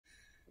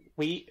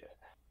we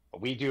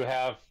we do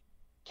have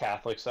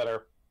Catholics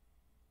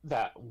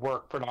that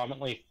work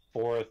predominantly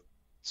for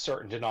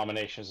certain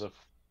denominations of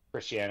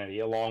Christianity,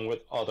 along with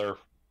other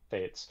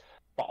faiths.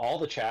 But all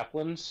the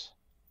chaplains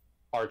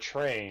are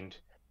trained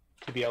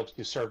to be able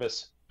to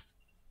service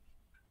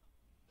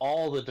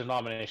all the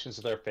denominations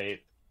of their faith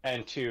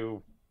and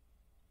to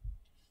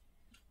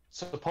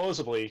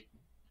supposedly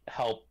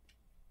help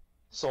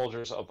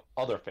soldiers of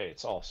other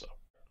faiths also.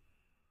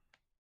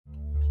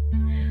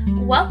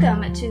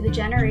 Welcome to the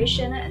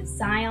Generation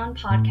Zion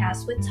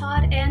podcast with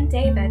Todd and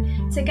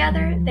David.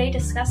 Together, they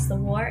discuss the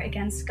war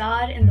against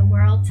God in the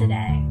world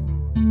today.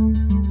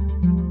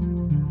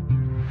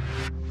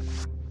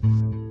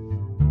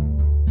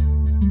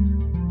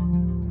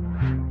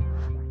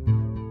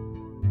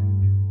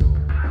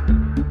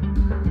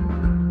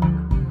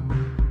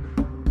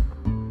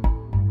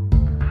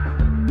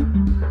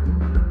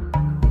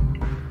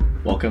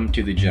 Welcome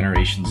to the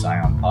Generation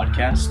Zion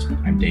podcast.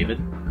 I'm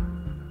David.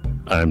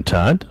 I'm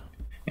Todd.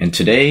 And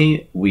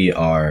today we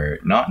are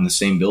not in the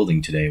same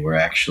building today. We're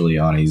actually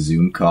on a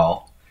Zoom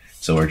call.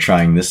 So we're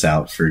trying this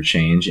out for a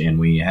change. And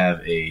we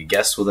have a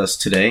guest with us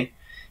today.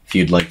 If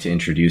you'd like to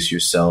introduce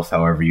yourself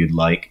however you'd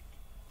like.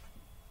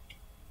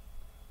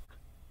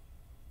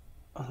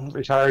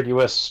 Retired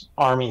U.S.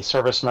 Army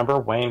service member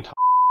Wayne.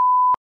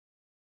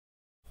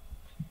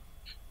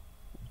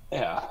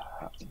 Yeah,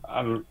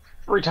 I'm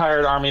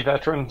retired Army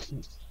veteran.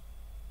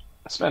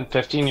 I spent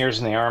 15 years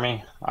in the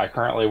Army. I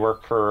currently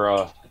work for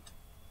a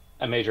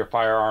major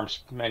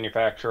firearms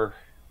manufacturer.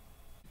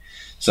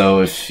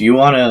 So if you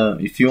wanna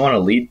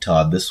lead,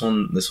 Todd, this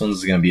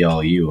one's gonna be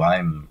all you.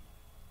 I'm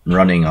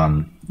running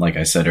on, like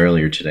I said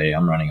earlier today,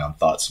 I'm running on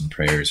thoughts and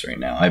prayers right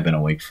now. I've been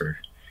awake for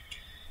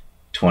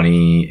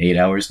 28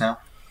 hours now.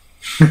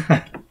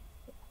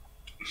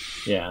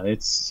 Yeah,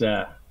 that's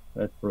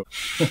brutal.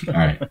 All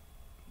right.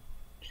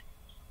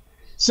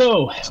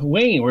 So,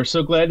 Wayne, we're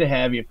so glad to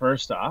have you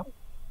first off.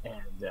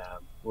 And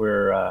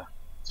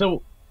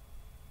so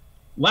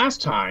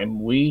last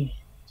time I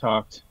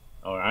talked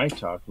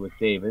with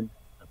David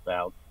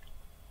about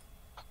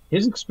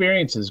his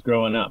experiences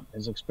growing up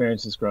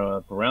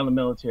around the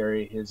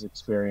military, his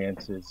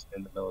experiences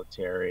in the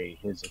military,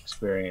 his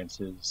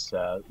experiences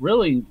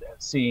really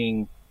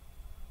seeing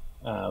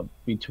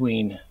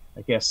between,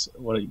 I guess,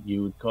 what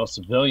you would call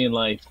civilian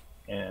life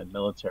and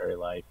military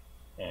life.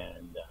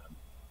 And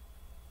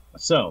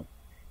so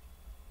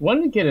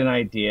wanted to get an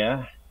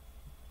idea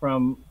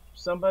from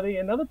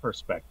another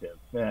perspective,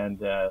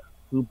 and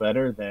who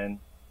better than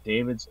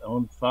David's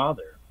own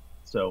father.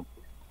 So,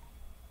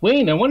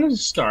 Wayne, I wanted to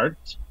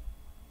start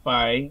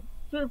by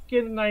sort of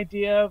getting an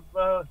idea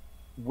of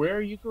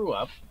where you grew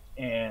up,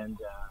 and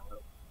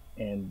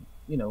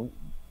you know,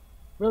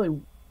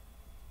 really,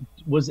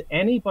 was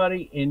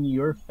anybody in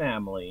your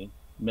family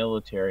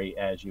military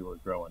as you were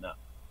growing up?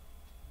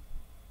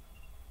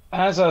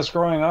 As I was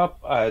growing up,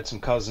 I had some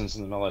cousins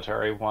in the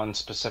military, one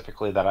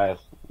specifically that I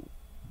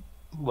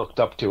looked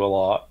up to a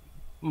lot.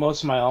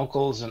 Most of my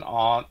uncles and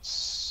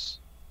aunts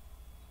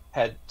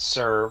had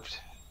served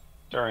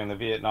during the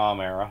Vietnam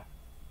era.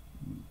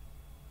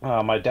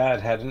 My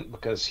dad hadn't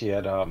because he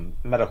had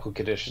medical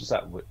conditions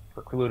that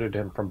precluded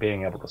him from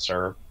being able to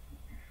serve.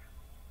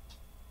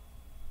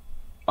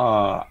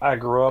 I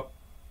grew up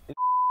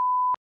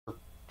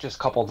just a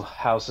couple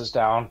houses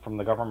down from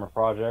the government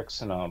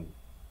projects in a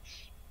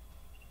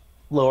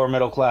lower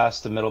middle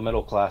class to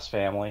middle class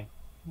family.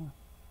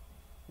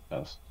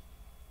 Yes.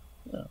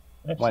 Yeah,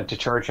 went to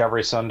church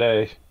every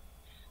Sunday.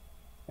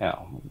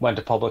 Went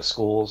to public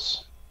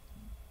schools.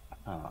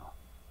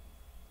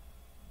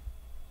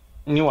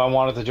 Knew I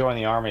wanted to join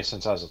the Army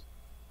since I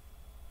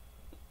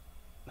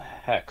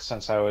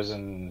was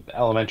in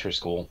elementary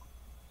school.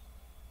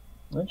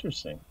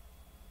 Interesting.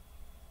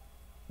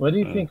 What do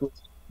you think?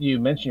 You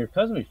mentioned your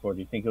cousin before. Do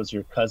you think it was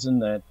your cousin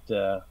that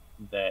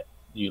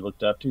you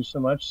looked up to so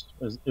much?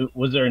 Was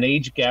there an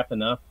age gap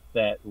enough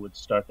that would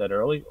start that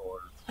early, or?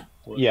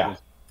 Yeah.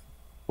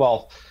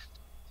 Well,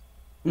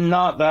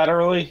 not that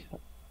early.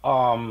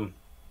 I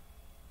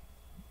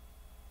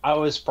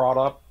was brought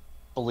up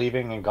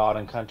believing in God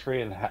and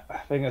country and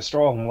having a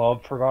strong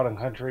love for God and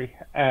country.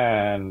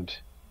 And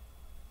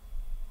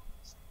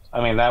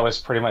I mean, that was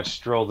pretty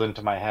much drilled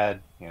into my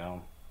head, my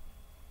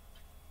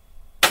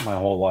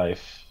whole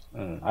life.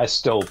 And I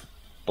still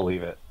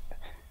believe it.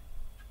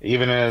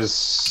 Even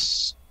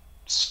as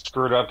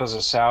screwed up as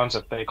it sounds,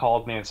 if they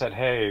called me and said,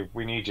 "Hey,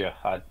 we need you,"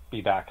 I'd be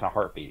back in a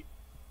heartbeat.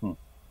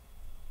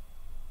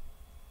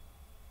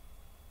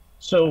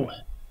 So,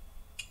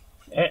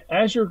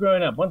 as you're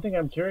growing up, one thing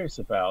I'm curious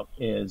about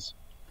is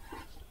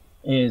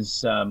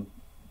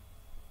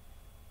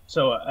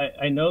so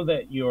I know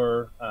that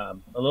you're a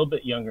little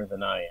bit younger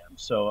than I am.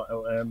 So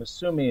what I'm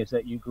assuming is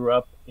that you grew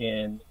up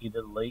in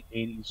either the late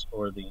 80s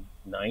or the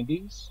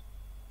 90s.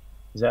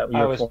 Is that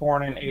what I was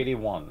born in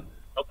 81.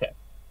 Okay.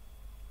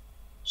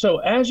 So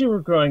as you were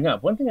growing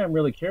up, one thing I'm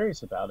really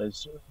curious about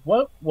is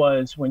what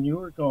was, when you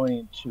were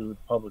going to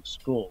public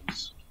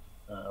schools,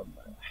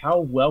 how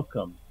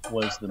welcome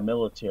was the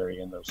military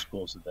in those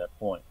schools at that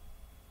point?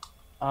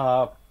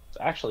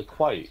 actually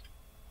quite.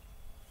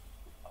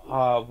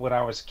 When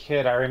I was a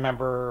kid, I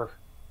remember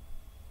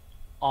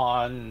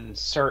on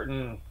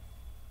certain.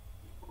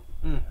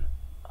 Hmm,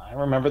 I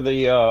remember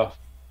the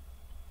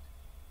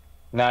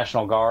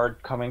National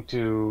Guard coming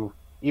to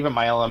even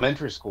my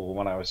elementary school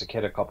when I was a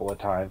kid a couple of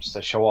times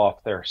to show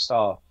off their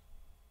stuff.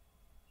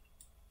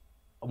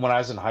 When I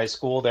was in high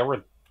school, they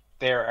were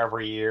there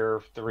every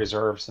year, the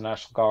reserves, the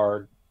National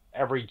Guard,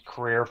 every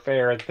career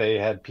fair, they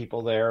had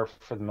people there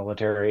for the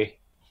military.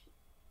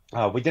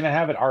 We didn't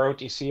have an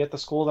ROTC at the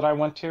school that I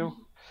went to.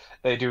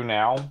 They do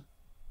now,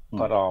 Hmm.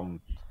 but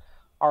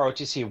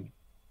ROTC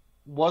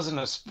wasn't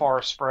as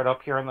far spread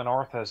up here in the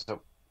north as it,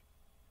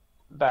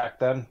 back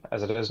then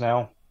as it is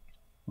now.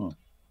 Hmm.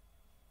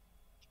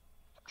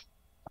 I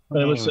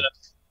But it was. mean,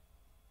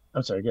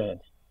 I'm sorry. Go ahead.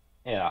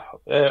 yeah,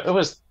 it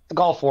was the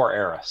Gulf War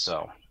era,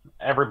 so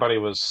everybody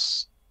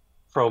was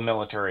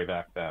pro-military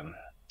back then.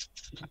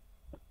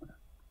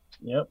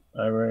 Yep.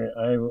 Yeah, I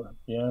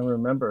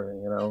remember.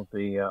 You know,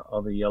 the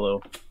all the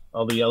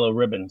yellow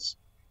ribbons,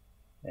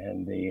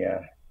 and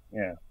the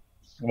yeah.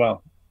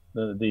 Well,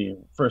 the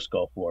first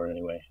Gulf War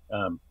anyway.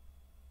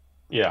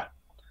 Yeah.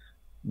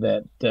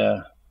 That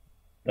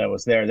that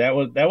was there. That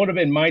would have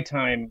been my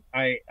time.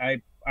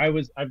 I've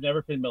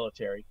never been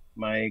military.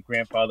 My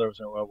grandfather was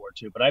in World War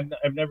II, but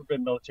I've never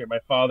been military. My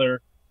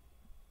father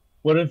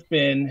would have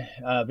been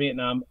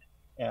Vietnam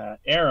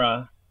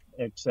era,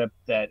 except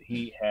that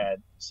he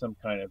had some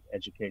kind of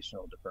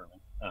educational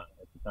deferment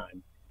at the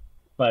time.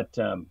 But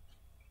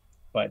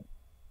but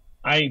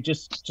I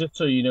just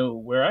so you know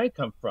where I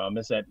come from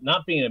is that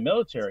not being a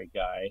military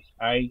guy,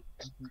 I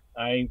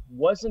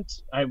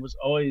was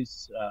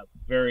always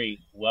very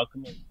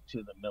welcoming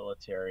to the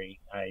military.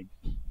 I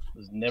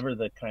was never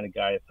the kind of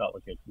guy that felt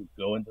like I could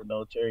go into the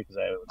military because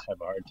I would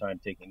have a hard time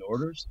taking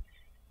orders.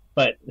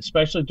 But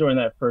especially during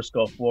that first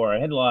Gulf War, I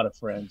had a lot of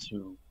friends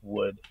who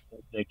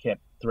they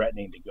kept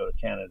threatening to go to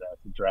Canada if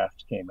the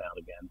draft came out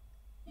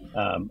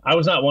again. I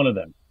was not one of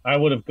them. I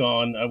would have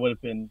gone. I would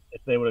have been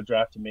if they would have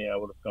drafted me. I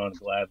would have gone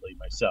gladly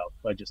myself.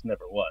 I just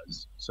never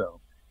was. So,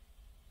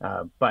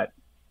 but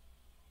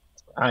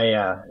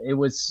it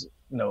was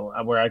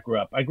where I grew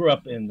up. I grew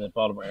up in the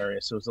Baltimore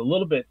area, so it's a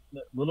little bit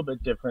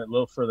different, a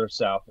little further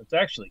south. It's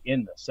actually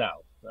in the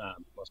South.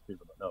 Most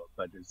people don't know it,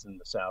 but it's in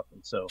the South,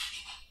 and so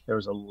there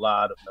was a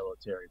lot of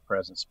military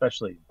presence,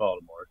 especially in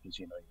Baltimore, because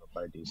you're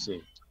by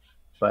DC.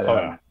 But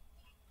Oh,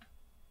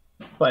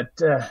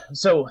 yeah.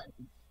 so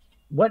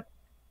what?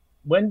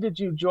 When did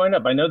you join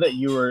up? I know that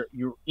you were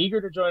eager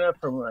to join up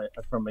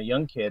from a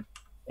young kid,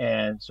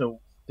 and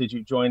so did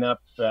you join up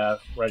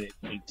right at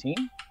 18?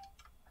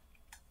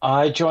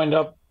 I joined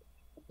up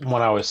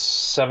when I was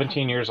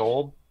 17 years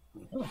old,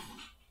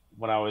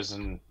 when I was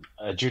in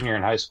a junior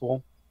in high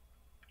school,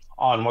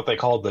 on what they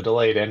called the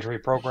delayed entry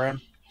program.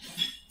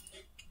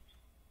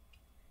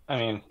 I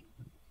mean,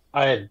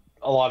 I had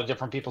a lot of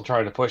different people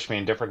trying to push me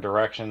in different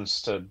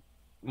directions to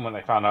when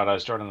they found out I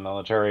was joining the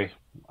military.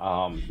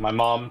 My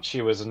mom,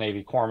 she was a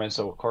Navy corpsman,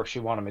 so of course she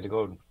wanted me to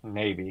go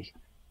Navy.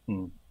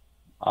 Hmm.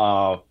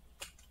 Uh,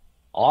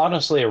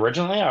 Honestly,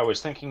 originally I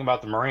was thinking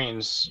about the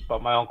Marines,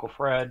 but my Uncle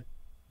Fred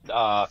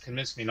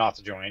convinced me not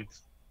to join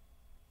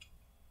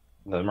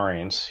the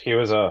Marines. He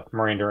was a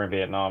Marine during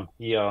Vietnam.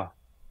 He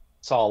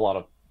saw a lot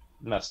of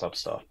messed up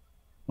stuff.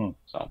 Hmm.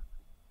 So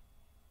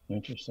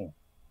Interesting.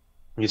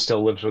 he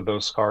still lives with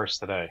those scars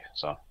today.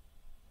 So,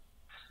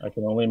 I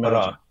can only but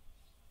imagine.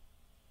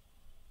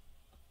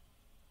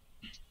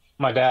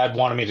 my dad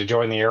wanted me to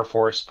join the Air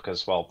Force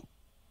because, well,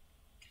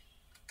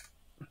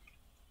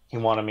 he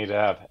wanted me to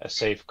have a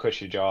safe,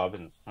 cushy job,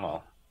 and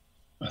well,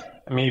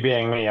 me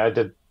being me, I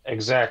did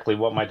exactly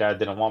what my dad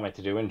didn't want me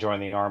to do and join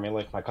the Army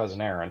like my cousin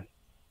Aaron.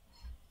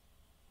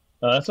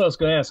 That's what I was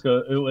going to ask.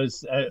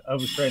 I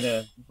was trying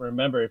to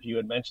remember if you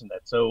had mentioned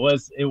that. So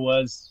it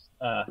was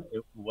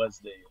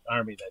the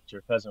Army that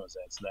your cousin was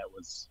at. So that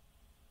was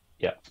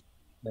Yeah.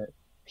 that.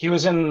 He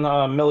was in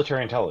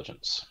military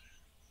intelligence.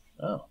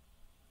 Oh,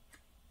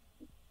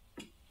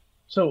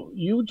 so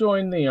you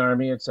joined the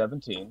Army at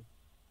 17.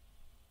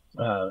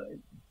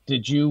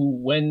 Did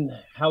you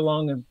How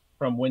long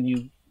from when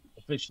you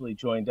officially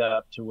joined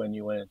up to when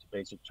you went into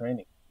basic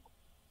training?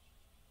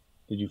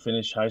 Did you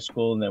finish high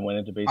school and then went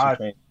into basic I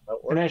training?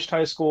 finished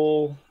high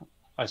school.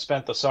 I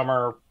spent the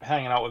summer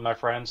hanging out with my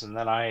friends, and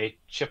then I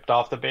chipped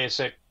off the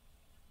basic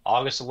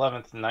August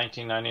 11th,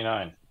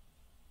 1999.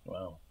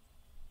 Wow.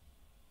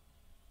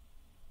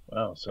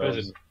 Wow. So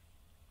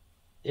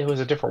It was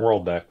a different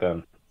world back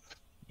then.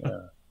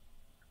 yeah.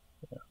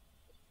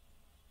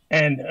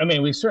 And I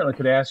mean, we certainly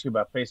could ask you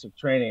about basic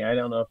training. I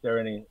don't know if there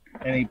are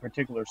any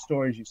particular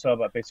stories you saw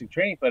about basic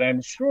training, but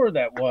I'm sure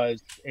that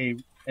was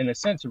in a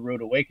sense, a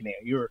rude awakening.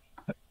 You were,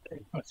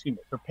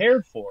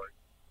 prepared for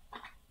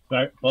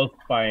it, both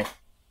by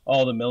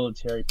all the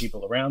military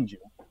people around you.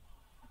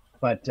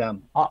 But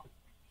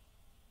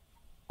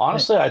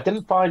Honestly, I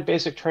didn't find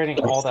basic training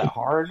all that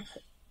hard.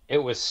 It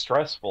was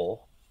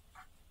stressful,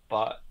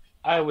 but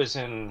I was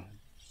in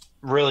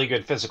really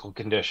good physical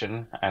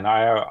condition, and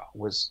I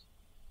was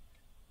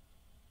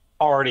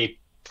already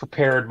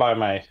prepared by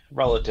my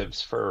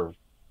relatives for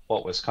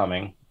what was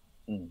coming.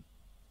 Mm.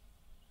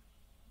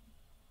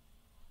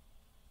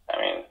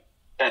 I mean,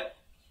 that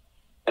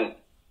and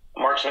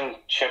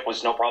marksmanship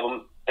was no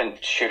problem. Been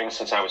shooting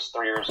since I was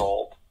 3 years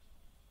old.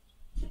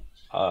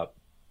 Uh,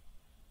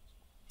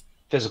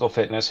 Physical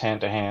fitness,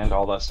 hand to hand,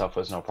 all that stuff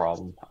was no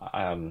problem.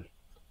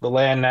 The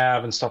land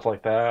nav and stuff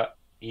like that,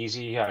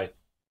 easy. I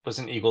was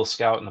an Eagle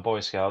Scout in the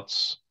Boy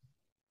Scouts,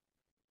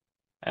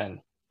 and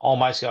all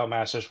my Scout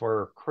masters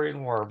were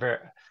Korean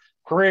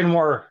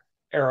War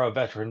era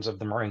veterans of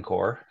the Marine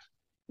Corps,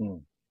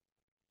 Mm.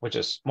 which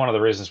is one of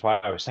the reasons why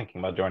I was thinking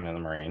about joining the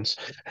Marines.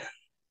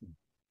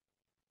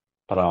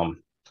 But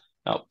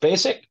no,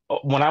 basic.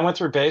 When I went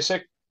through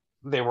basic,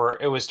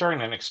 it was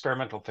during an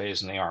experimental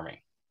phase in the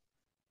Army.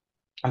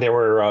 They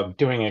were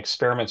doing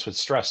experiments with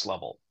stress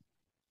level.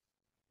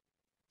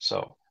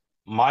 So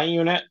my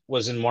unit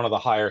was in one of the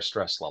higher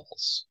stress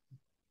levels.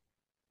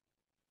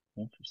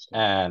 Interesting.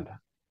 And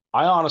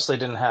I honestly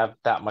didn't have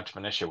that much of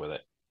an issue with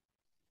it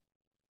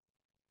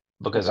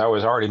because I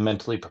was already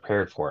mentally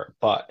prepared for it.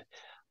 But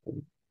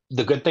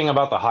the good thing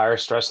about the higher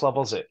stress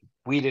levels, it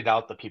weeded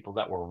out the people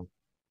that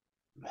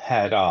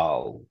had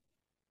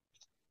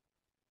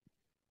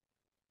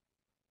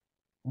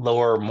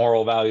lower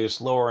moral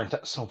values, lower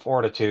intestinal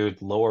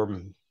fortitude,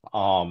 lower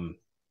um,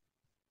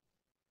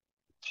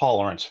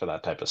 tolerance for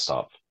that type of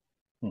stuff.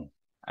 Hmm.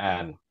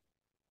 And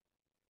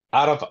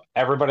out of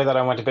everybody that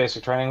I went to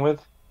basic training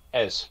with,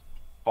 as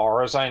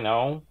far as I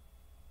know,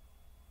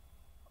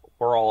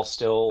 we're all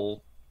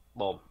still,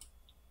 well,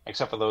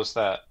 except for those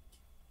that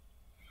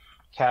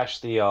cash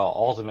the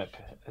ultimate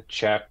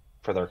check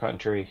for their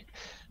country,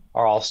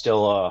 are all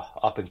still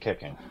up and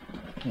kicking.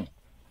 Hmm.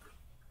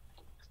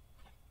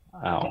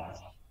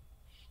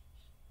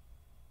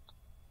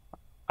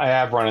 I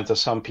have run into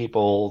some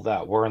people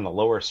that were in the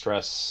lower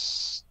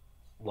stress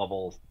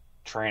level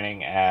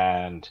training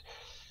and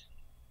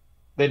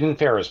they didn't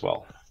fare as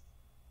well.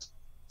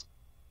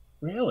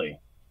 Really?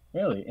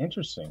 Really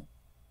interesting.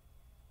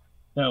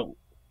 Now,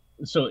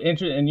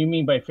 and you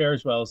mean by fair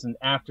as well as in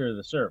after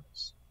the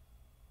service?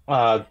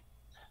 Or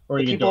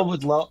The even people during?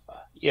 with low,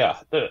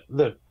 yeah,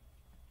 the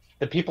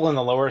people in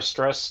the lower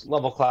stress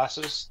level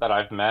classes that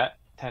I've met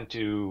tend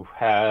to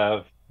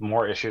have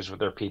more issues with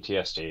their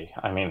PTSD.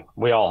 I mean,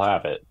 we all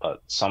have it,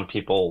 but some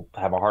people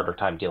have a harder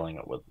time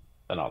dealing with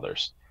than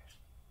others.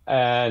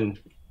 And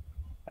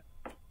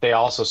they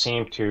also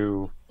seem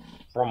to,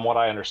 from what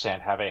I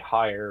understand, have a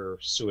higher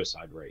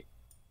suicide rate.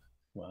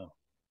 Wow.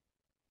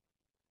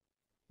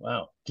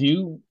 Wow. Do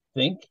you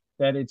think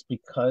that it's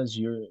because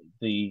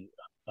the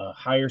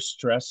higher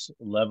stress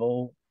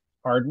level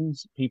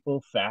hardens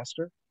people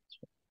faster?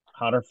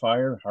 Hotter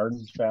fire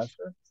hardens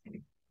faster?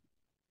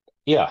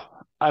 Yeah.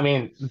 I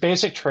mean,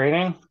 basic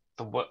training,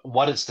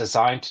 what it's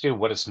designed to do,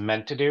 what it's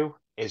meant to do,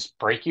 is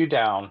break you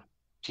down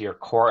to your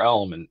core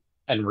element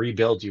and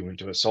rebuild you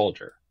into a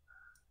soldier.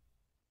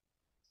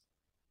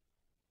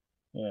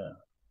 Yeah.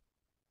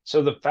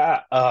 So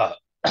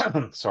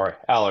sorry,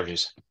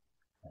 allergies.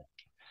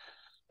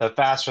 The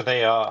faster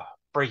they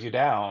break you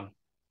down,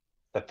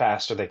 the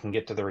faster they can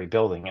get to the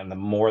rebuilding and the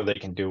more they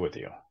can do with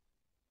you.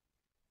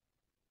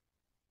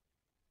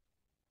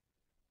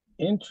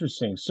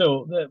 Interesting.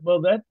 So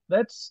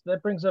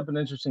that brings up an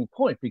interesting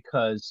point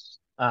because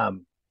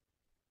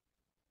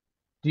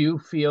do you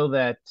feel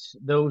that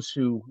those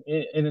who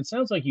and it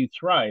sounds like you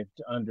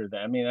thrived under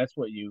that. I mean, that's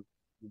what you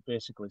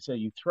basically said.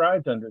 You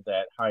thrived under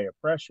that higher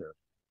pressure.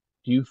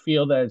 Do you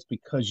feel that it's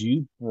because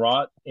you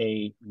brought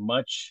a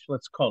much,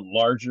 let's call it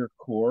larger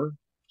core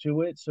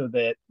to it so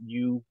that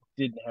you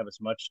didn't have as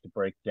much to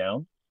break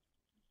down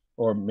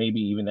or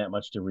maybe even that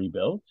much to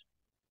rebuild?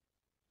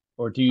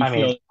 Or do you I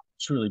mean, feel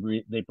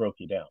truly they broke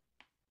you down?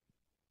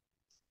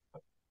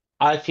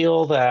 I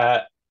feel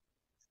that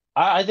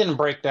I didn't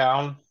break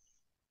down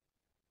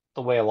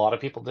the way a lot of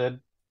people did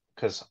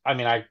because I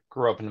mean, I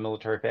grew up in a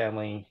military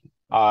family.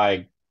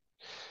 I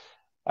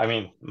I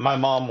mean, my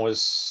mom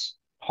was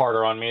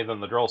harder on me than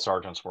the drill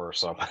sergeants were,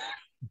 so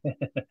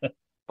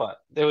but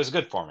it was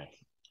good for me.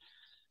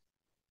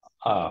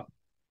 Uh,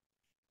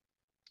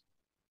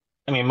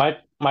 I mean,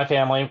 my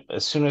family,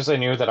 as soon as they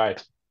knew that I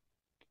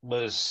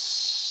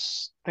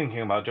was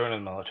thinking about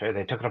joining the military,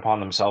 they took it upon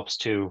themselves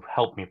to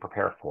help me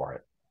prepare for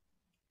it.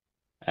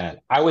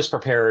 And I was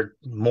prepared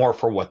more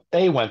for what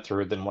they went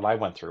through than what I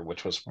went through,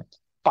 which was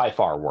by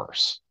far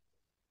worse.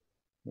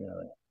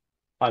 Really?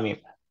 I mean,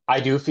 I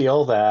do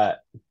feel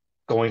that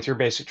going through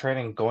basic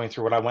training, going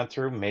through what I went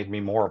through, made me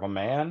more of a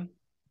man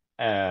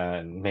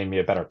and made me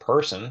a better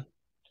person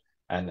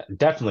and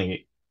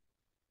definitely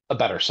a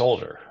better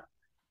soldier.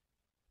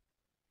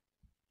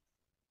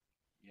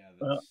 Yeah,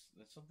 Well,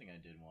 that's something I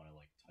did want to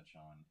like touch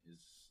on is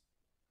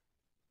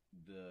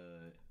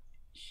the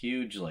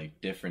huge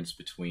like difference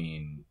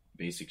between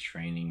basic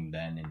training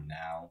then and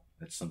now.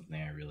 That's something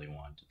I really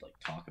wanted to like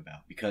talk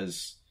about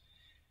because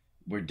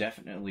we're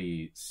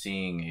definitely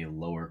seeing a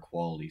lower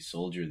quality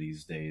soldier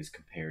these days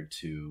compared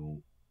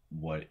to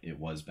what it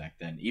was back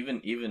then.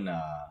 Even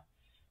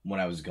when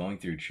I was going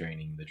through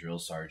training, the drill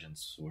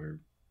sergeants were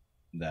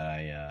that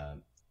I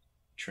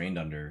trained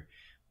under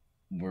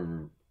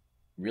were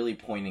really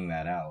pointing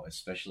that out,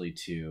 especially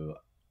to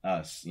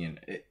us.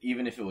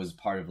 Even if it was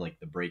part of like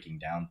the breaking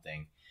down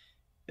thing,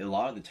 a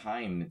lot of the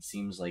time it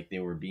seems like they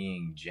were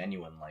being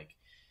genuine. Like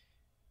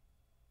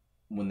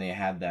when they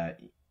had that,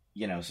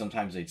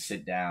 sometimes they'd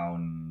sit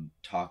down,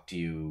 talk to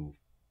you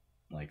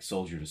like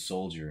soldier to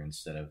soldier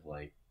instead of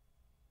like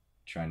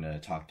trying to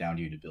talk down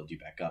to you to build you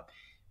back up.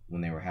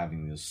 When they were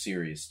having those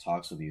serious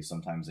talks with you,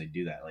 sometimes they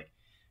do that. Like,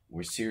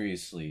 we're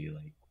seriously,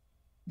 like,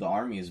 the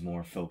Army is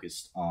more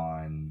focused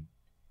on,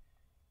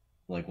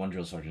 like one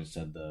drill sergeant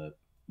said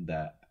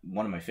that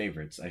one of my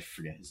favorites, I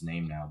forget his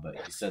name now,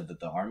 but he said that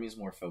the Army is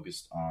more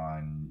focused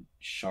on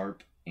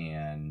SHARP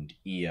and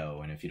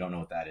EO. And if you don't know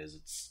what that is,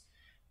 it's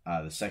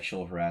the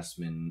sexual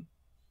harassment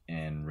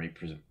and rape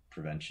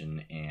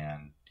prevention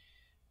and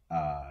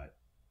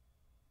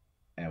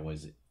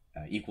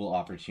equal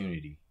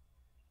opportunity,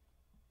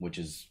 which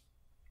is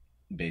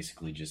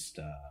basically just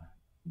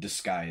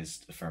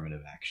disguised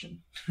affirmative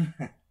action.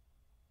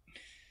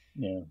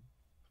 Yeah.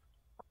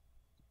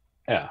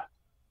 Yeah.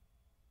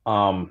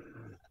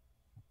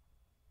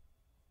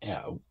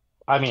 Yeah.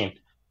 I mean,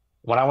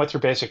 when I went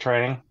through basic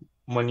training,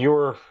 when you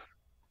were,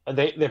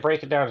 they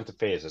break it down into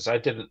phases. I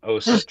did an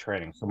OSIT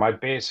training, so my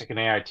basic and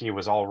AIT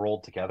was all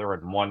rolled together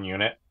in one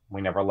unit.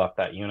 We never left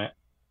that unit.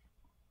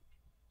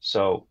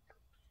 So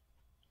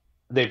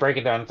they break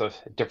it down into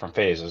different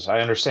phases.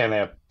 I understand they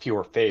have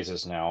fewer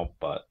phases now,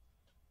 but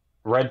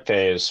red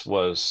phase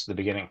was the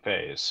beginning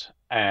phase.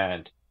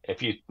 And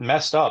if you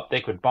messed up,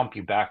 they could bump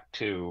you back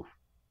to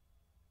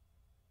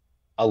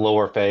a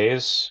lower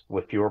phase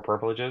with fewer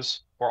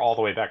privileges or all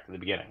the way back to the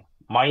beginning.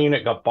 My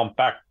unit got bumped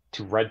back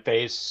to red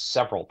phase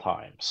several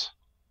times.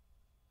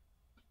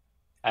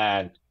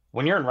 And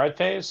when you're in red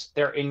phase,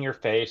 they're in your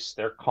face,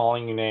 they're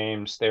calling you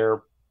names,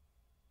 they're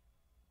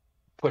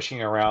pushing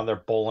you around, they're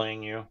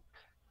bullying you.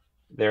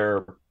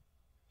 They're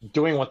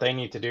doing what they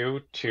need to do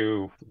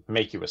to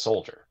make you a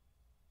soldier.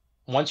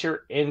 Once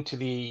you're into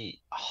the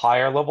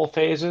higher level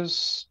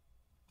phases,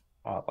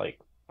 like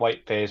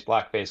white phase,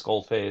 black phase,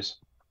 gold phase,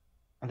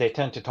 they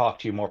tend to talk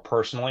to you more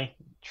personally,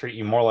 treat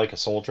you more like a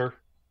soldier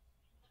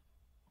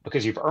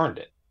because you've earned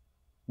it.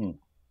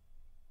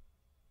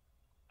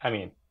 I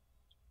mean,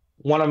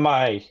 one of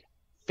my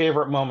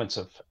favorite moments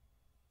of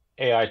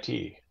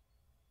AIT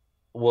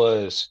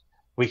was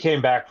we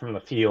came back from the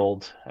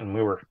field and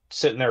we were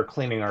sitting there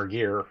cleaning our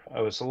gear.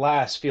 It was the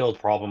last field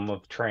problem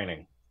of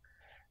training.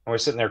 And we're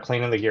sitting there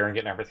cleaning the gear and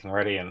getting everything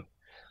ready. And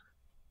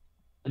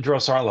Drill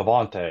Sergeant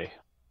Levante,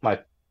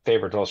 my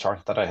favorite drill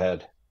sergeant that I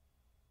had,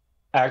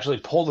 actually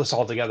pulled us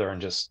all together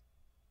and just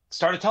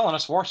started telling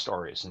us war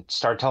stories and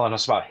started telling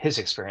us about his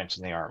experience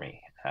in the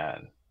Army.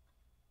 And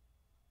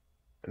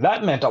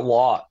that meant a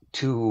lot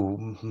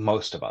to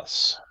most of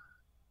us.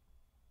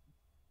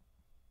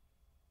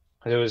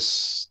 It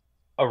was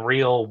a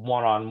real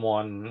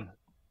one-on-one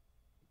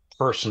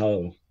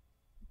personal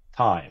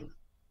time.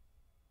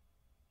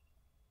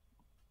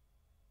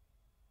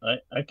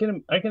 I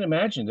can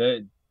imagine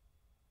that.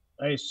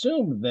 I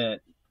assume that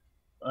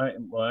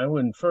I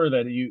would infer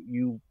that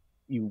you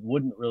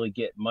wouldn't really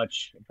get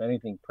much, if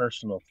anything,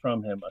 personal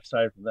from him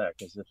aside from that,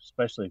 because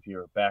especially if you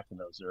were back in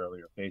those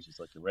earlier phases,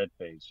 like the red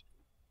phase,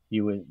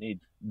 he would be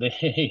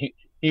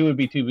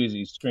too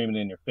busy screaming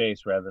in your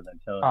face rather than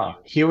telling you.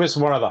 He was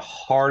one of the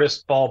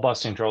hardest ball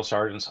busting drill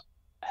sergeants.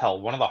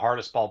 Hell, one of the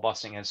hardest ball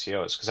busting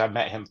NCOs because I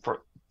met him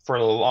for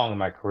long in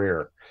my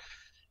career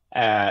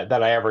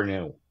that I ever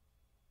knew.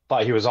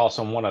 But he was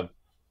also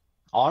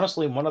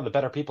honestly one of the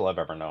better people I've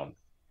ever known.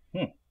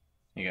 Hey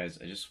guys,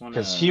 I just want to,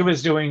 because he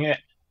was doing it.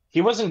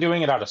 He wasn't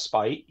doing it out of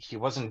spite. He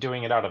wasn't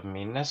doing it out of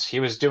meanness.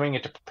 He was doing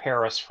it to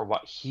prepare us for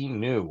what he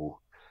knew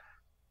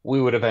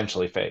we would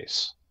eventually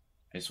face.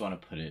 I just want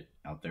to put it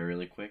out there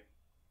really quick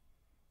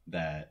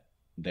that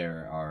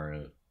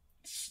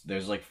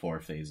there's like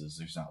 4 phases.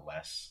 There's not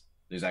less.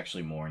 There's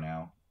actually more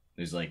now.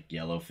 There's like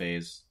yellow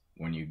phase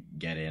when you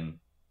get in.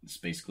 It's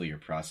basically your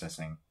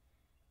processing.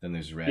 Then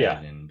there's red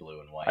and blue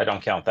and white. I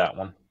don't count that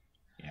one.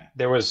 Yeah.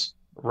 There was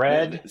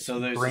red, so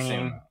there's green. The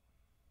same amount.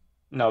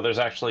 No, there's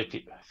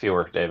actually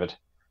fewer, David.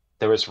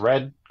 There was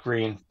red,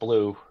 green,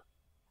 blue,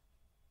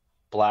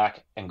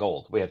 black, and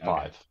gold. We had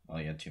 5. Well,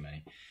 you had too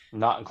many.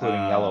 Not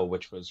including yellow,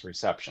 which was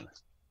reception.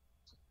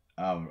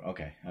 Oh,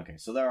 okay.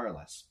 So there are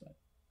less, but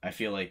I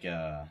feel like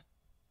that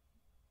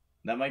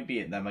might be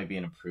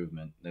an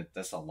improvement.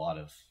 That's a lot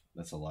of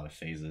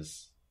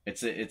phases.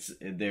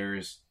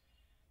 There's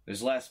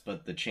less,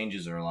 but the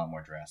changes are a lot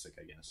more drastic,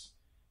 I guess.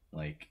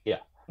 Like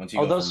once you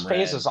go those from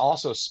phases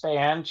also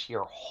spanned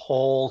your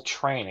whole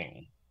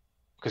training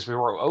because we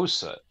were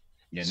OSA.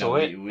 Yeah, so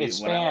it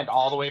spanned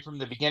all the way from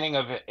the beginning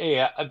of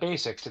a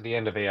basics to the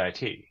end of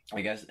AIT.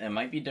 I guess it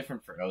might be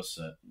different for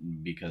OSA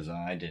because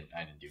I didn't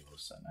do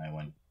OSA. I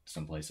went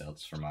someplace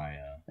else for my.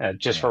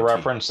 Just for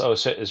reference,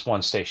 OSA is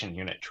one station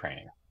unit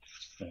training.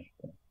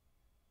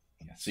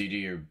 Yeah, so you do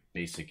your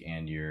basic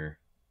and your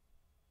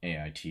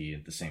AIT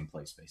at the same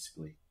place,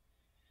 basically,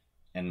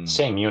 and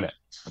same unit.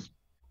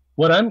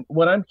 What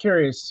I'm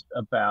curious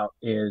about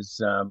is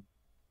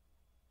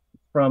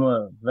from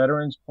a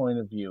veteran's point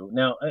of view.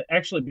 Now,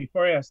 actually,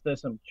 before I ask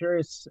this, I'm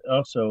curious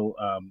also.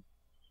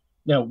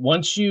 Now,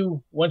 once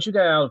you got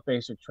out of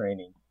basic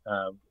training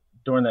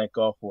during that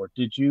Gulf War,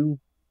 did you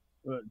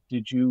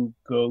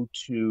go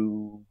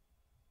to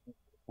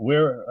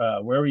where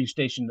were you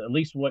stationed? At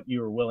least what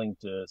you were willing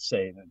to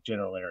say in the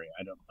general area.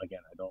 I don't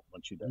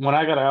want you to. When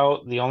I got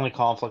out, the only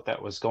conflict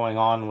that was going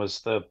on was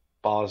the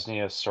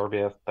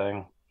Bosnia-Serbia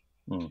thing.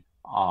 Hmm.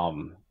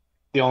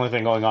 The only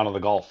thing going on in the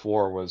Gulf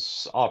War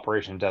was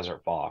Operation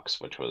Desert Fox,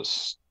 which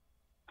was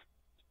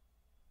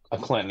a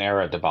Clinton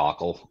era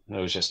debacle. It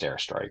was just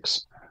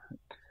airstrikes.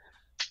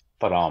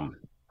 But when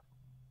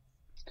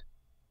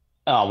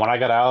I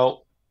got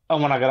out,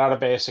 when I got out of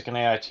basic and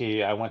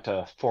AIT, I went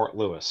to Fort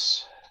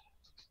Lewis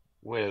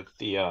with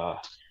the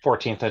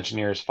 14th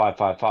Engineers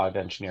 555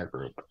 Engineer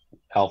Group,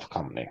 Alpha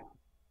Company.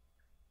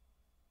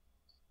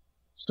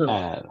 So,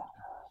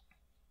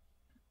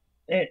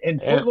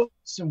 and Fort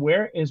Lewis, and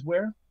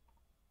where?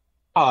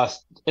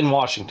 In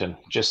Washington,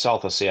 just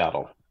south of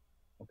Seattle.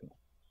 Okay.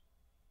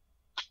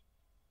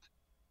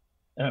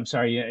 And I'm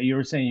sorry, you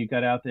were saying you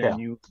got out there and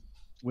you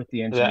with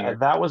the engineer.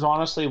 That was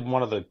honestly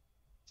one of the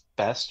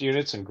best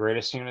units and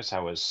greatest units I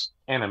was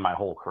in my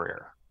whole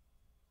career.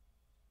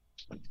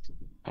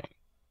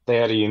 They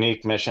had a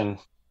unique mission,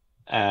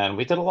 and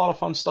we did a lot of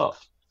fun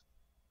stuff.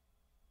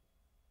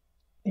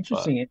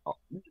 Interesting.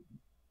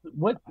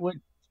 What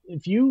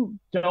if you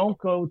don't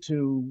go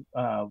to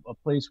a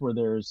place where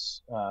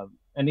there's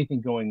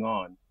anything going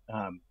on?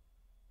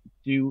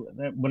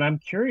 What I'm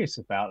curious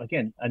about,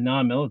 again, a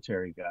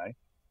non-military guy,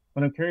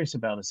 what I'm curious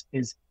about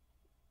is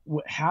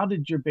how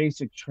did your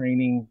basic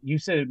training? You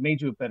said it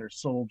made you a better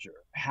soldier.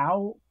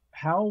 How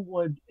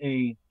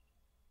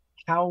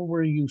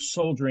were you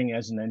soldiering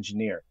as an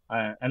engineer?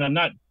 And I'm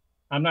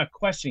not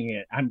questioning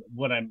it.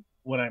 What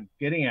I'm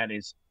getting at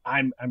is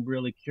I'm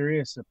really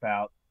curious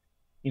about,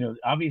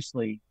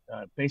 obviously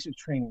basic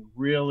training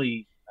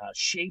really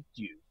shaped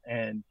you,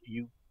 and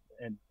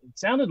it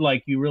sounded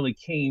like you really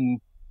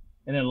came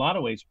in a lot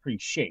of ways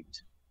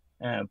pre-shaped,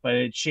 but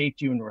it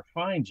shaped you and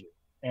refined you.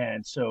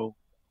 And so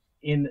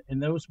in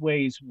those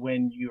ways,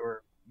 when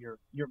you're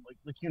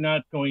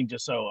not going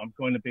just, I'm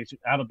going to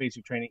out of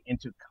basic training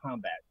into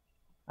combat.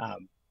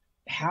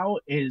 How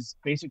is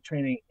basic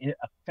training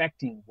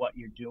affecting what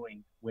you're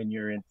doing when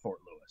you're in Fort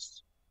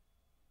Lewis?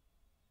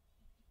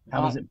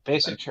 How does it?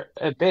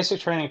 Basic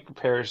training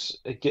prepares.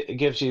 It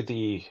gives you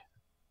the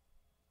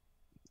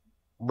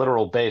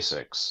literal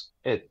basics.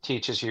 It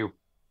teaches you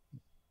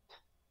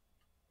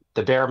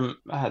the bare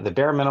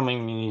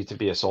minimum you need to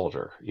be a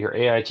soldier. Your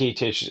AIT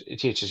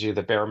teaches you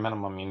the bare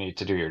minimum you need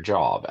to do your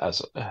job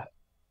as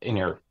in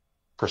your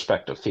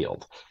prospective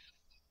field.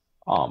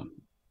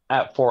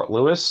 At Fort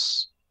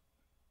Lewis,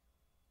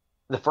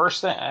 the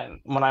first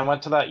thing when I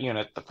went to that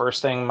unit, the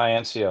first thing my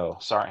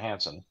NCO, Sergeant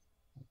Hansen,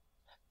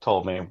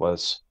 told me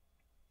was,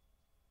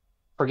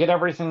 forget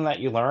everything that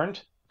you learned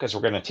because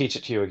we're going to teach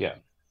it to you again.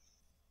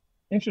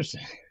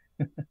 Interesting.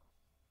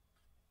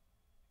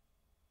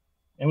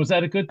 And was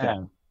that a good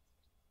thing?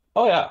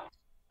 Oh yeah,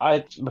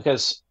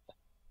 because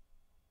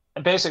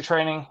basic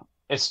training,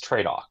 it's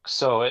TRADOC,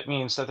 so it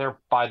means that they're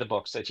by the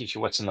books. They teach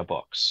you what's in the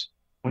books.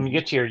 When you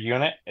get to your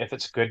unit, if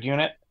it's a good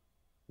unit,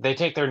 they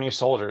take their new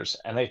soldiers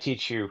and they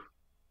teach you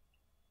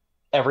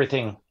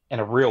everything in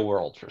a real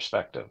world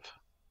perspective.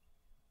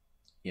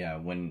 Yeah,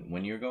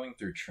 when you're going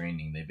through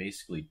training,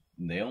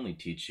 they only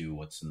teach you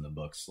what's in the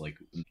books, like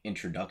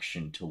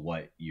introduction to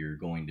what you're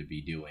going to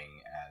be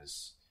doing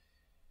as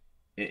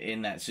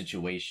in that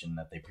situation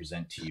that they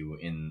present to you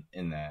in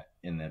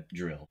that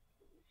drill.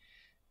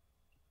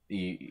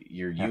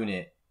 Your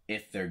unit,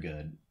 if they're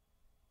good,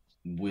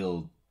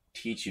 will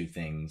teach you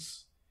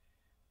things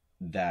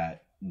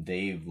that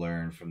they've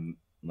learned from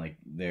like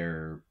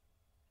the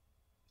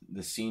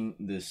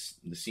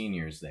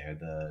seniors there,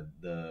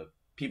 the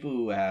people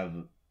who have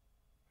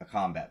a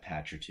combat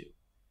patch or two.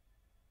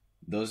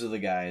 Those are the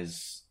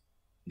guys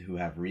who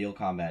have real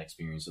combat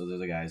experience. Those are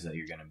the guys that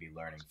you're going to be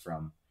learning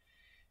from,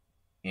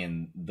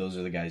 and those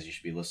are the guys you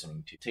should be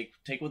listening to.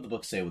 Take what the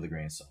books say with a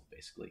grain of salt,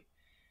 basically,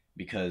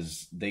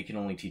 because they can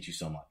only teach you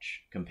so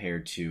much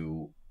compared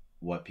to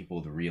what people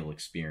with real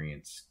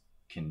experience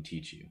can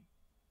teach you.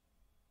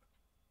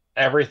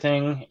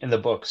 Everything in the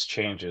books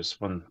changes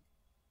when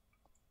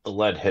the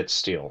lead hits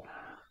steel.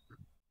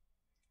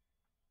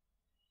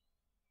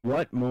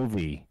 What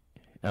movie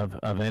of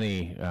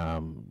any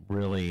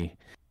really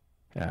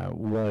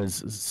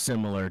was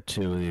similar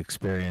to the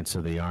experience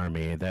of the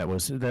Army that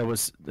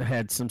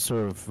had some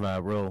sort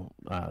of real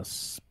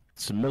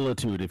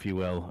similitude, if you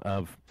will,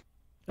 of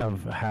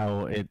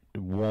how it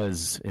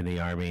was in the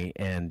Army?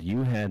 And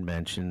you had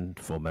mentioned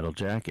Full Metal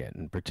Jacket,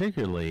 and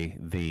particularly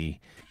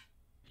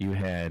you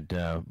had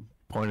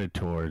pointed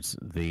towards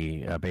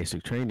the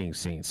basic training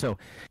scene. So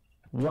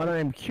what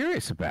I'm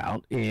curious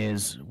about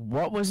is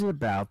what was it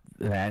about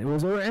that?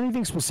 Was there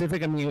anything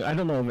specific? I mean, I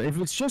don't know if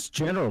it's just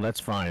general. That's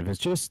fine. If it's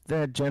just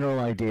that general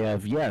idea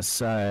of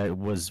yes, it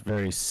was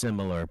very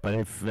similar. But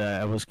if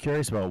I was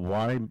curious about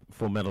why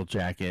Full Metal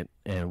Jacket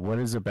and what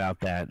is about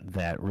that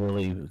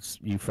really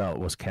you felt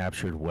was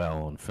captured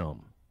well on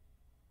film.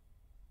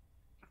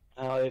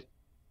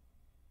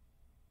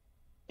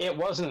 It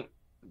wasn't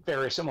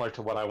very similar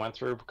to what I went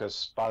through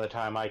because by the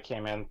time I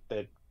came in,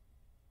 they'd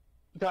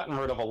gotten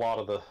rid of a lot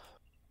of the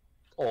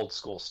old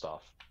school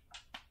stuff.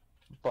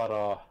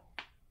 But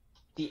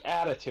the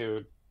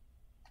attitude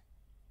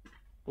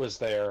was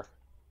there,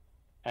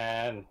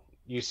 and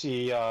you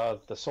see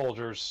the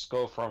soldiers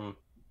go from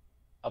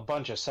a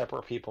bunch of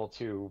separate people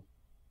to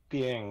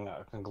being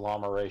a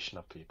conglomeration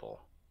of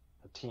people,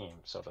 a team,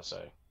 so to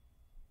say.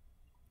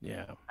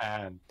 Yeah.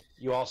 And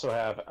you also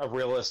have a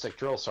realistic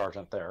drill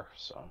sergeant there,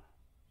 so.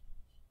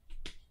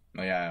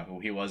 Oh yeah, well,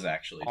 he was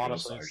actually a drill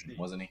Honestly, sergeant,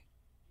 wasn't he?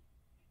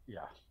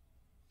 Yeah.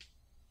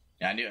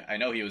 Yeah, I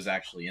know he was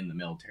actually in the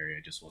military.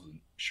 I just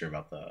wasn't sure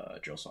about the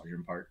drill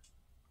sergeant part.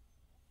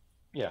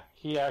 Yeah,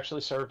 he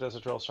actually served as a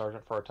drill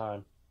sergeant for a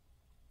time.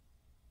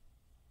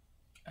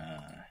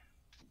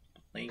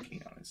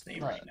 Blanking on his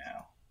name right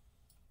now.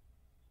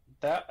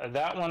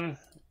 That one,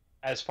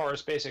 as far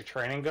as basic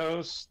training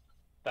goes,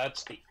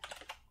 that's the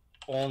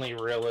only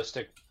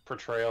realistic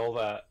portrayal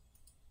that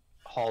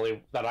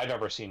I've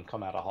ever seen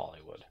come out of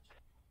Hollywood.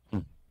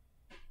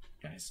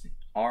 Guys,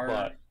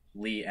 R.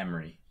 Lee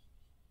Emery.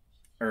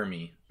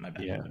 Ermey, my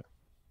bad.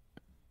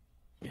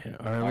 Yeah,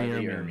 R.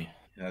 Lee Ermey.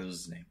 That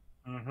was his name.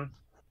 Mm-hmm.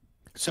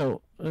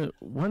 So,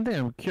 one thing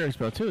I'm curious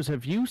about too is,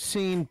 have you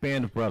seen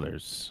Band of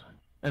Brothers?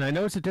 And I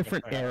know it's a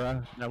different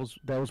era. That was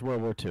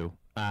World War II.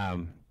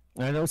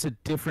 I know it's a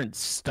different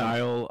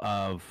style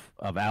of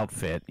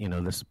outfit. You know,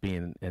 this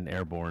being an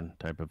airborne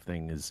type of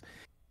thing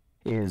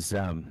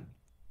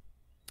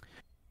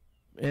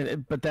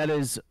but that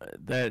is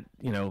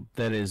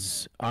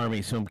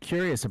Army. So I'm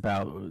curious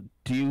about,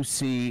 do you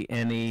see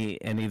any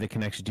of the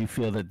connections? Do you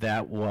feel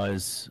that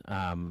was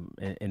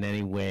in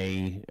any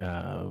way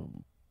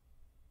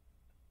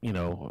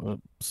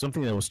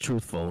something that was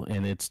truthful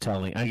in its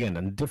telling? Again,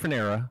 a different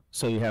era,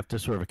 so you have to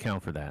sort of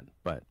account for that.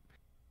 But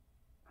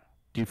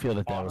do you feel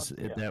that was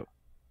that?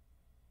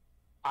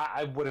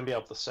 I wouldn't be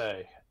able to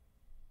say,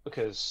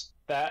 because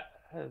that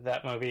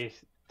movie,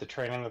 the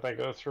training that they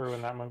go through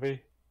in that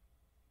movie,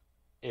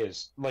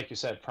 is, like you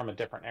said, from a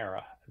different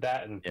era.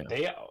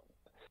 They,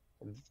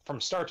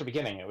 from start to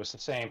beginning, it was the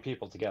same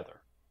people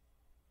together.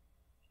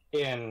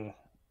 In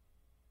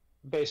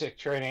basic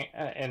training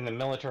in the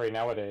military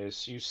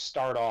nowadays, you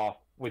start off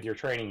with your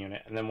training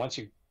unit, and then once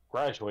you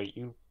graduate,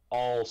 you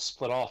all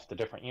split off the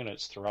different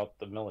units throughout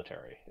the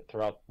military,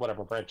 throughout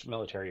whatever branch of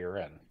military you're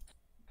in.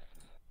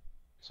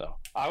 So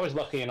I was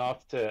lucky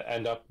enough to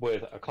end up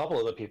with a couple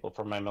of the people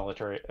from my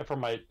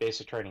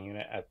basic training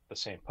unit at the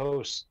same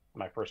post,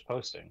 my first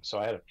posting. So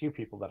I had a few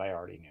people that I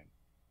already knew.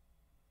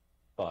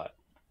 But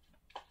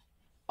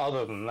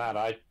other than that,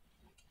 I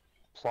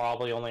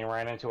probably only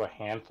ran into a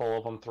handful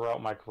of them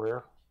throughout my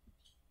career.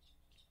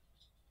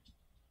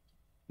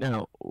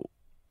 Now,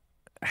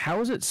 how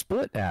is it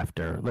split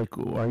after? Like,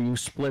 are you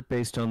split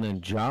based on the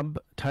job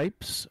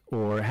types,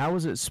 or how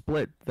is it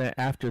split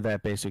after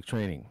that basic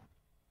training?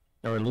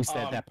 Or at least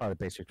that part of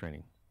basic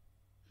training?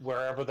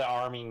 Wherever the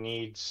Army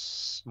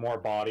needs more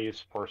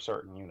bodies for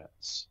certain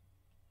units.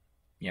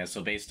 Yeah,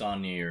 so based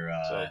on your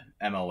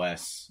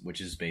MOS,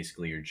 which is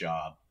basically your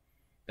job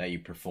that you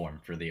perform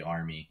for the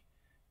Army,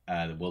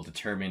 will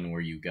determine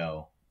where you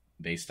go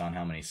based on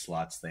how many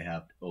slots they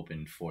have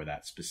open for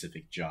that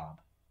specific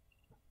job.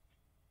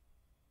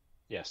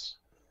 Yes.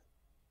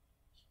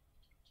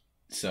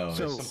 So it's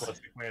a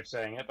simplistic way of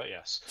saying it, but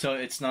yes. So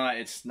it's not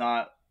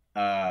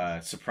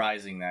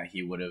surprising that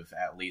he would have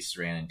at least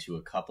ran into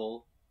a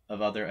couple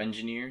of other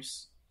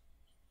engineers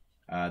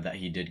that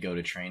he did go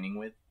to training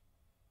with.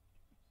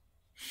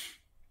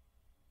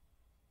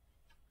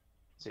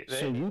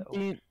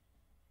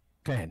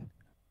 Go ahead.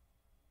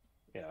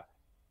 Yeah.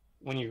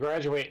 When you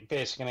graduate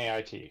basic and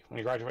AIT,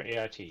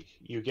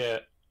 you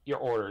get your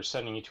orders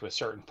sending you to a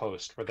certain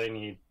post where they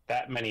need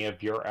that many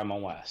of your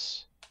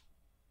MOS.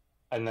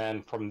 And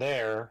then from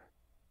there,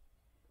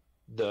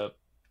 the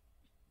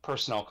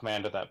personnel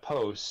command of that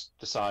post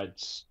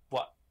decides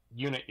what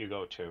unit you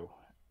go to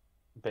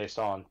based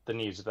on the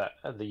needs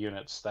of the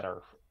units that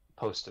are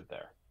posted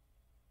there.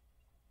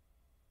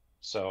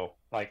 So,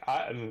 like,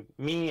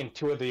 me and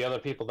two of the other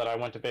people that I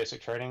went to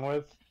basic training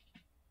with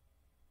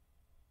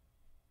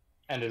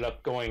ended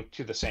up going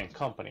to the same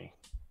company.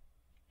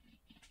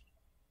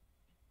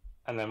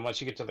 And then once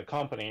you get to the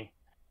company,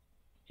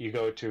 you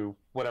go to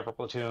whatever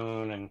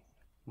platoon and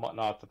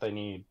whatnot that they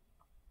need.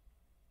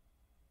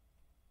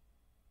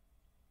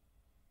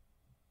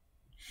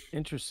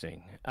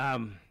 Interesting.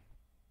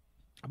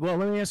 Well,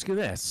 let me ask you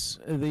this: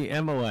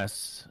 the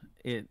MOS,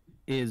 it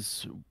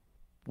is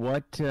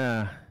what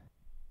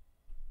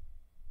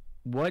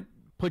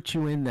put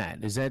you in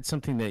that? Is that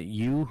something that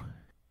you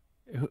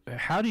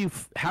how do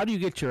you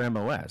get your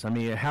MOS? I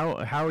mean, how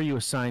are you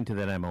assigned to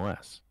that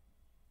MOS?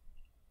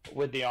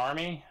 With the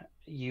Army,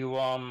 you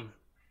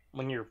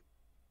when you're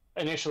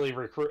initially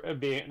going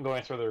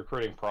through the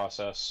recruiting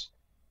process,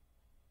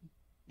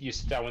 you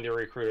sit down with your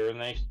recruiter,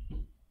 and they,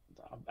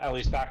 at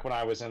least back when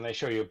I was in, they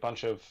show you a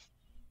bunch of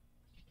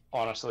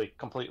honestly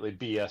completely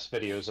BS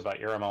videos about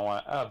your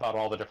MOS, about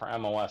all the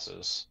different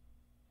MOSs,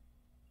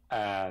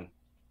 and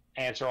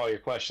answer all your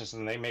questions,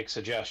 and they make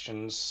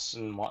suggestions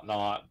and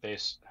whatnot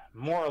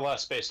more or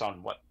less based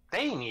on what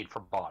they need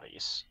for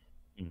bodies.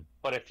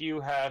 But if you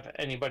have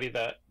anybody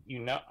that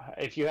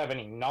if you have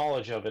any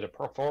knowledge of it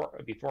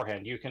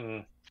beforehand, you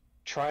can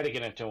try to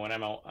get into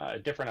a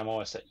different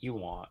MOS that you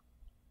want.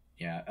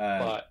 Yeah,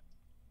 but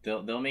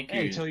they'll make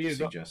you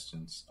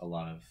suggestions, a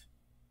lot of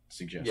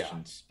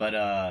suggestions. Yeah.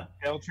 But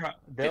they'll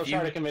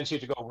try to convince you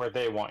to go where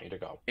they want you to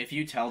go. If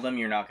you tell them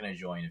you're not going to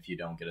join if you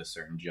don't get a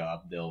certain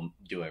job, they'll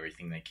do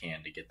everything they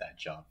can to get that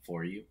job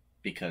for you,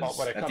 because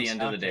at the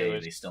end of the day,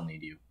 they still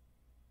need you.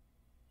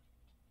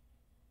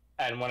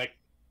 And what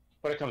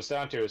it comes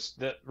down to is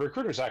that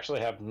recruiters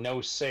actually have no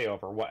say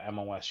over what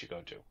MOS you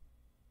go to.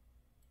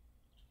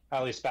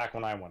 At least back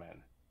when I went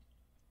in.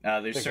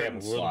 There's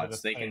certain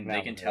slots. They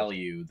can tell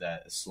you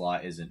that a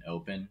slot isn't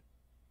open,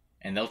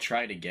 and they'll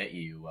try to get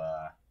you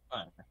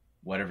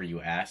whatever you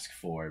ask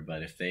for.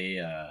 But if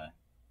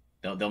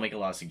they'll make a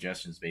lot of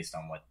suggestions based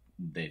on what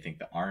they think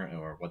the army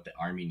or what the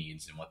Army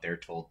needs and what they're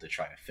told to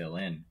try to fill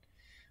in.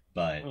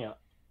 But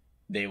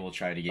they will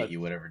try to get you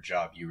whatever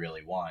job you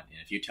really want. And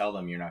if you tell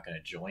them you're not going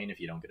to join if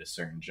you don't get a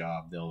certain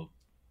job, they'll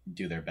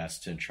do their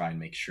best to try and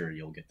make sure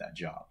you'll get that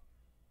job.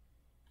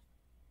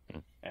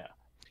 Yeah.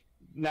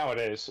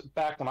 Nowadays,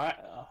 back when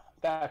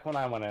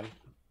I went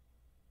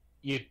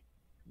in,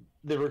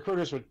 the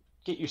recruiters would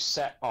get you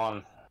set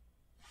on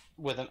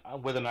with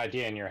an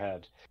idea in your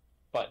head,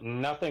 but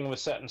nothing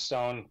was set in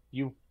stone.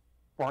 You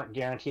weren't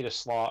guaranteed a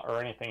slot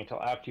or anything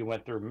until after you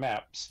went through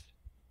MEPS,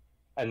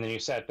 and then you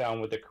sat down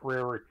with the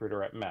career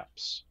recruiter at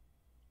MEPS,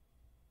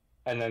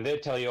 and then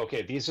they'd tell you,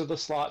 okay, these are the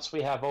slots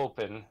we have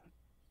open,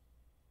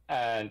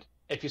 and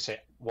if you say,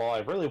 well, I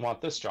really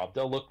want this job,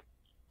 they'll look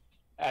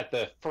at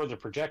the further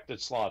projected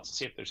slots and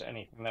see if there's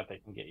anything that they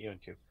can get you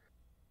into.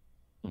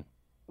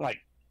 Like,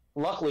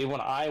 luckily,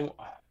 when I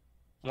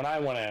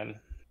went in,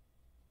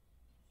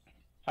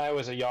 I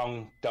was a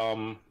young,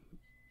 dumb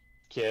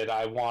kid.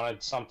 I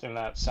wanted something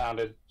that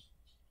sounded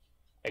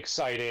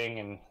exciting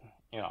and,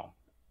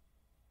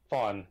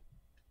 fun.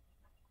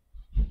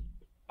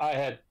 I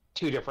had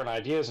two different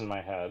ideas in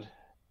my head.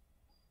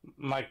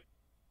 My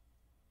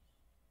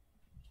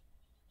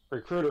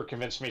recruiter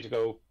convinced me to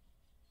go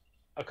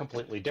a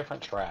completely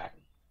different track.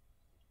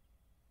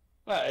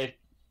 It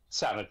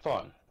sounded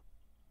fun.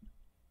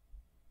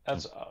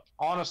 That's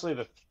honestly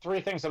the three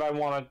things that I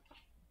wanted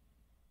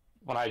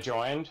when I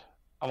joined.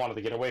 I wanted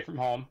to get away from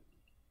home,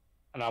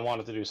 and I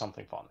wanted to do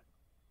something fun.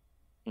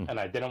 And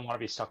I didn't want to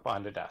be stuck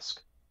behind a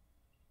desk.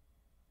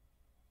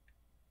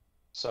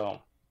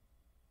 So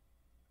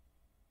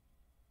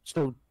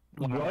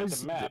when I went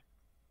to MEPS,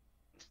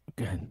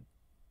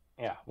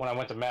 when I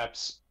went to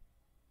MEPS,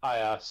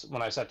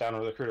 when I sat down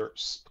with the recruiter,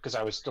 because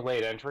I was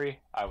delayed entry,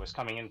 I was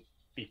coming in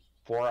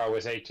before I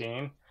was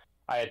 18,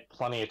 I had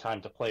plenty of time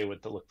to play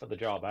with to look for the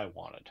job I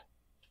wanted.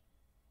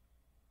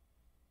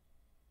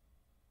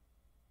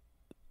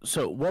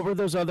 So what were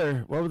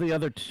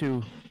the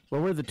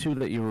two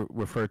that you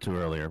referred to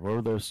earlier? What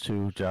were those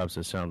two jobs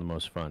that sounded the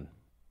most fun?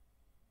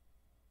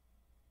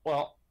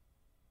 Well,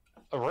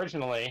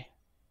 originally,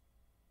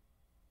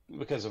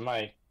 because of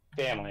my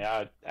family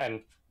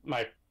and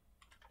my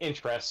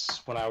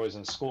interests when I was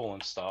in school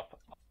and stuff,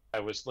 I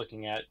was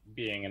looking at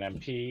being an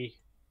MP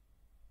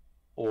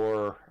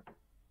or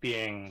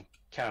being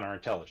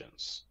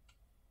counterintelligence.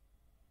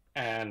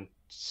 And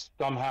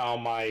somehow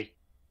my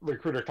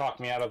recruiter talked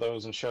me out of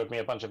those and showed me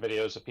a bunch of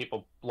videos of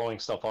people blowing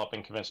stuff up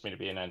and convinced me to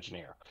be an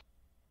engineer.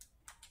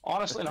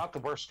 Honestly, not the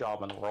worst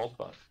job in the world,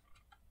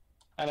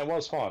 and it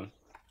was fun.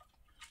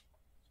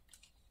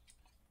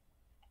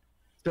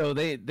 So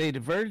they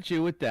diverted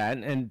you with that,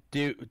 and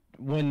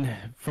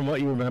from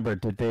what you remember,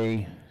 did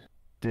they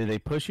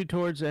push you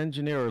towards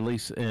engineer, or at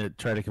least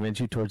try to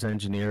convince you towards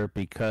engineer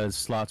because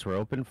slots were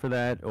open for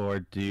that, or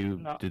did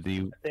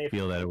you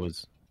feel that it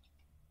was?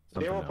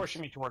 They were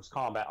pushing me towards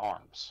combat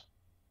arms.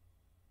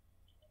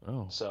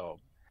 Oh,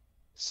 so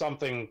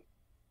something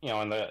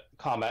in the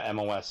combat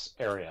MOS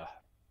area,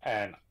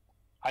 and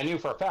I knew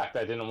for a fact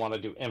I didn't want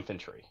to do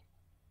infantry.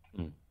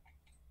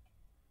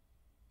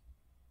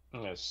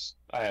 Because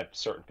I had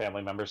certain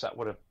family members that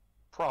would have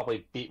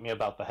probably beat me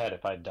about the head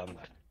if I'd done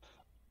that.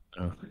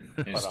 Oh.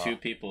 There's two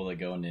people that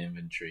go into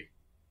infantry.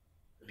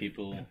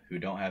 People who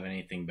don't have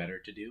anything better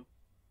to do,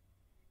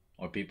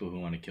 or people who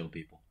want to kill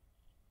people.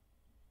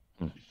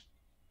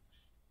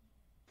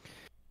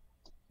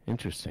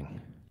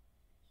 Interesting.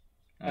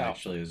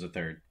 Actually, there's a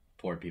third.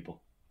 Poor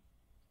people.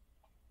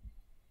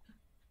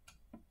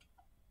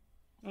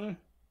 There's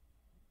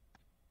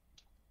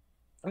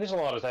a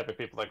lot of type of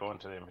people that go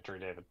into the infantry,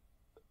 David.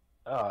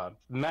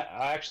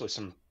 Actually,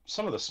 some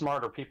some of the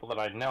smarter people that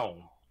I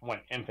know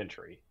went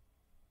infantry.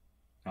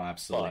 Oh,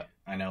 absolutely.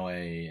 But I know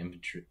a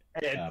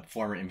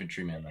former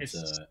infantryman that's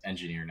it's a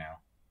engineer now.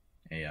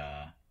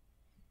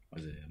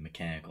 Was it a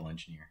mechanical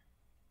engineer?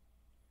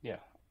 yeah.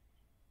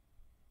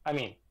 I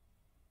mean,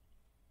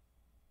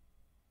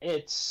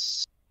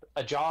 it's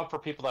a job for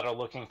people that are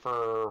looking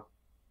for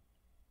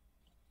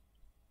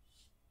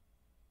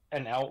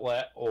an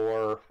outlet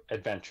or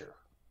adventure.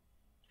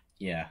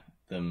 Yeah,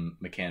 the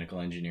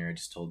mechanical engineer I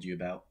just told you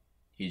about.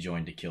 He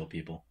joined to kill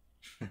people.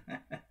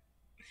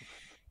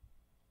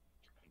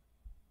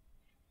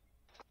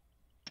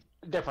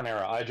 Different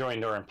era. I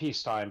joined during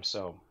peacetime,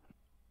 so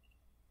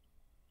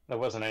there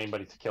wasn't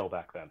anybody to kill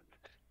back then.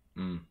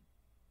 Mm.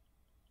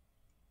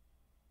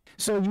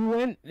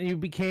 So you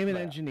became an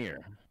engineer,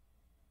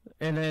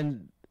 and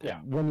then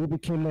when you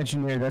became an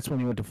engineer, that's when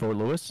you went to Fort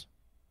Lewis?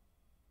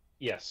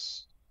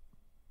 Yes.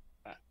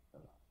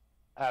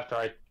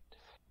 After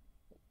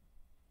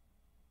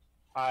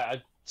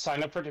I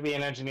signed up for to be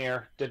an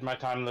engineer, did my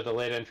time in the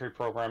delayed entry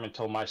program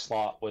until my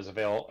slot was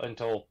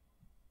until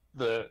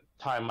the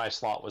time my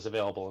slot was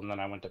available, and then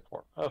I went to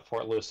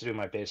Fort Lewis to do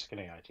my basic in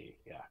AIT.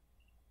 Yeah.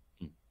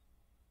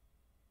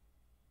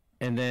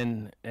 And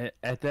then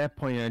at that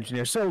point,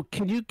 engineer. So,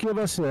 can you give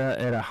us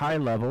at a high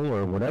level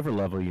or whatever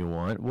level you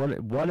want,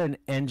 what an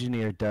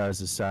engineer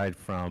does aside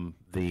from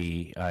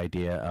the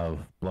idea of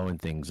blowing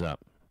things up?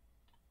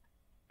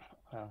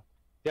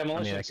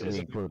 Demolitions is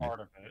a big part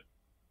of it,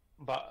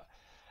 but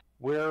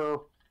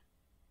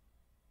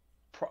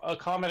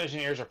combat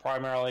engineers are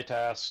primarily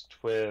tasked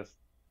with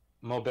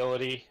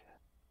mobility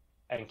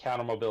and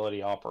counter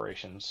mobility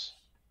operations,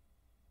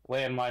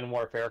 landmine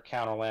warfare,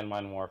 counter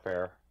landmine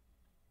warfare.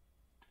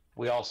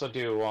 We also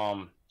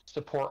do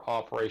support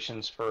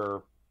operations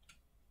for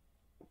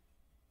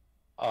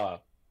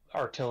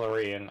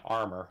artillery and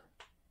armor,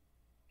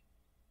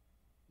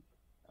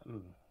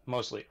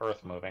 mostly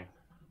earth moving.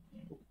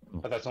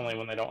 But that's only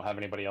when they don't have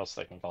anybody else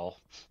they can call.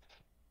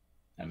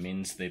 That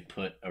means they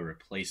put a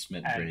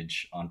replacement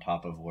bridge on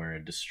top of where a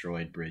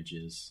destroyed bridge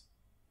is.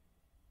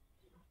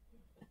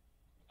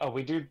 Oh,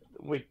 we do.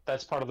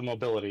 That's part of the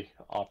mobility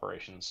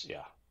operations.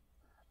 Yeah.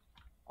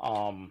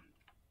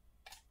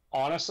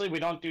 Honestly, we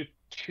don't do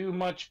too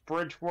much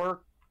bridge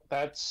work.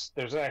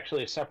 There's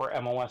actually a separate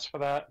MOS for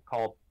that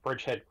called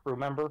Bridgehead Crew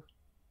Member.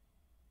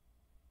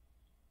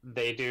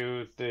 They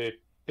do the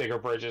bigger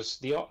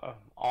bridges.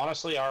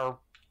 Honestly, our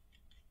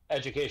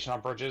education on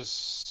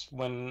bridges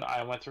when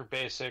I went through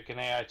basic and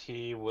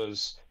AIT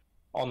was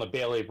on the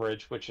Bailey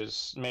Bridge, which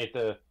is made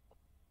to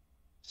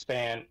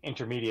span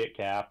intermediate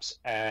gaps,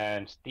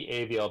 and the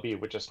AVLB,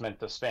 which is meant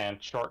to span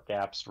short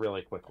gaps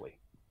really quickly.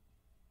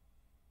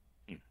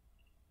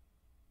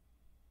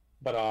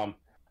 But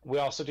we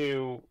also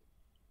do,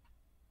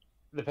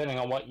 depending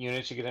on what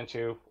units you get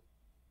into,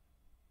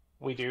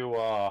 we do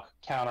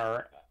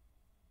counter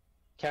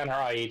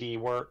IED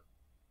work,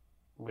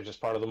 which is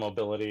part of the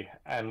mobility,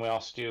 and we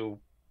also do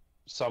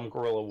some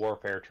guerrilla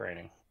warfare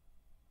training.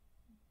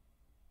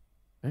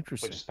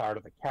 Interesting. Which is part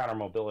of the counter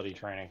mobility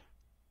training.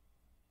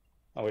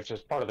 Which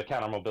is part of the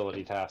counter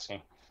mobility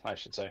tasking, I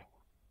should say.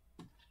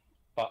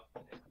 But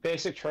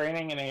basic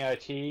training in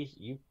AIT,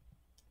 you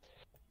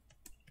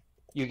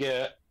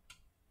get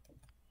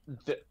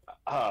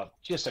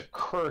just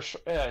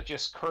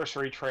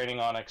cursory training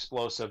on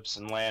explosives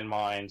and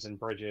landmines and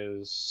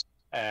bridges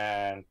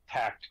and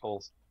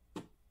tactical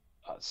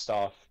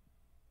stuff.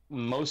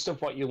 Most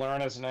of what you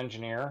learn as an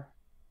engineer,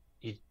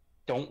 you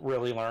don't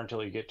really learn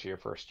until you get to your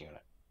first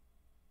unit.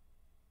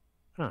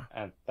 Huh.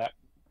 And that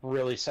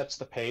really sets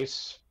the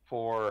pace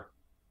for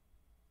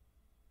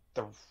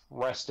the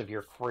rest of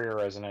your career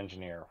as an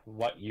engineer,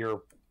 what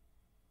your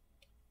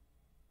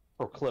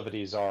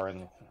proclivities are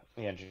in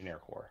the engineer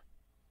corps.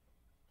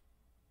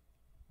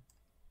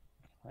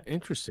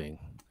 Interesting.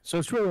 So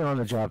it's really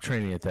on-the-job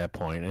training at that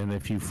point, and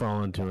if you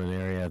fall into an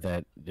area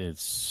that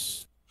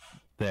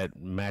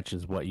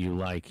matches what you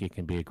like, it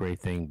can be a great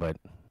thing. But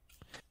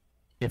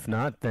if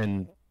not,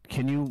 then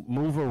can you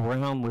move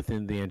around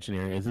within the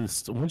engineering?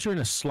 Once you're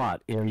in a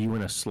slot, are you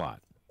in a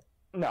slot?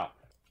 No.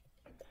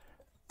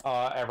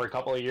 Every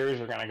couple of years,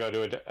 you're going to go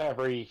to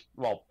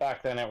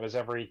back then it was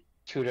every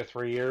 2 to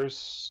 3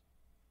 years.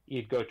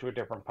 You'd go to a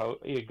different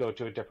you'd go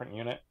to a different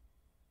unit.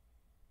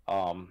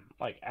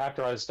 Like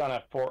after I was done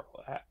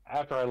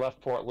after I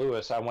left Fort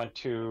Lewis, I went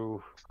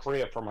to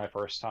Korea for my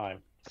first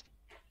time,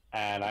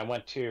 and I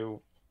went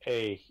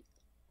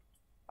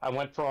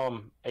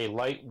from a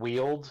light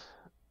wheeled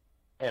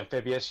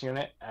amphibious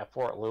unit at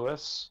Fort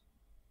Lewis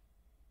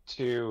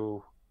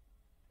to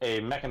a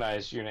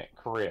mechanized unit in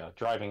Korea,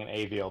 driving an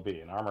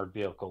AVLB, an armored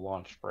vehicle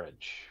launched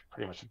bridge,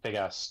 pretty much a big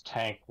ass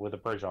tank with a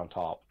bridge on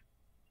top.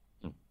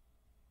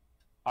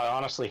 I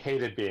honestly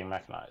hated being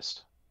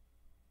mechanized.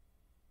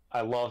 I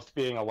loved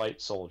being a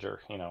light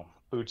soldier,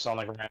 boots on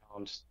the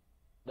ground,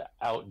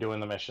 out doing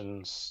the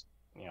missions.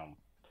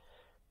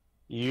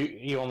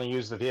 You only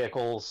use the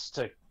vehicles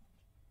to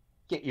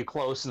get you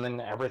close, and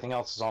then everything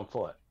else is on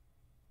foot.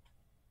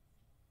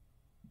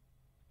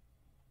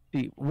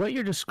 What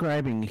you're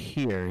describing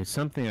here is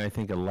something I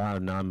think a lot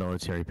of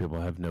non-military people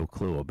have no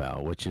clue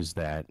about, which is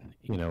that,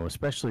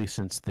 especially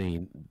since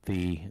the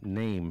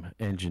name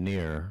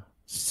engineer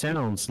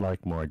sounds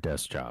like more a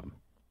desk job.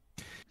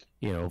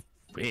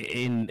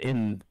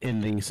 In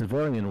the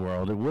civilian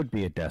world, it would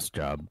be a desk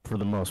job for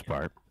the most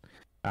part.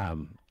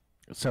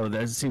 So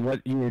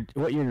what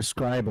you're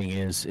describing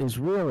is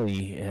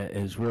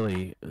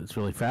really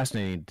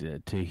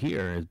fascinating to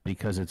hear,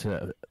 because it's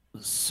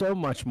so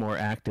much more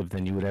active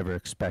than you would ever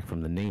expect from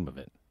the name of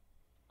it.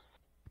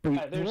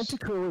 But you went to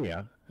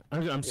Korea.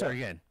 I'm sorry,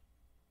 again.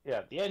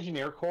 Yeah, the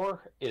Engineer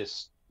Corps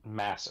is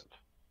massive.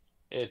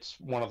 It's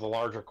one of the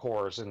larger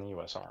corps in the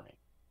U.S. Army.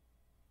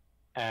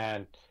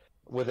 And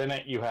within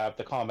it, you have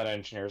the combat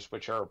engineers,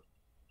 which are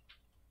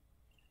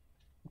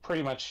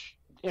pretty much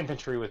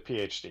infantry with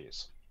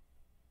PhDs.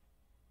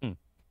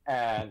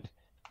 And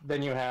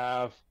then you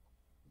have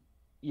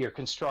your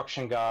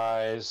construction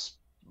guys,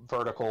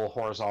 vertical,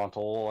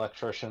 horizontal,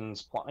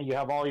 electricians. You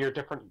have all your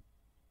different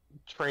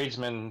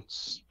tradesmen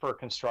for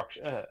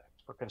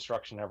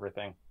construction,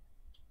 everything.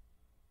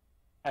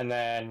 And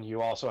then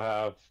you also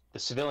have the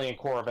Civilian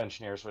Corps of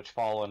Engineers, which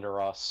fall under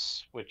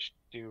us, which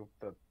do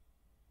the...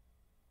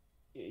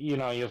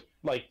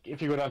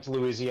 if you go down to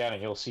Louisiana,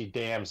 you'll see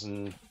dams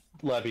and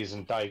levees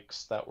and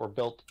dikes that were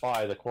built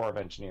by the Corps of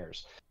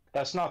Engineers.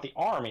 That's not the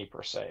Army,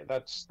 per se.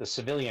 That's the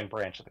civilian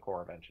branch of the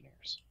Corps of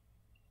Engineers.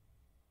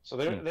 So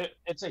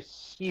it's a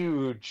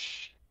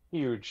huge,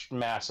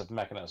 massive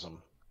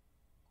mechanism.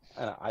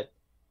 And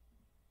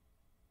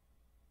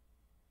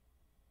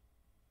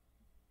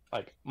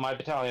my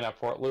battalion at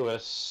Fort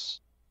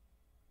Lewis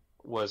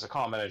was a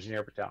combat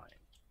engineer battalion.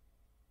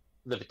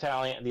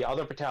 The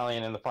other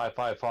battalion in the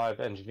 555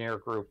 engineer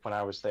group when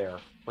I was there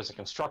was a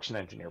construction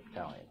engineer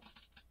battalion.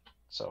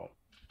 So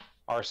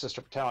our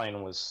sister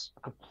battalion was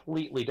a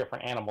completely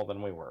different animal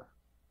than we were.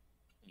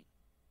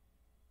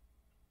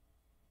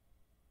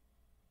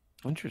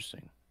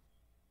 Interesting.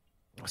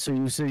 So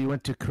you said you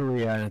went to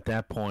Korea, and at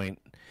that point,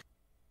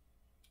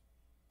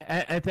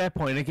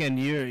 again,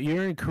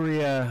 you're in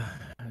Korea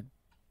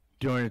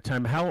during a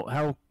time.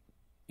 How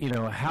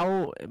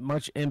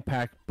much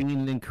impact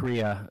being in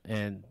Korea,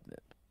 and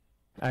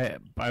I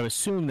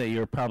assume that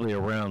you're probably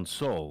around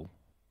Seoul.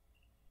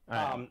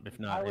 If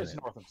not, I was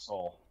north of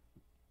Seoul.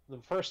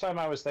 The first time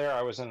I was there,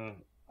 I was in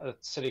a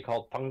city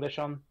called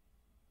Pyeongtaejeon,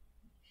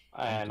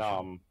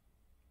 and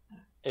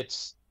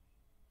it's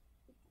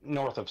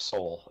north of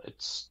Seoul.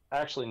 It's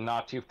actually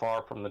not too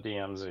far from the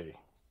DMZ.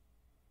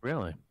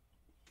 Really?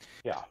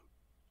 Yeah.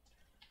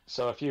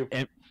 So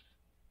the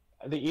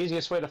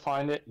easiest way to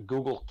find it,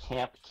 Google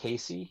Camp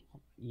Casey,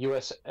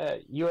 U.S.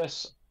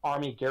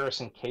 Army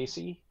Garrison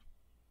Casey,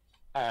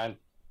 and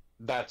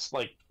that's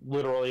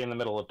literally in the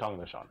middle of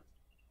Pyeongtaejeon.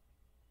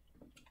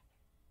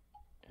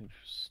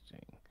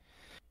 Interesting.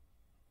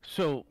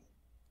 So,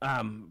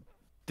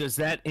 does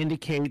that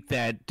indicate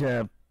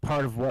that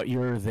part of what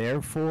you're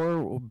there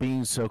for,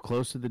 being so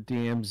close to the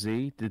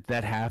DMZ, did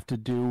that have to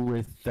do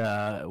with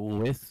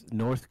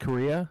North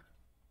Korea?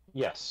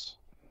 Yes.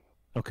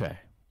 Okay.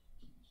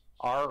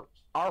 Our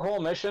whole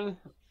mission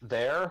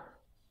there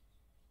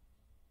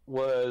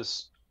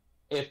was,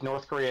 if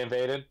North Korea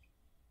invaded,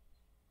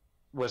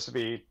 was to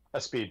be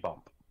a speed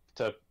bump,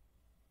 to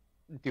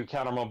do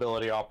counter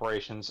mobility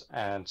operations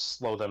and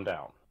slow them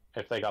down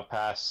if they got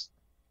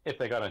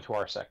into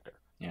our sector.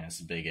 Yeah, it's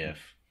a big if.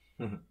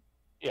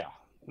 Yeah,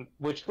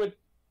 which would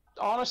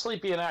honestly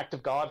be an act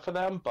of God for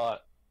them,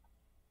 but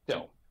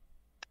still.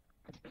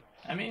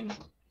 I mean,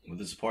 with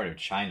the support of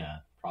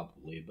China,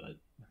 probably, but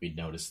we'd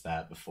noticed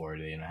that before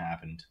it even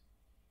happened.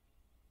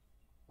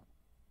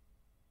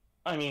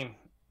 I mean,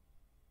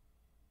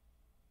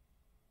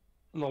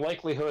 the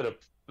likelihood of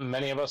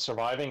many of us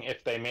surviving,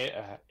 if they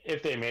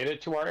made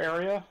it to our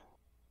area,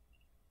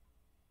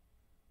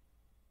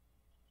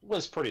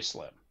 was pretty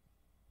slim.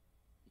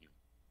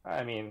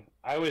 I mean,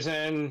 I was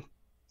in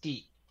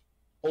the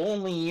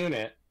only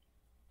unit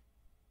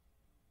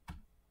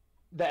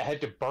that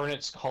had to burn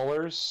its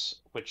colors,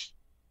 which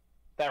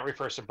that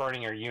refers to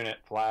burning your unit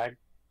flag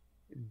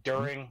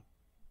during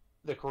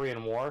the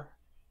Korean War,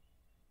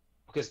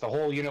 because the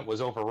whole unit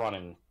was overrun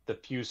and the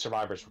few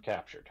survivors were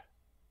captured.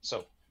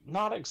 So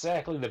not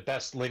exactly the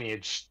best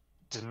lineage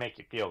to make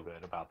you feel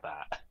good about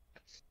that.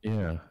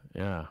 Yeah.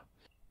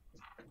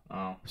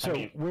 Oh, so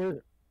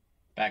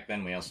back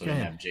then we also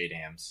didn't have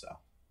JDAMs, so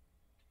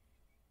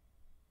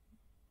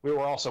we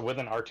were also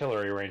within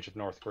artillery range of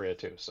North Korea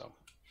too. So,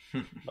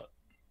 but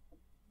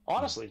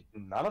honestly,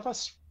 none of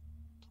us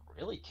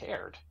really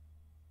cared.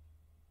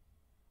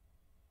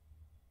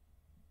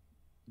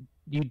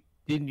 You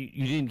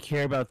didn't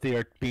care about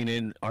being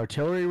in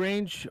artillery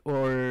range,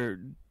 or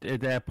at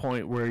that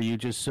point were you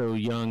just so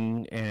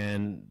young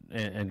and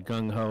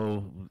gung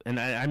ho? And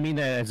I mean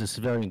that as a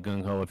civilian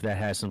gung ho, if that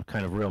has some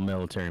kind of real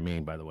military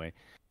meaning, by the way.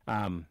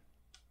 But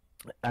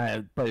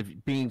if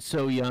being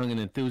so young and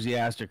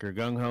enthusiastic or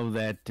gung ho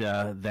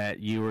that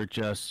you were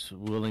just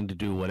willing to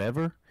do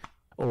whatever,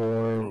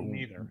 or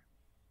neither.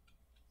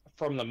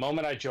 From the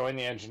moment I joined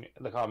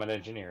the combat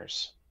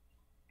engineers,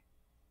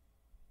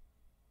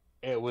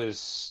 it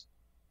was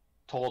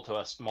told to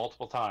us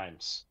multiple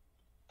times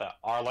that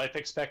our life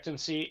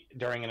expectancy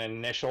during an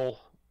initial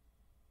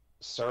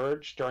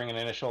surge, during an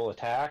initial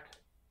attack,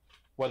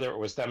 whether it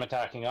was them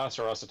attacking us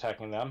or us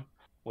attacking them,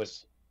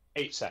 was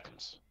 8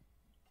 seconds.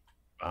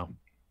 Wow.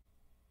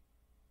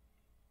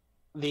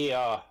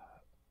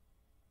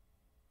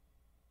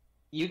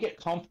 You get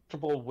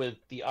comfortable with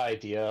the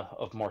idea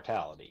of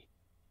mortality.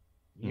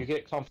 You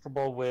get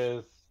comfortable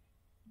with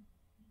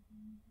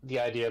the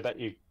idea that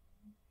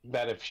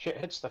if shit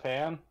hits the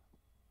fan,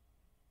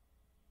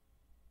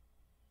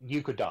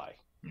 you could die.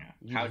 Yeah.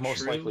 You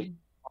most likely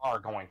are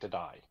going to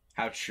die.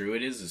 How true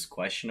it is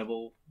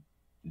questionable.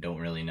 Don't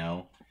really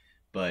know,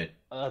 but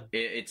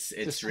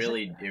it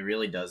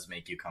really does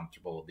make you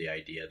comfortable with the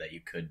idea that you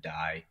could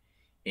die,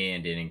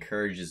 and it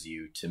encourages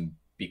you to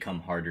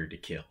become harder to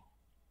kill.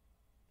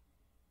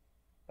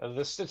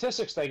 The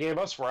statistics they gave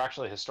us were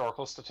actually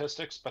historical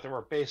statistics, but they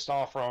were based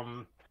off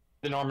from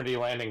the Normandy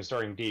landings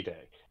during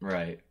D-Day.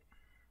 Right.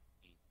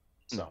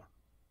 So,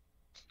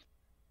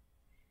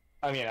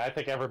 I mean, I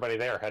think everybody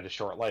there had a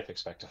short life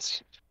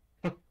expectancy.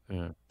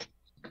 Yeah.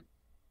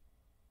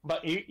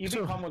 But you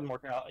become with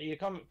mortality. You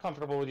become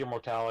comfortable with your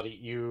mortality.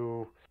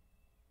 You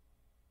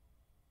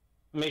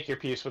make your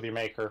peace with your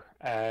maker,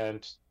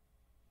 and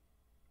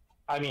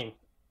I mean,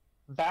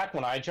 back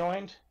when I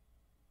joined,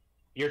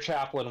 your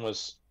chaplain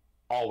was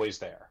always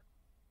there.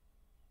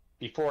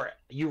 Before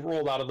you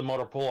rolled out of the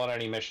motor pool on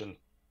any mission,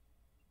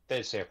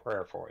 they'd say a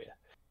prayer for you.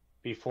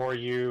 Before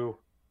you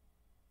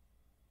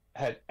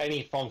had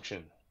any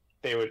function,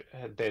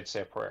 they'd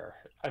say a prayer.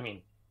 I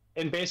mean,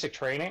 in basic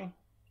training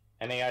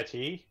and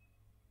AIT,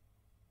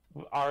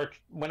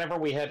 whenever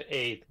we had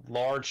a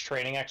large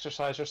training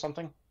exercise or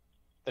something,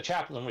 the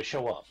chaplain would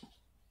show up,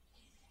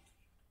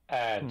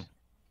 and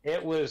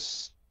it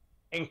was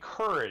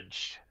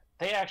encouraged.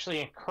 They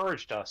actually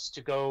encouraged us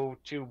to go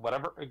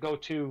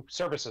to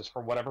services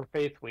for whatever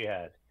faith we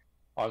had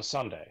on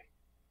Sunday.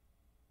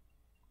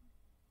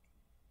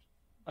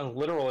 And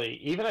literally,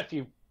 even if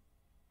you,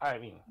 I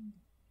mean,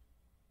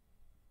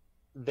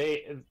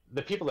 the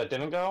people that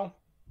didn't go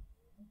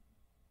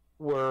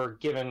were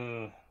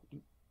given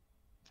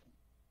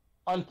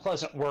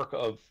unpleasant work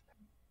of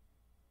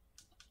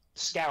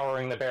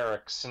scouring the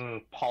barracks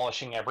and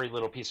polishing every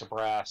little piece of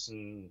brass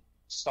and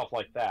stuff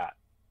like that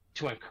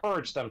to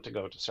encourage them to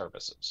go to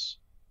services.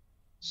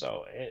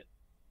 So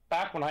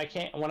back when I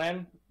went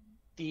in,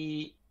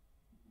 the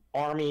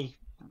Army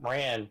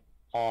ran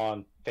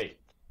on faith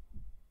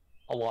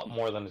a lot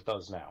more than it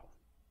does now.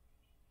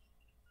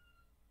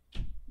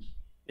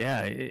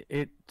 Yeah,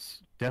 it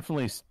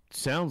definitely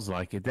sounds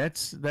like it.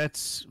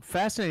 That's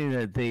fascinating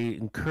that they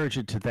encourage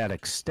it to that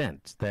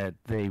extent, that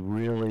they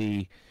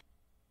really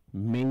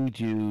made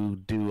you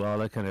do all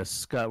that kind of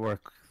scut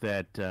work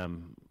that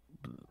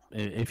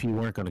if you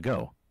weren't going to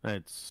go.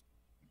 That's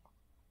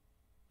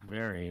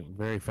very,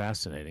 very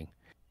fascinating.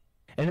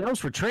 And that was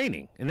for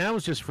training, and that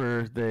was just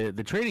for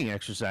the training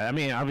exercise. I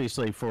mean,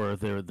 obviously for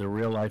the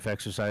real life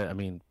exercise. I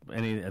mean,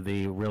 any of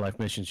the real life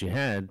missions you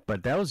had,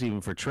 but that was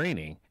even for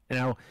training.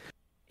 Now,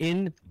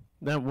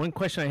 one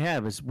question I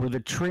have is, were the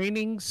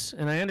trainings?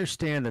 And I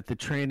understand that the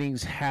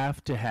trainings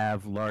have to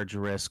have large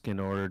risk in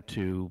order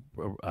to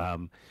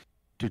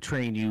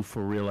train you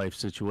for real life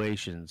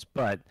situations,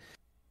 but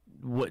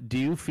what do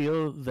you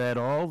feel that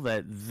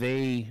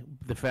the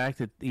fact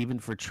that even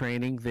for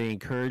training they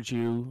encourage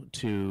you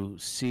to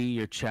see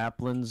your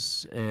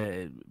chaplains,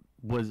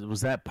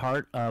 was that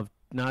part of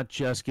not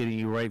just getting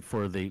you right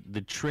for the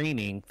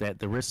training, that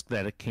the risk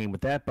that it came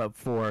with that, but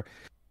for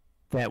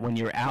that when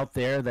you're out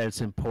there, that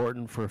it's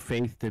important for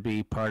faith to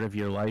be part of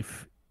your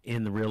life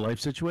in the real life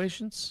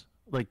situations?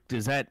 Like,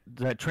 does that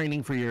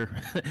training for your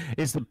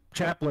is the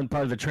chaplain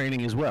part of the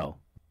training as well?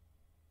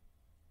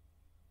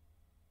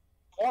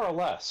 More or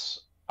less.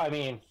 I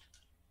mean,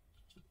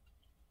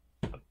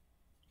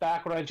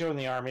 back when I joined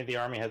the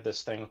Army had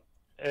this thing.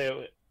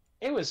 It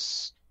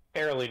was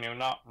fairly new,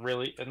 not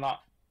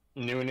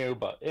new,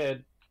 but it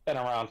had been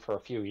around for a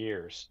few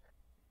years,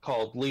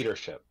 called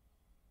leadership.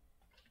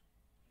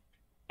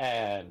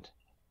 And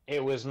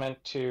it was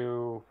meant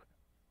to...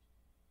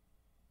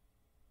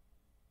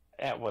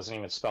 It wasn't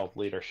even spelled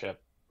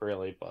leadership,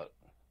 really, but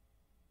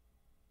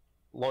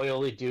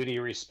loyalty, duty,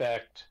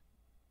 respect,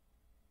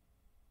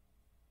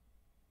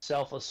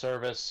 selfless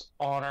service,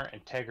 honor,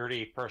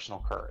 integrity,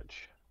 personal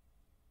courage.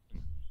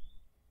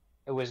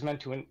 It was meant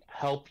to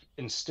help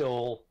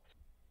instill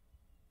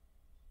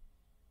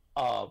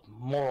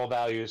moral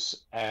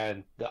values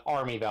and the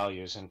Army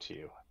values into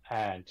you.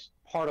 And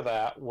part of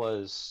that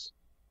was,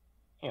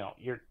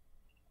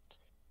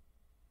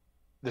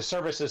 the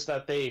services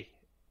that they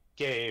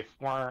gave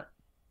weren't,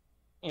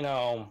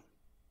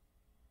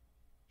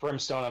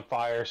 brimstone and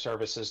fire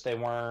services. They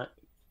weren't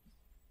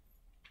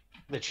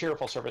the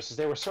cheerful services.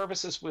 They were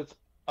services with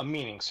a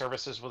meaning,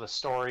 services with a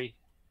story.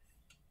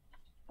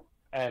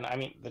 And I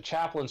mean, the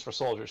chaplains were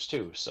soldiers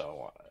too,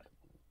 so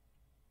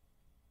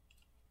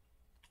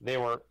they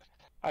were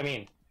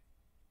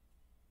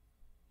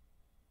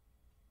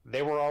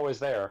always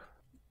there.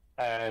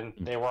 and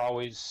they were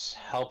always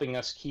helping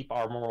us keep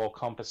our moral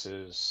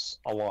compasses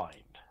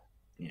aligned.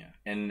 Yeah,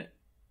 and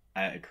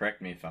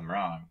correct me if I'm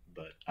wrong,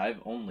 but I've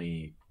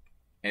only,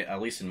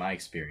 at least in my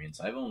experience,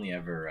 I've only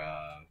ever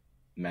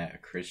met a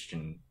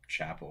Christian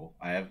chapel.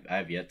 I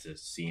have yet to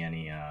see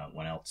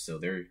anyone else.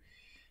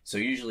 So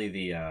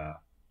usually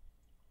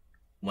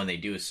when they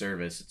do a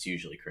service, it's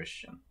usually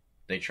Christian.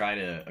 They try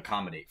to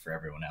accommodate for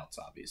everyone else,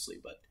 obviously,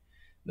 but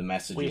the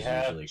message is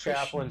usually Christian. We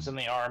have chaplains in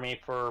the Army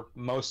for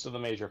most of the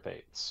major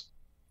faiths.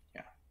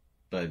 Yeah,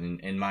 but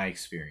in my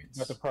experience,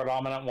 but the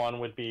predominant one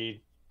would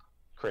be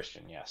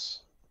Christian, yes.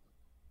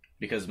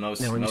 Because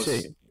most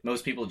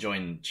people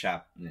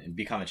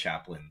become a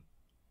chaplain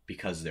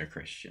because they're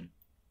Christian.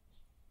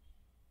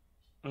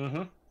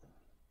 Mm-hmm.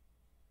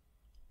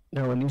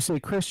 Now, when you say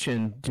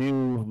Christian, do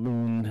you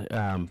mean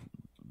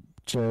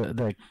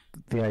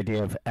the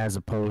idea of as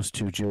opposed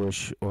to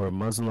Jewish or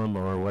Muslim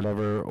or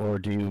whatever, or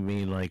do you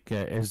mean like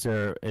is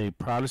there a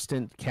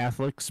Protestant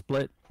Catholic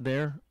split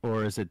there,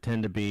 or does it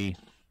tend to be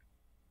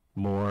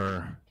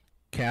more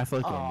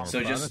Catholic? Or more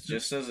so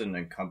just as an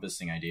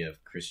encompassing idea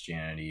of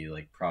Christianity,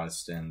 like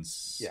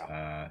Protestants,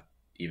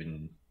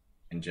 even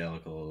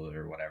evangelical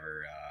or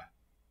whatever,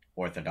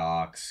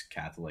 Orthodox,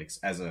 Catholics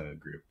as a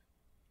group,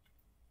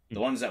 the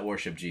ones that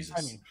worship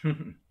Jesus. I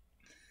mean,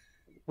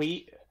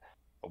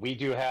 we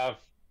do have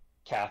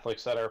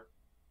Catholics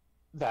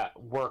that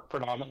work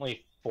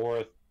predominantly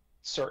for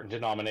certain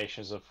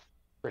denominations of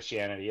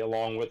Christianity,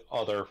 along with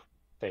other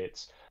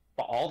faiths.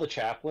 But all the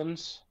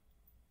chaplains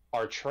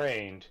are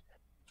trained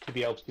to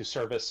be able to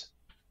service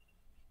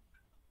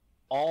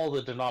all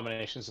the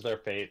denominations of their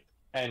faith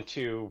and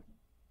to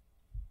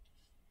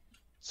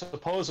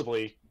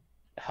supposedly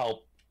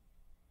help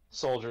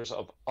soldiers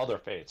of other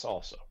faiths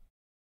also.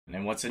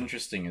 And what's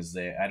interesting is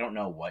I don't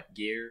know what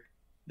gear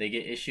they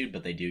get issued,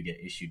 but they do get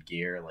issued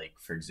gear. Like,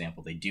 for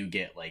example, they do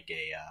get like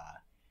a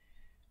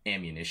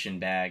ammunition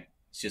bag.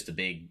 It's just a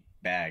big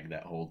bag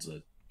that holds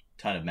a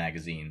ton of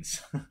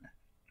magazines.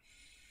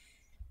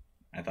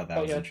 I thought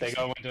that was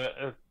interesting.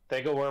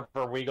 They go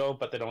wherever we go,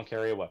 but they don't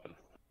carry a weapon.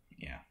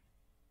 Yeah.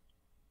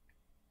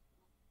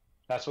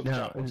 That's what the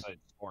chaplain is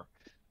for.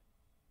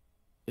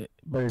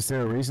 But is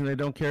there a reason they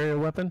don't carry a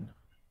weapon?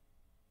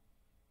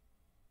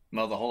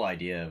 Well, the whole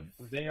idea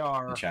of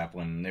the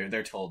chaplain,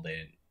 they're told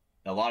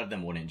a lot of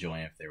them wouldn't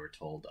join if they were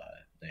told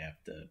they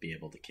have to be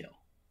able to kill.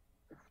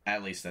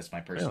 At least that's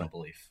my personal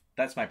belief.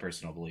 That's my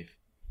personal belief.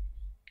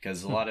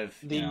 Because a lot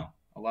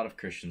of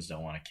Christians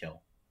don't want to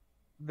kill.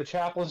 The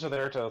chaplains are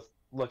there to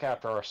look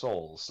after our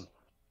souls.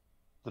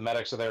 The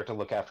medics are there to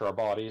look after our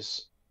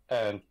bodies,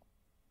 and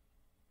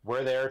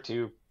we're there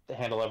to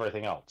handle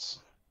everything else.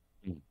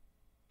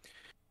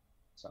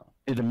 So,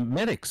 do the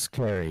medics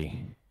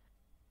carry?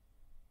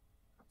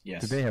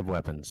 Yes. Do they have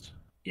weapons?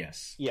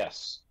 Yes.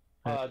 Yes.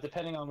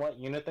 Depending on what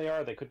unit they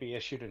are, they could be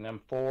issued an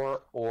M4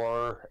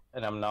 or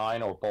an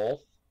M9 or both.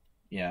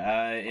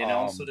 Yeah, it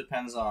also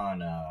depends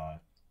on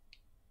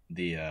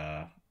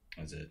the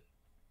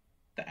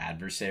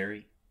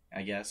adversary,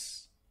 I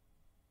guess.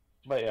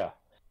 But yeah,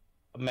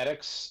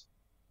 medics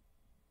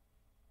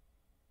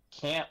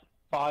can't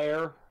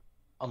fire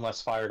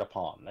unless fired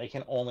upon. They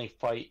can only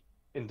fight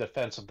in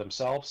defense of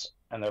themselves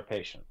and their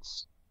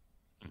patients.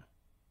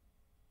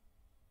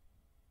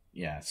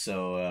 Yeah,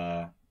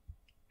 so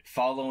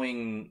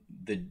following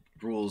the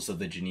rules of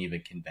the Geneva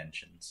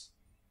Conventions,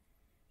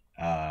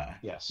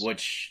 yes,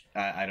 which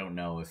I don't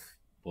know if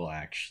will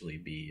actually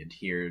be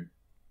adhered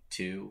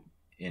to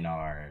in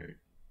our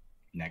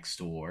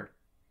next war.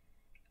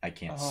 I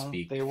can't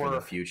speak for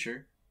the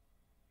future,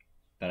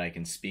 but I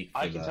can speak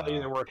for the past. I can tell you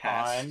there were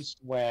times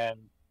when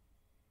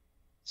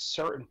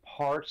certain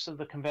parts of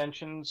the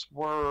conventions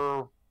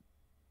were,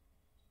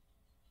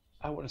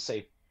 I wouldn't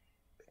say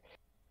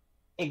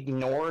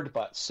ignored,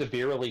 but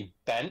severely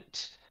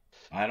bent.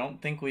 I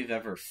don't think we've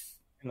ever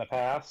in the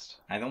past.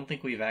 I don't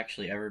think we've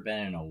actually ever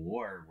been in a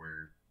war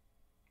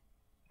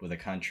with a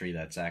country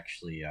that's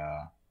actually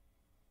had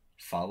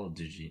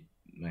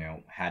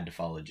to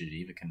follow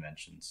Geneva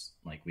Conventions.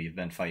 Like, we've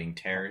been fighting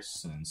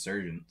terrorists and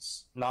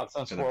insurgents not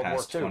since for the World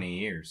past War II. 20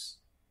 years,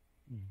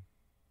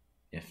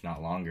 if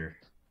not longer.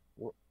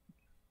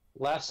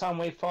 Last time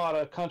we fought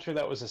a country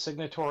that was a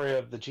signatory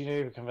of the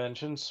Geneva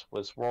Conventions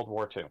was World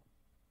War II.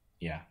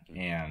 Yeah,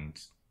 and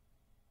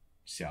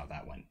see how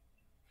that went.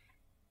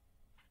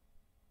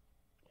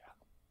 Yeah,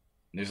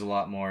 there's a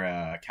lot more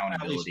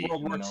accountability. At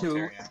least World War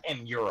II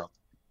in Europe.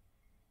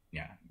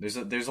 Yeah, there's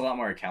a lot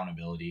more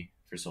accountability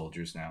for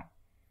soldiers now.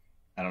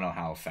 I don't know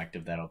how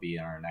effective that'll be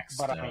in our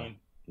next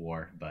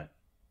war, but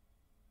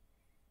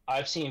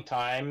I've seen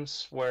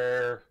times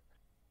where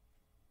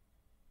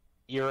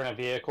you're in a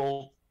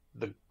vehicle,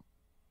 the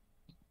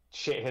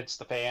shit hits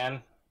the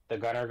fan, the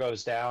gunner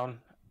goes down,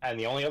 and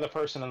the only other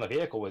person in the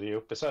vehicle with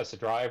you, besides the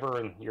driver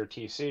and your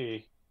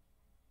TC,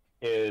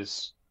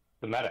 is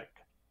the medic.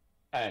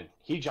 And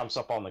he jumps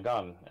up on the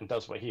gun and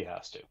does what he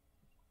has to.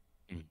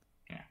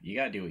 Yeah, you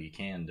gotta do what you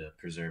can to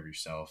preserve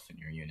yourself and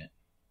your unit.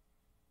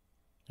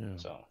 Yeah.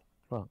 So,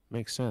 well,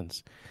 makes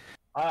sense.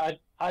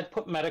 I'd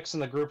put medics in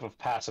the group of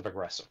passive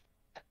aggressive.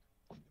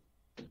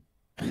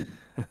 I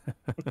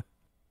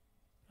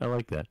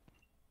like that.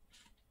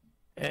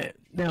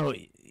 Now,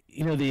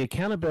 the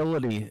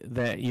accountability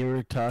that you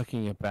were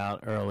talking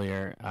about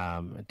earlier,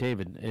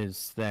 David,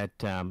 is that,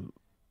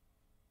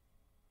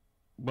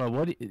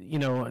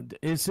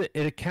 is it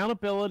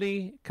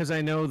accountability? Because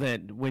I know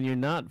that when you're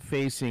not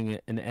facing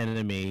an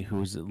enemy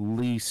who's at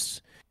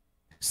least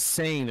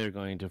saying they're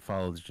going to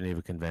follow the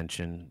Geneva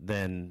Convention,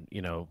 then,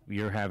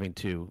 you're having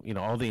to,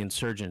 all the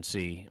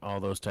insurgency, all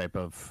those type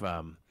of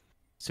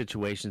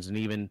situations, and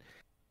even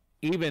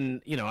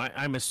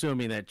I'm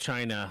assuming that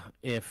China,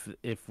 if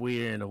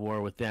we're in a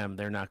war with them,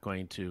 they're not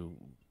going to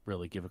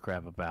really give a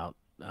crap about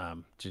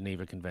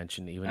Geneva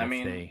Convention,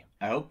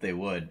 I hope they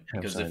would,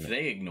 because if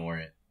they ignore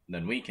it,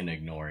 then we can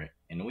ignore it,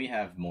 and we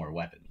have more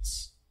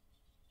weapons.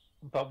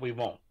 But we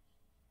won't.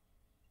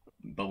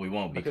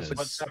 Because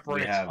what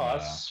separates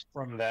us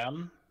from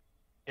them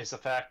is the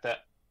fact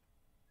that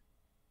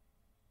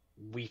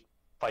we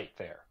fight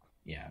fair.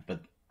 Yeah, but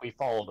we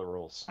follow the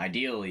rules.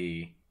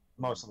 Ideally,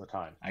 most of the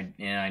time.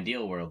 In an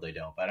ideal world, they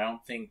don't. But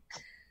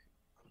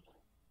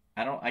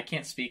I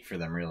can't speak for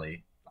them,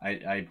 really.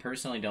 I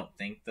personally don't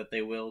think that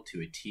they will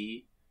to a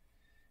T.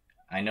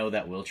 I know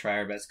that we'll try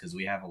our best because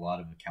we have a lot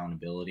of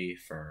accountability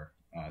for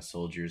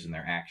soldiers and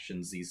their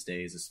actions these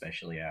days,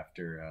 especially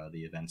after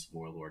the events of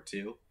World War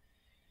II.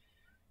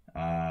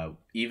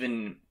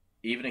 Even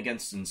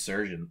against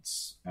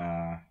insurgents,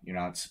 you're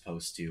not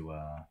supposed to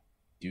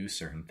do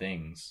certain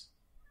things,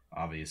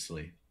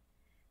 obviously.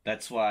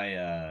 That's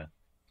why...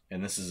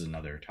 and this is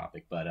another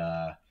topic,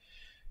 but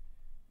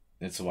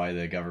that's why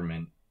the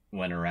government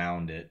went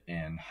around it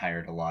and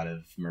hired a lot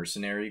of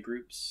mercenary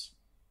groups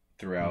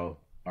throughout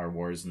our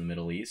wars in the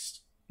Middle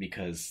East,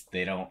 because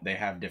they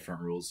have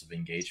different rules of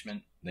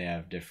engagement. They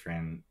have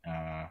different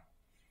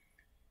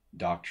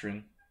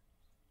doctrine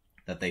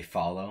that they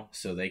follow,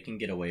 so they can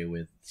get away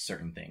with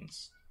certain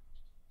things.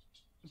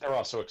 They're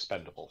also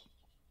expendable.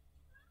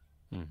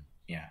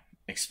 Yeah,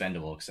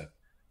 expendable, except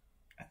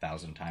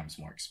 1,000 times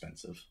more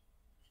expensive.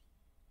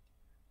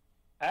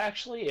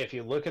 Actually, if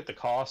you look at the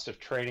cost of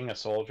training a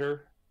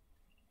soldier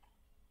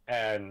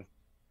and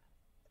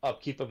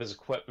upkeep of his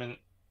equipment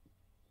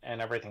and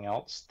everything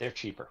else, they're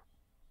cheaper.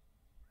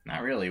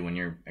 Not really. When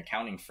you're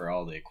accounting for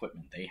all the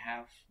equipment they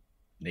have,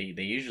 they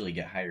usually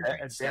get higher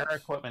grade stuff. Their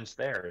equipment's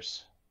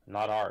theirs,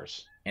 not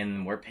ours.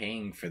 And we're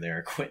paying for their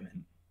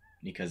equipment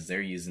because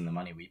they're using the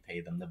money we pay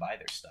them to buy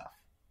their stuff.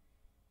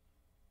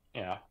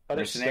 Yeah, but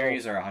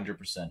mercenaries are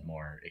 100%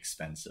 more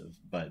expensive,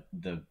 but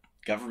the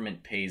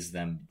government pays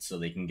them so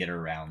they can get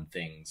around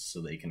things,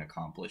 so they can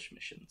accomplish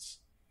missions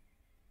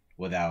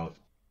without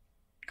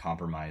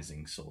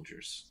compromising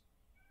soldiers.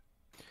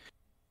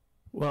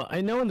 Well,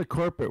 I know in the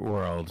corporate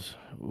world,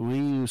 we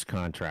use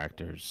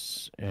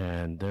contractors,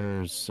 and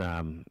there's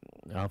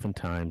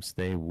oftentimes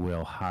they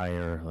will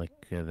hire, like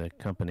the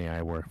company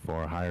I work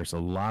for hires a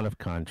lot of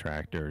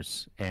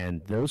contractors,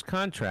 and those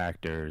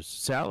contractors,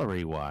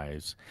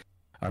 salary-wise,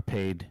 are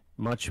paid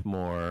much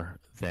more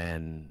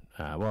than,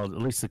 at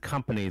least the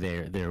company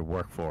they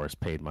work for is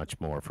paid much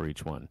more for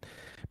each one.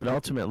 But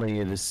ultimately,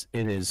 it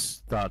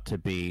is thought to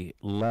be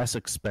less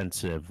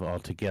expensive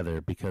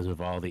altogether because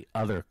of all the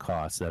other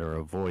costs that are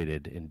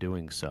avoided in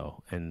doing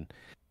so. And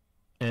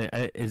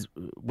is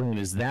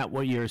that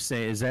what you're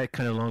saying? Is that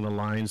kind of along the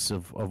lines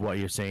of what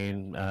you're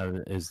saying?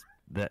 Is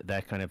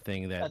that kind of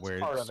thing that's where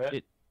part of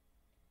it?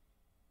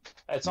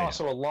 It's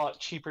also a lot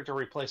cheaper to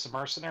replace a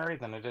mercenary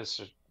than it is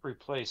to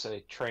replace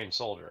a trained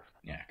soldier.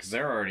 Yeah, because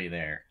they're already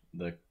there.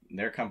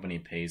 Their company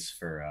pays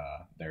for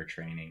their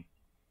training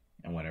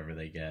and whatever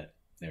they get,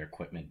 their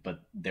equipment.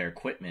 But their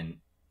equipment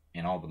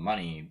and all the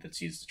money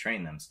that's used to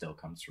train them still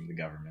comes from the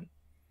government.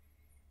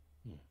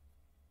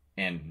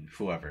 And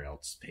whoever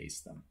else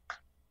pays them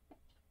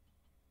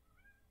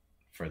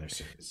for their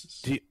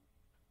services.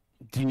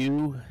 Do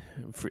you,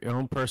 for your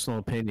own personal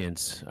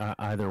opinions,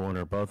 either one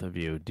or both of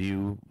you, do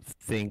you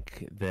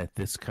think that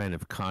this kind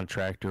of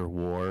contractor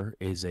war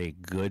is a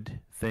good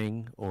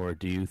thing, or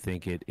do you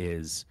think it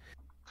is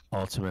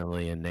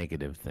ultimately a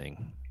negative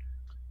thing?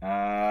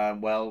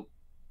 Well,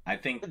 I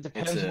think it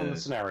depends on the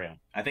scenario.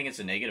 I think it's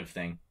a negative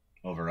thing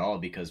overall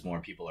because more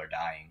people are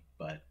dying,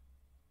 but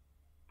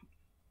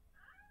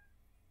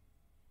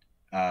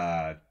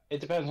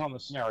it depends on the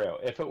scenario.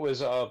 If it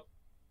was a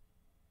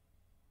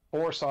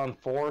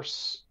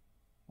force-on-force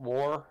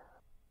war,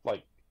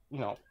 like,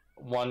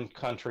 one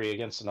country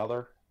against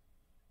another,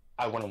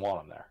 I wouldn't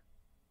want them there.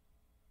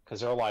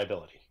 Because they're a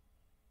liability.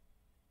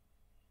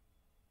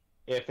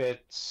 If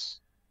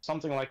it's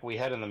something like we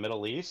had in the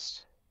Middle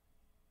East,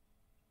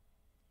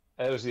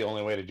 that was the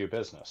only way to do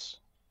business.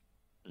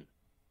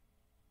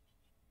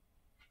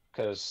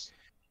 Because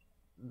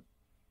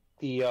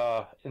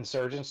the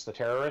insurgents, the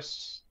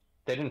terrorists,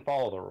 they didn't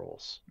follow the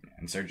rules.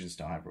 Insurgents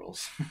don't have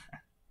rules.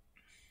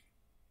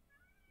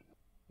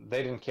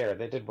 They didn't care.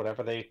 They did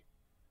whatever they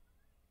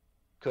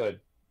could.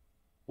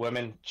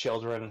 Women,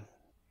 children,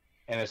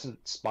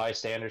 innocent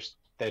bystanders,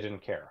 they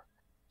didn't care.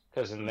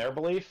 Because in their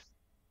belief,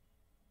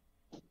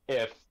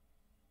 if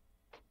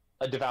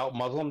a devout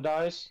Muslim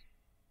dies,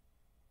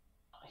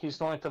 he's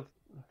going to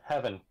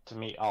heaven to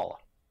meet Allah.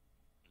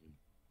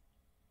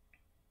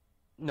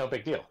 No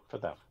big deal for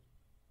them.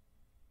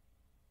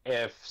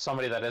 If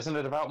somebody that isn't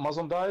a devout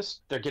Muslim dies,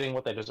 they're getting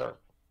what they deserve.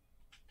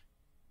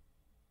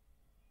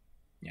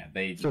 Yeah,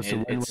 So it's a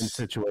win-win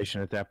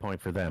situation at that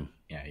point for them.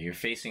 Yeah, you're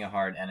facing a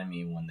hard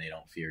enemy when they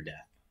don't fear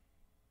death.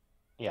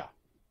 Yeah.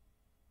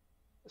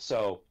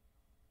 So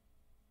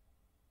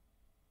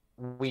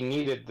we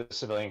needed the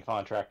civilian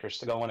contractors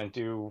to go in and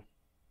do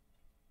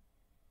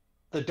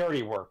the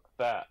dirty work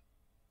that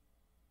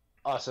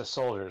us as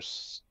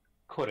soldiers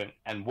couldn't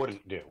and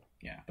wouldn't do.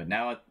 Yeah, but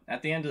now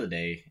at the end of the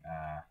day,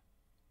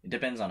 it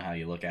depends on how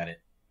you look at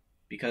it.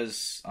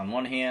 Because on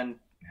one hand,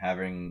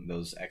 having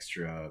those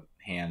extra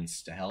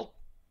hands to help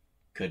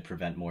could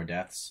prevent more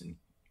deaths and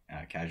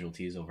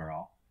casualties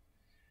overall.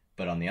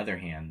 But on the other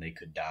hand, they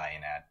could die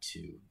and add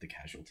to the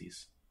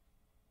casualties.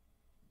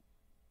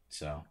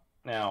 So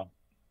now,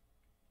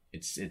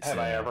 it's have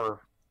I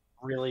ever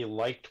really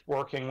liked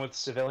working with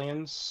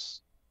civilians?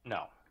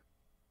 No.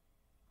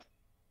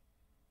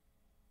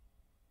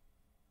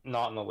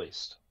 Not in the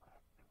least.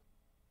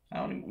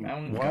 I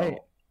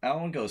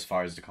wouldn't go as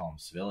far as to call them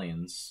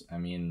civilians. I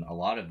mean, a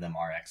lot of them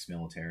are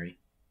ex-military.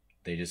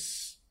 They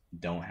just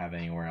don't have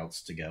anywhere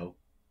else to go,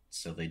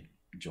 so they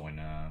join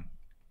a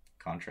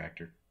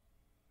contractor.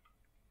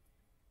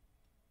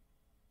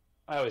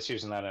 I was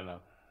using that in a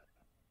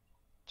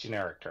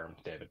generic term,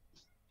 David.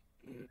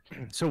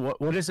 So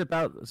what is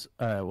about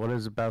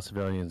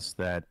civilians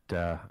that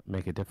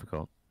make it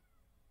difficult?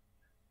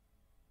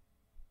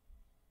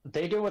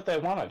 They do what they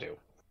want to do.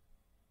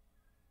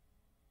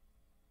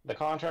 The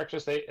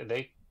contractors,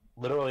 they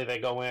literally they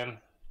go in,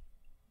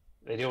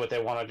 they do what they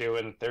want to do,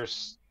 and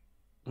there's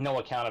no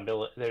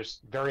accountability. There's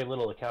very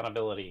little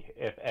accountability,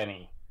 if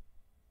any,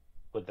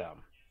 with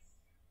them.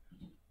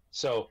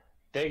 So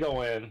they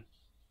go in,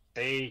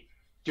 they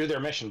do their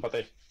mission, but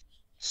they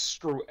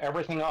screw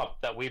everything up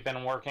that we've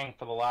been working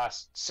for the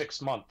last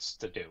 6 months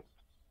to do.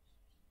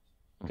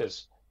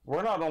 Because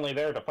we're not only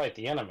there to fight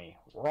the enemy,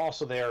 we're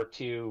also there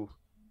to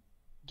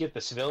get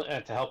the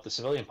civilian to help the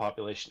civilian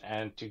population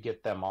and to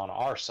get them on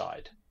our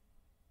side.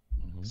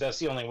 Because that's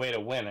the only way to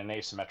win an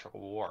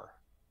asymmetrical war.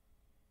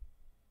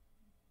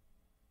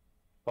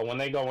 But when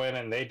they go in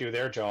and they do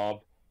their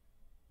job,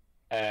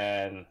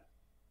 and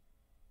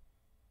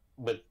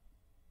with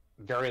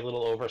very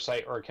little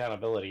oversight or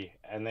accountability,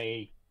 and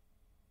they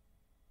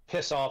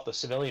piss off the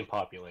civilian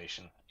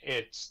population,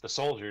 it's the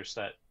soldiers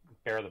that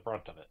bear the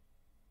brunt of it.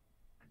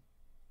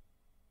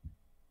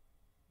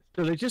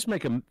 So they just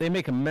make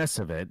a mess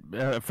of it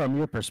from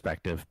your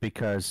perspective,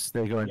 because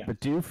they go in. Yes. But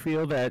do you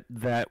feel that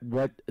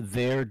what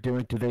they're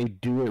doing, do they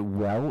do it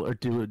well, or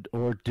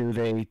do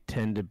they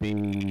tend to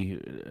be?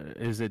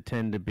 Is it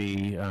tend to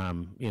be?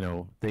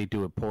 They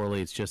do it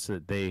poorly. It's just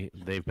that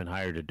they've been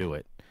hired to do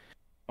it.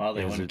 Well,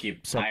 they wouldn't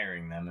keep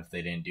hiring them if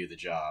they didn't do the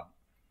job.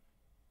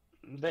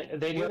 They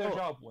do their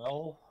job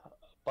well,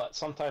 but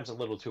sometimes a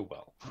little too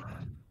well.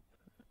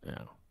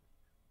 Yeah.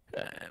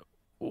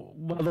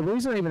 Well, the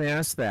reason I even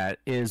asked that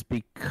is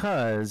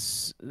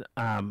because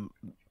I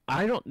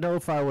don't know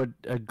if I would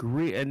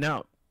agree. And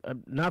now,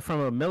 not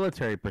from a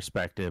military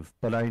perspective,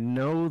 but I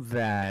know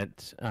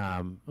that,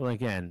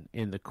 again,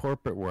 in the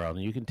corporate world,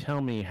 and you can tell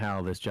me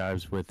how this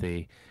jives with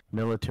the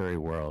military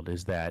world,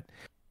 is that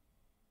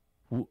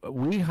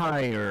we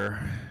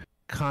hire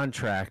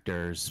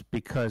contractors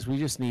because we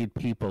just need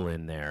people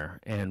in there.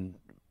 And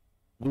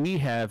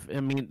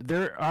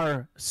there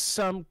are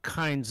some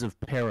kinds of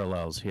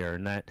parallels here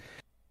in that.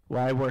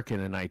 Well, I work in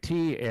an IT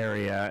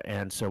area,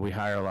 and so we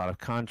hire a lot of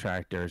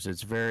contractors.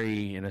 It's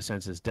very, in a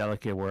sense, it's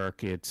delicate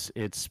work. It's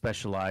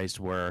specialized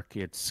work.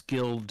 It's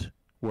skilled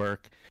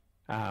work.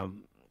 But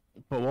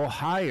we'll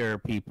hire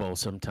people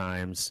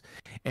sometimes,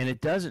 and it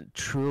doesn't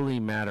truly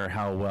matter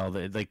how well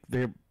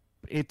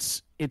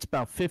it's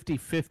about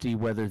 50-50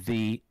 whether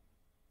the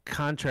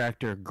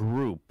contractor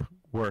group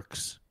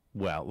works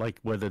well, like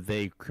whether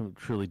they can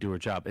truly do a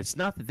job. It's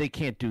not that they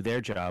can't do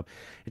their job.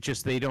 It's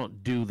just they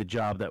don't do the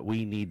job that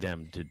we need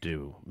them to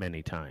do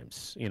many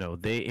times.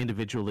 They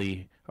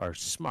individually are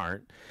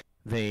smart.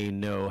 They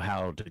know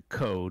how to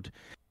code.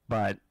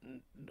 But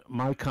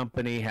my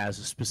company has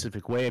a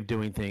specific way of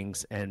doing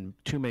things, and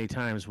too many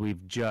times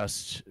we've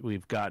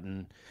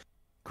gotten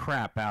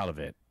crap out of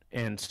it.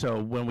 And so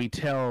when we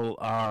tell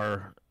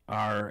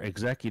our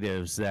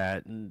executives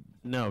that,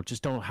 no,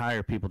 just don't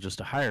hire people just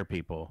to hire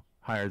people,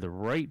 hire the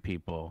right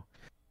people,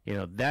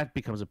 that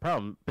becomes a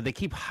problem. But they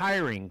keep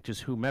hiring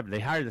just whomever. They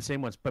hire the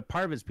same ones, but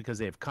part of it's because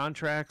they have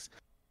contracts.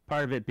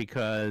 Part of it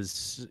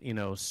because,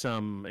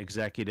 some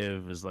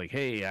executive is like,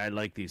 hey, I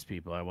like these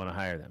people, I want to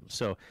hire them.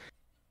 So,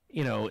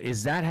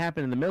 is that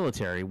happening in the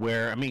military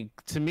where,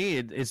 to me,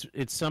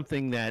 it's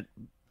something that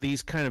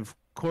these kind of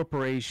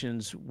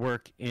corporations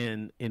work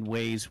in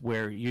ways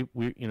where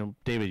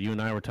David, you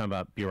and I were talking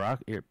about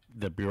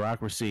the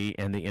bureaucracy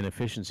and the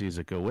inefficiencies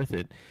that go with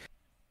it.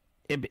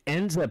 It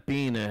ends up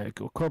being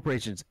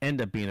corporations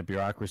end up being a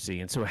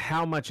bureaucracy. And so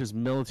how much is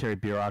military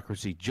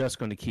bureaucracy just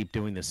going to keep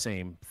doing the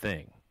same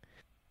thing?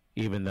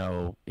 even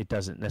though it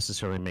doesn't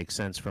necessarily make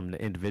sense from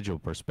the individual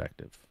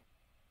perspective.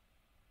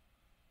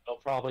 They'll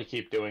probably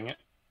keep doing it.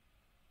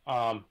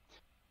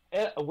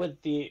 It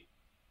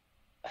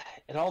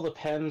all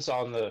depends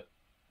on the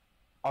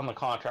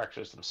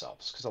contractors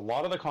themselves, because a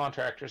lot of the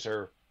contractors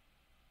are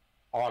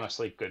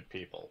honestly good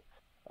people.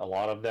 A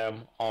lot of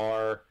them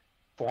are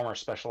former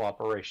special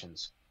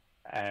operations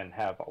and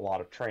have a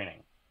lot of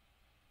training.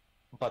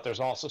 But there's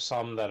also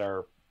some that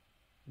are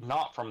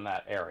not from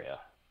that area.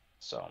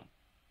 So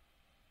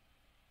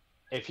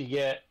if you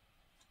get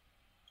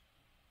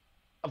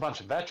a bunch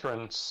of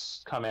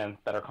veterans come in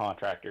that are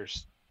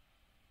contractors,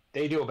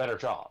 they do a better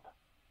job.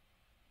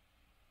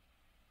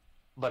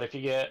 But if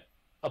you get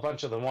a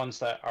bunch of the ones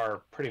that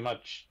are pretty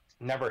much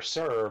never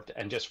served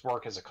and just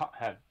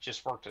have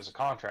just worked as a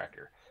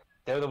contractor,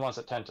 they're the ones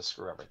that tend to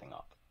screw everything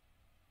up.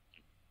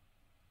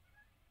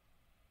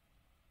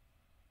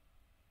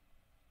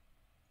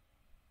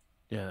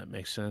 Yeah, that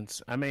makes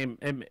sense. I mean,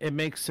 it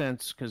makes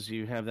sense because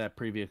you have that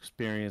previous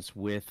experience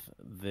with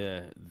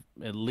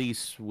at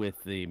least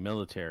with the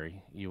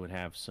military, you would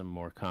have some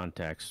more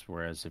context.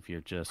 Whereas if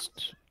you're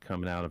just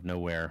coming out of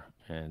nowhere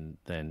and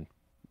then,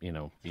 you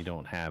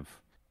don't have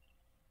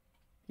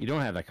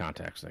that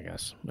context, I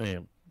guess. Yeah.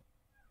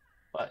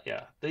 But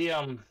yeah,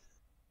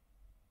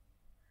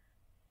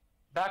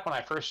 back when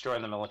I first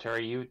joined the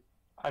military,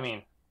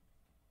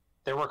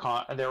 there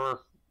were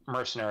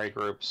mercenary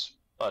groups,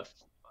 but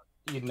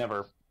you'd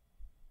never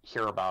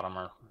hear about them,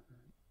 or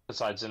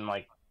besides in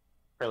like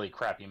really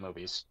crappy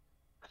movies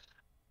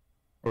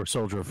or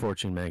Soldier of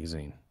Fortune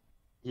magazine.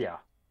 Yeah,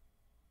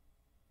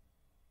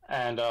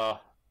 and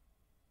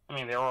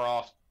they were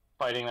off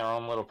fighting their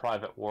own little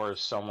private wars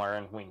somewhere,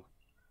 and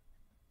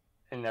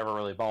it never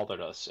really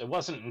bothered us. It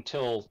wasn't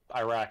until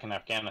Iraq and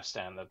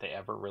Afghanistan that they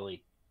ever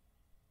really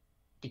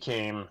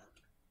became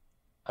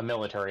a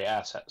military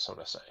asset, so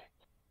to say.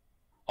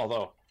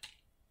 Although,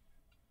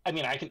 I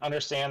can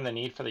understand the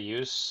need for the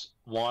use.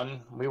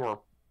 One, we were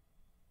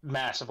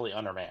massively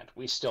undermanned.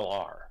 We still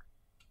are.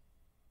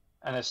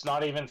 And it's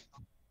not even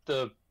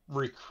the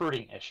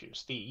recruiting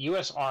issues. The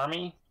U.S.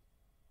 Army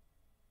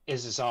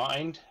is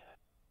designed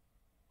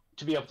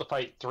to be able to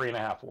fight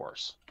 3.5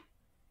 wars.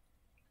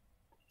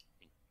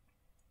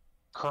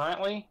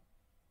 Currently,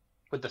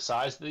 with the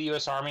size of the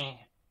U.S. Army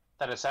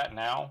that it's at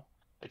now,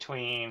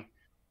 between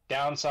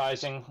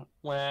downsizing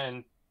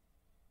when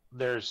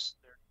there's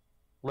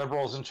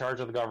liberals in charge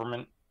of the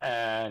government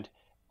and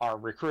our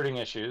recruiting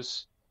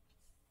issues,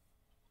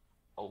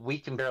 we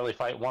can barely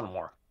fight one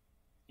war.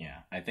 Yeah,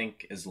 I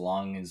think as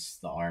long as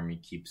the Army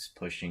keeps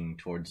pushing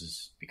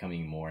towards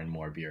becoming more and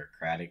more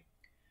bureaucratic,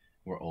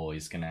 we're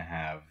always going to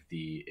have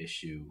the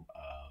issue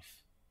of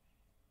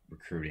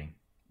recruiting,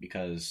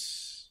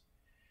 because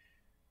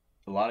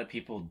a lot of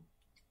people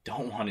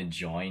don't want to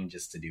join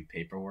just to do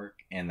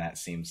paperwork, and that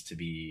seems to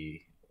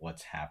be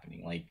what's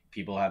happening. Like,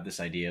 people have this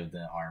idea of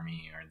the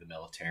Army or the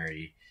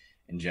military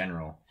in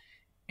general,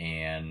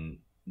 and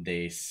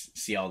they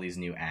see all these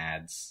new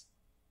ads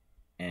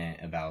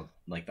about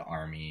like the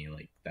Army,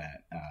 like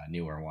that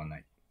newer one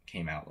that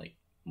came out, like,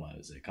 what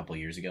was it, a couple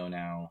of years ago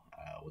now,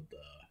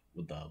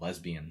 with the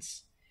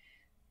lesbians,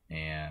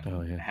 and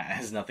it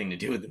has nothing to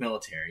do with the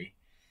military.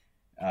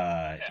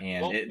 The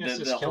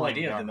whole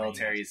idea of the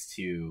military is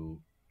to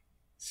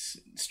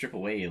strip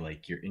away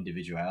like your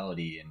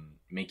individuality and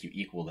make you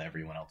equal to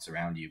everyone else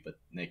around you, but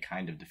it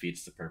kind of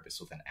defeats the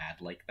purpose with an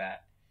ad like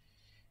that,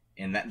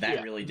 and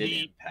that really did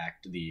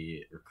impact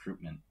the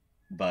recruitment.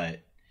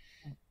 But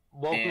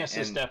wokeness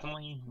is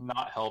definitely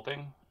not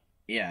helping.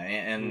 Yeah,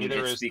 and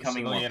it's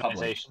becoming more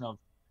public.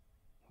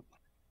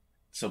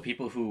 So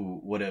people who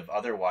would have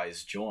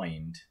otherwise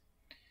joined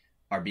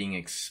are being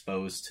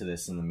exposed to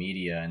this in the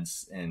media,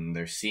 and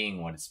they're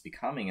seeing what it's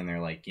becoming, and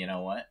they're like, you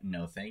know what?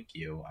 No, thank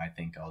you. I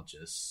think I'll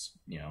just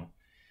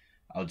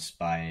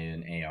buy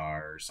an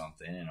AR or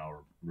something, and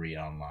I'll read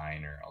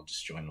online, or I'll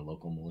just join a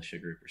local militia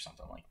group or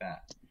something like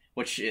that.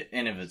 Which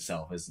in of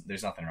itself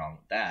there's nothing wrong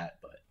with that,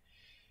 but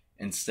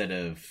instead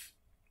of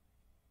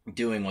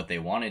doing what they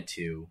wanted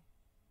to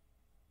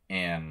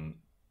and,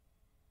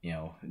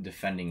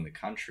 defending the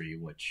country,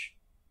 which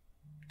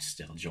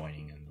still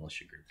joining a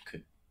militia group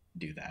could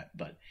do that,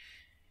 but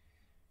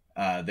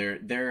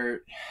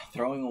they're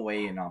throwing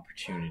away an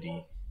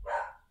opportunity,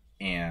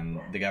 and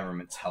the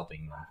government's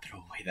helping them throw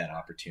away that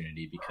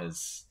opportunity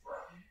because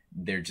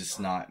they're just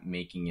not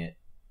making it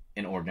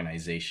an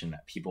organization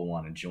that people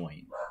want to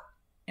join.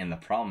 And the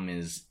problem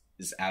is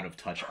out of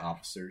touch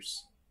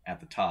officers at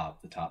the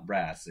top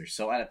brass. They're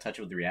so out of touch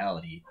with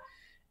reality,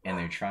 and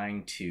they're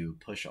trying to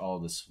push all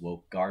this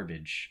woke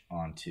garbage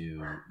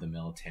onto the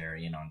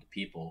military and onto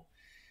people.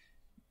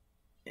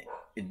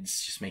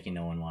 It's just making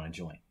no one want to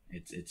join.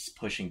 It's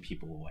pushing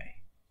people away.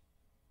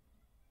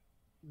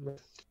 The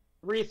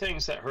 3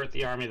 things that hurt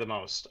the Army the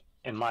most,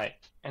 in my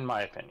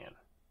opinion,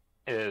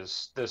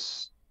 is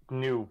this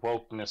new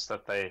wokeness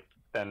that they've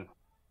been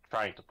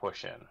trying to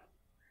push in.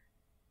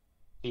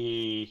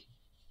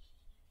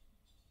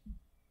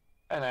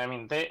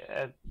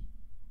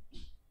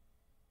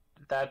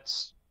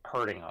 That's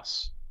hurting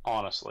us,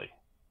 honestly.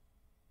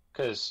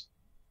 Because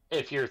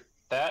if you're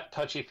that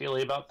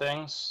touchy-feely about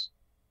things,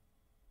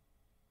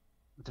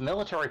 the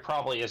military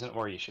probably isn't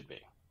where you should be.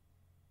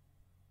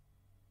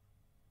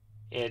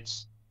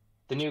 It's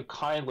the new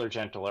kindler,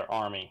 gentler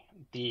army.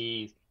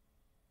 The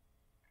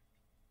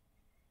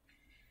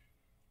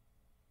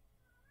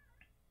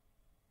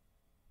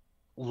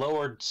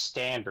lowered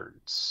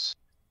standards.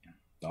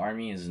 The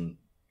Army isn't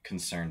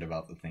concerned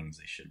about the things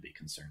they should be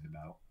concerned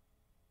about.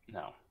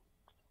 No.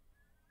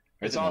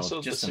 Or It's the also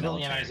the just the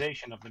military.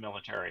 civilianization of the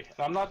military. And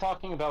I'm not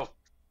talking about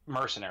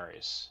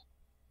mercenaries.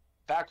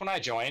 Back when I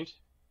joined,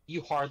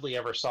 you hardly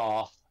ever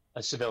saw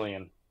a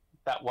civilian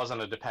that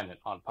wasn't a dependent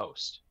on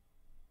post.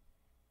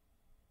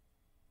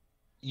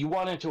 You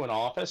went into an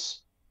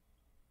office,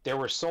 there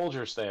were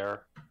soldiers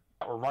there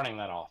that were running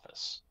that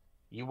office.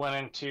 You went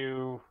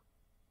into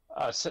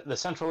the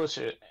Central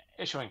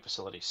Issuing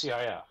Facility,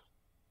 CIF,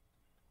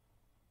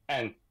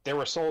 and there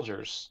were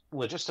soldiers,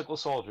 logistical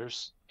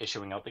soldiers,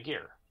 issuing out the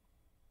gear.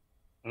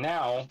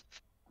 Now,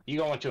 you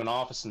go into an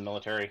office in the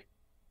military,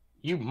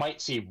 you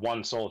might see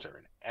one soldier,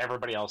 and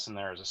everybody else in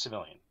there is a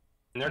civilian.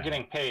 And they're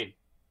getting paid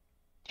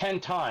 10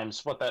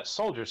 times what that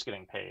soldier's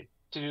getting paid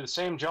to do the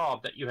same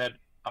job that you had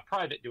a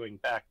private doing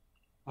back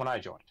when I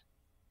joined.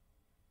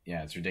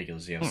 Yeah, it's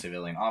ridiculous. You have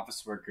civilian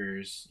office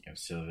workers, you have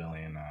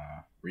civilian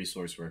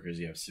resource workers,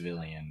 you have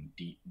civilian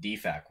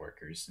DFAC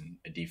workers, and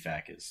a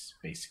DFAC is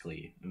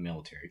basically a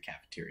military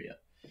cafeteria.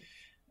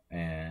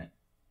 And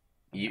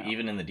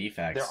even in the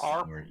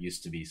DFACs, there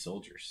used to be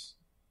soldiers.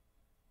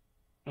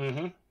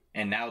 Mm-hmm.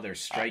 And now they're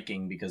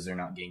striking because they're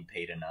not getting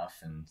paid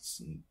enough, and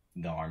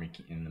the Army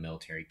and the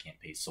military can't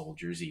pay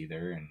soldiers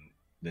either, and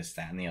this,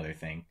 that, and the other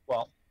thing.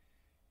 Well,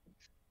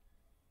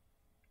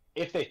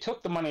 if they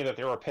took the money that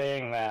they were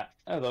paying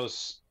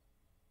those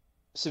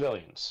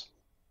civilians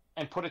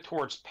and put it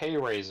towards pay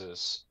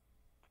raises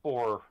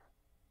for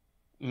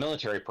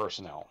military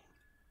personnel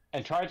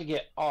and tried to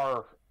get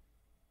our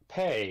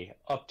pay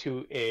up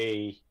to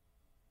a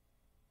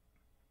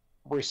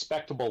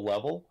respectable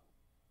level,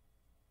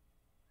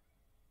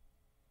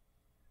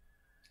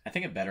 I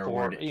think a better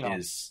word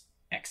is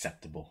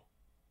acceptable.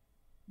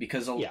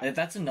 Because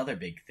that's another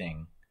big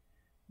thing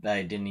that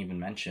I didn't even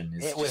mention.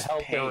 Is it would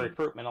help their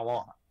recruitment a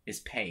lot. Is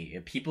pay.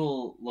 If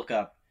you look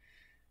up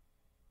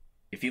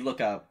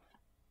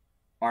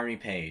Army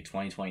pay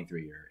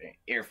 2023 or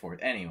Air Force,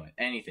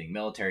 anything,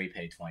 military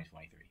pay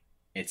 2023,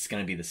 it's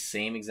going to be the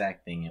same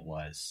exact thing it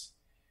was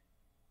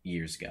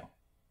years ago.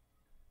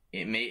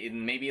 It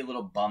may be a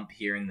little bump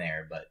here and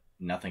there, but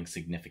nothing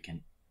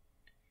significant.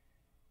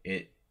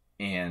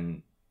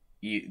 People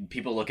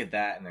look at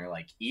that and they're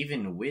like,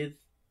 even with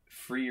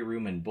free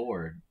room and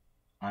board,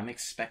 I'm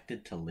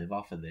expected to live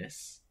off of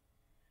this.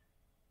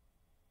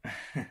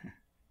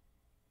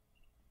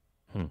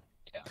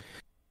 Yeah.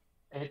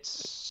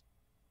 It's,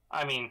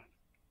 I mean,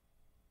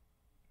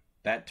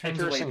 that turns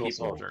away people.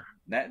 Soldier.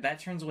 That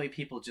turns away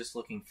people just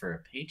looking for a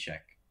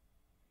paycheck.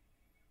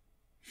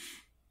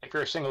 If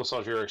you're a single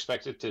soldier, you're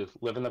expected to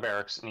live in the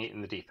barracks and eat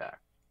in the DFAC.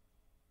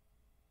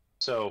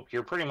 So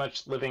you're pretty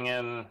much living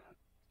in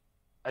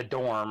a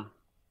dorm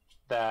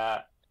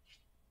that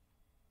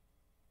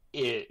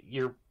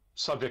you're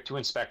subject to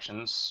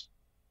inspections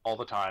all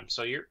the time.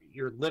 So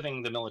you're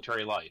living the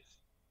military life.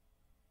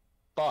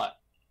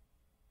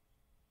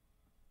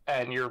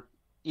 And you're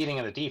eating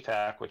in the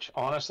DFAC, which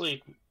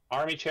honestly,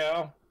 Army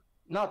chow,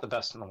 not the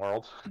best in the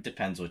world. It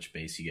depends which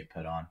base you get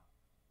put on.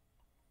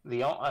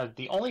 The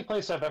only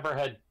place I've ever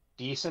had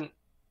decent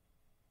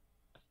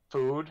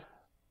food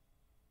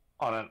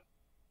on an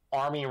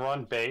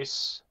Army-run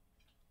base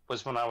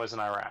was when I was in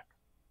Iraq.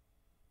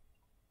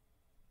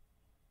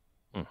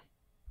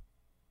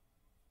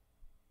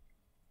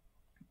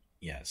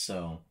 Yeah,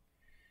 so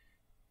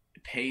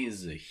pay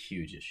is a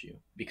huge issue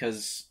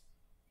because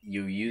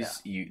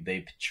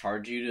they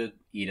charge you to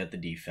eat at the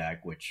DFAC,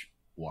 which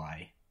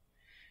why?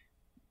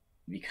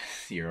 Because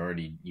you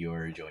already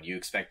joined. You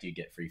expect you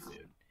get free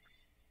food.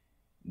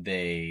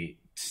 They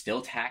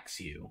still tax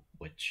you,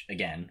 which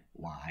again,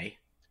 why?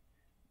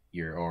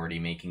 You're already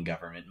making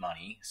government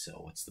money, so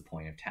what's the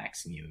point of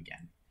taxing you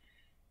again?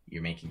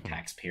 You're making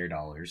taxpayer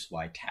dollars.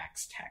 Why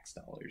tax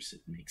dollars?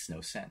 It makes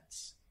no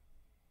sense.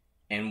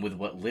 And with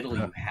what little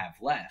you have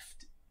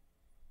left,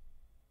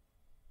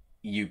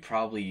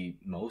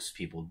 most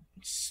people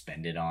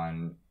spend it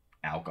on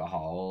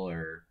alcohol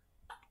or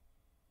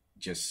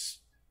just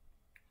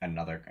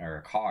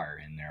a car,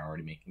 and they're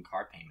already making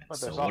car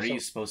payments. So what are you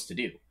supposed to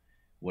do?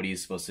 What are you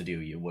supposed to do?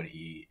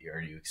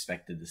 Are you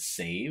expected to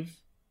save?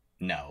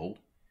 No.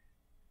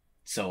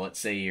 So let's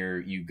say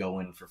you go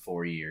in for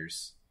 4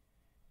 years,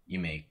 you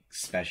make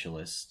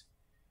specialist,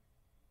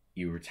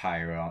 you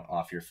retire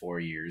off your 4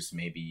 years,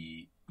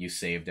 maybe you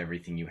saved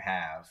everything you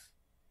have,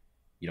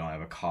 you don't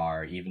have a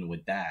car. Even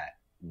with that,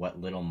 what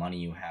little money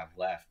you have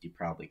left, you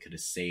probably could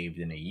have saved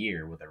in a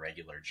year with a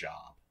regular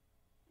job.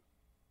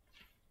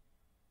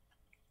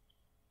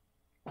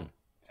 Yeah.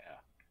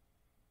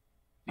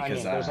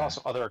 Because there's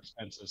also other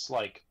expenses,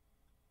 like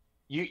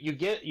you do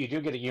get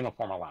a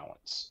uniform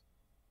allowance,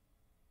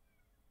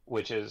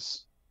 which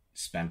is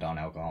spent on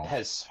alcohol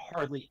has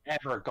hardly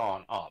ever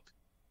gone up.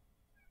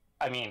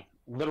 I mean,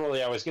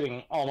 literally, I was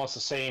getting almost the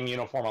same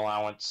uniform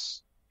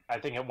allowance. I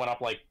think it went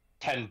up like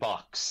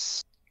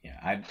 $10. Yeah,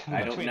 I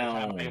don't between know. the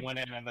time I went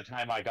in and the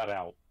time I got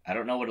out. I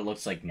don't know what it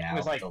looks like now.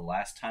 was like- the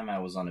last time I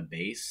was on a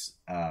base,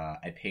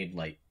 I paid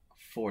like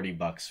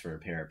 $40 for a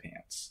pair of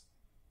pants.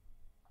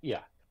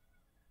 Yeah.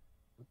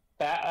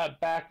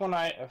 Back when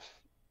I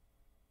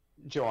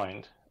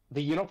joined,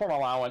 the uniform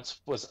allowance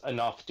was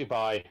enough to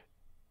buy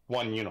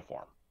one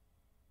uniform.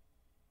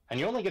 And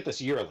you only get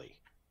this yearly.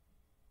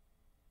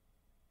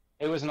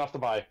 It was enough to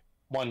buy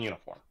one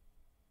uniform.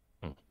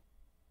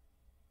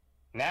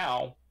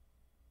 Now,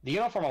 the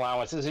uniform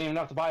allowance isn't even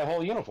enough to buy a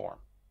whole uniform.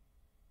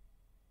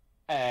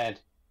 And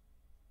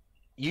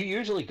you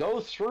usually go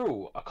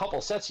through a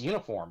couple sets of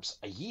uniforms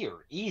a year,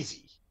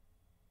 easy.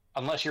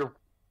 Unless you're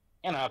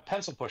in a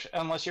pencil push,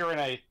 unless you're in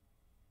a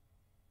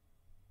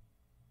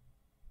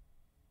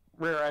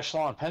rear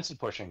echelon pencil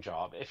pushing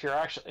job. If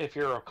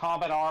you're a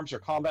combat arms or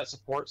combat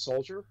support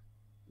soldier,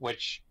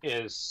 which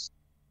is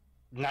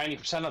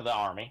 90% of the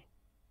army,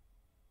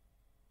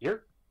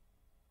 you're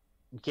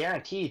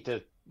guaranteed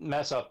to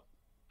mess up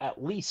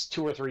at least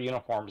 2 or 3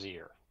 uniforms a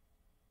year,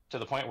 to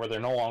the point where they're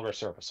no longer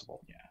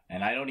serviceable. Yeah,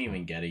 and I don't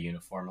even get a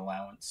uniform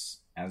allowance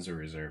as a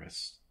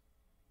reservist.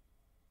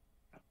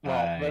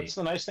 Well, that's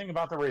the nice thing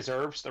about the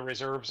reserves. The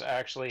reserves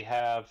actually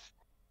have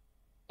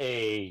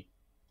a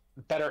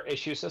better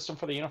issue system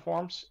for the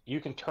uniforms. You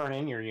can turn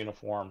in your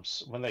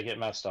uniforms when they get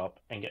messed up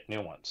and get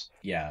new ones.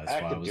 Yeah, that's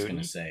what I Active was duty.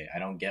 going to say. I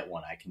don't get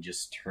one. I can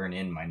just turn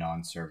in my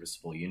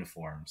non-serviceable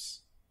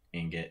uniforms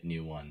and get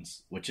new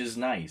ones, which is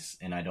nice,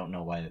 and I don't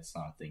know why that's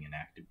not a thing in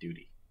active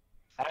duty.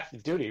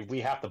 Active duty,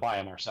 we have to buy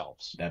them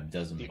ourselves. That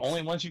doesn't The make only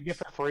sense. ones you get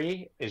for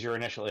free is your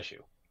initial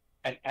issue.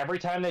 And every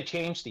time they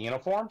change the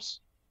uniforms,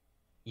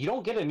 you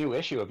don't get a new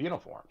issue of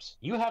uniforms.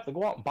 You have to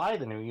go out and buy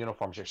the new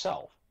uniforms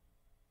yourself.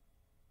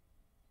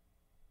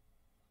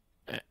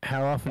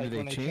 How often Like do they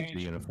when they change the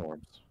change-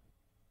 uniforms?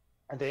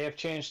 And they have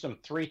changed them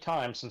 3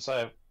 times since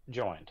I've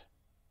joined.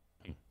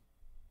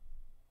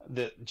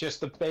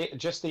 Just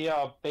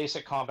the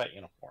basic combat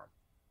uniform.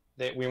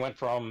 We went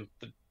from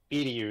the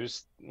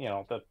BDUs,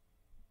 the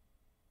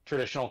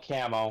traditional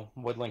camo,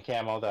 woodland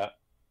camo that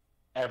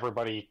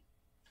everybody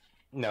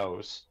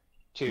knows,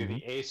 to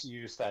the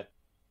ACUs that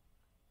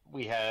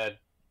we had,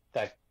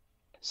 that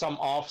some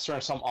officer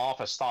in some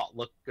office thought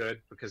looked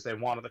good because they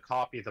wanted to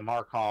copy the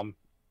Marcom,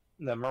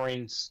 the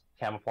Marines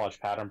camouflage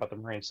pattern, but the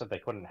Marines said they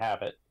couldn't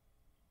have it.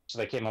 So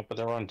they came up with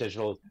their own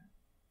digital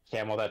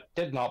camo that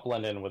did not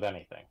blend in with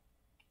anything.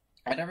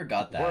 I never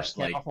got that. Worst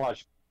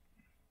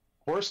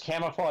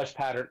camouflage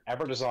pattern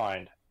ever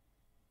designed.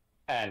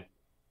 And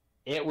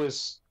it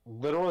was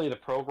literally, the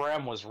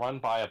program was run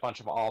by a bunch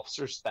of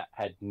officers that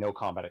had no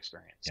combat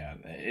experience. Yeah,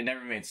 it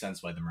never made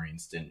sense why the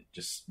Marines didn't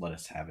just let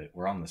us have it.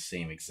 We're on the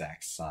same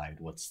exact side.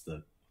 What's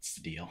the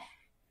deal?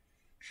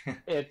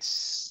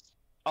 It's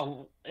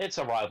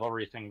a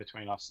rivalry thing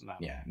between us and them.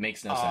 Yeah, it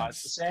makes no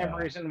sense. It's the same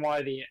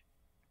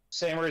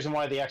reason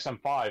why the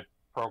XM5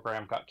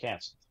 program got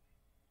canceled.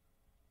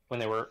 When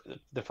they were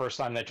the first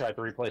time they tried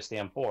to replace the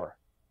M4.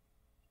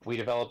 We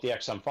developed the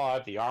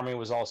XM5, the Army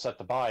was all set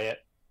to buy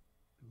it.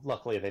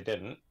 Luckily they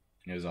didn't.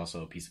 It was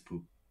also a piece of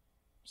poop.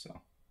 So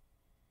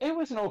It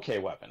was an okay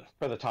weapon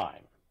for the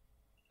time.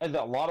 And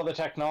a lot of the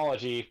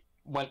technology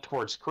went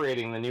towards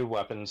creating the new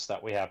weapons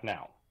that we have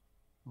now.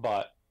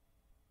 But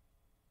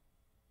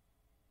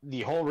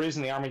the whole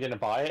reason the Army didn't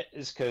buy it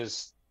is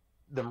because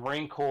the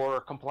Marine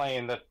Corps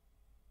complained that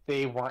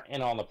they weren't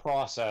in on the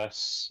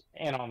process,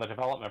 in on the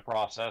development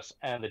process,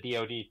 and the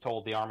DoD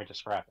told the Army to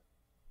scrap it.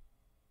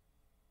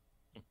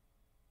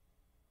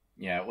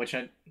 yeah, which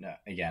I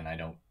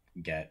don't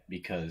get,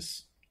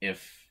 because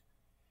if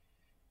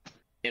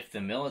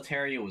the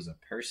military was a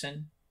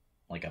person,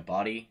 like a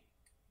body,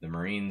 the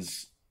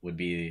Marines would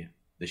be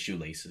the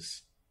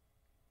shoelaces.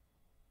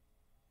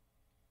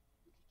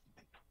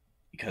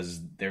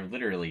 Because they're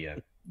literally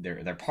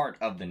they're part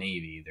of the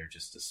Navy, they're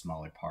just a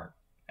smaller part.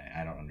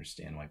 I don't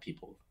understand why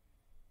people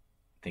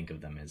think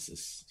of them as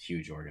this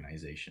huge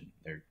organization.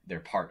 They're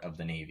part of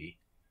the Navy.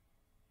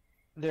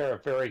 They're a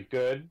very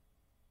good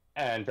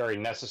and very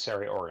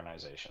necessary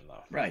organization,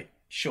 though. Right,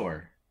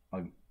 sure.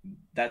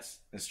 That's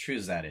as true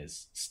as that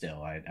is.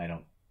 Still, I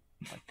don't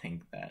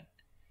think that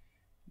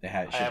they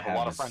I should have a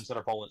lot of this- friends that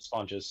are bullet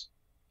sponges.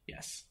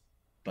 Yes,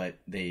 but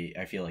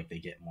I feel like they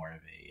get more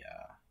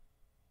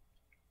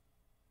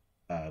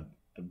of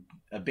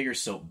a bigger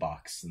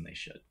soapbox than they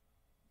should.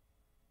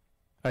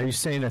 Are you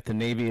saying that the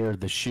Navy are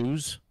the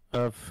shoes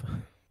of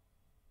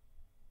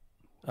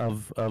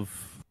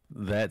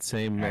that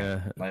same?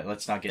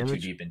 Let's not get too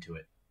image? deep into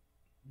it.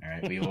 All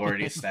right, we've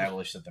already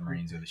established that the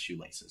Marines are the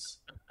shoelaces.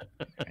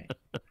 Right?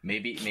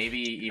 Maybe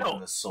even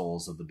the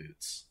soles of the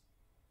boots.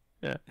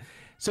 Yeah.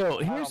 So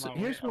I here's don't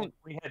know, here's what.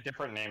 we had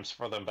different names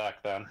for them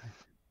back then.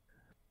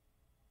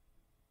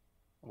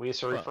 We used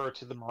to refer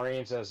to the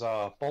Marines as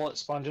bullet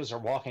sponges or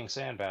walking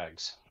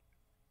sandbags.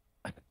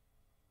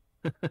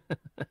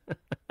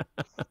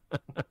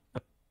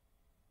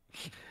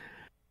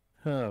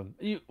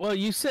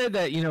 You said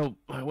that,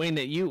 Wayne,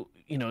 that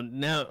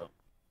now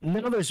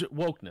there's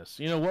wokeness.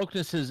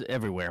 Wokeness is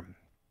everywhere.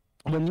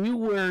 When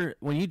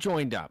you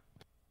joined up,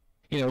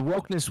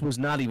 wokeness was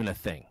not even a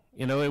thing.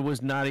 It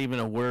was not even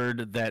a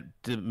word that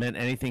meant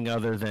anything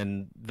other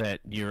than that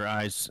your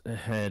eyes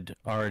had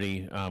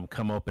already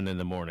come open in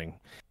the morning.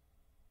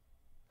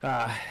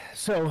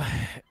 So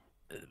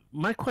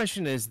my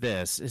question is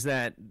this, is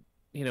that,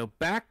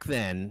 back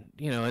then,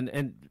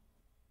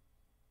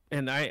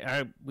 and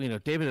I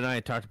David and I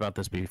had talked about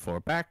this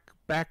before. Back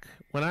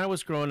when I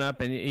was growing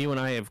up, and you and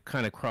I have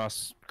kind of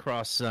crossed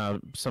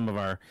some of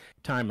our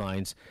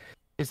timelines,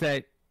 is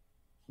that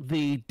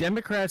the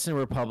Democrats and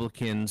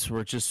Republicans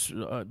were just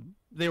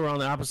they were on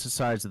the opposite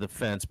sides of the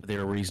fence, but they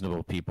were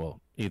reasonable people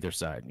either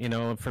side.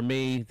 And for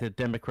me, the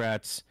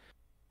Democrats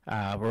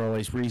were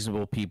always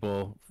reasonable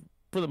people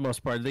for the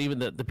most part. Even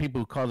the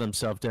people who call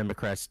themselves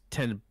Democrats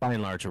tend, by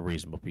and large, are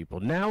reasonable people.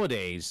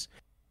 Nowadays,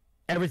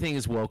 everything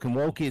is woke, and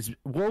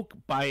woke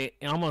by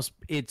almost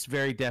its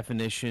very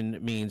definition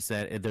means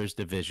that there's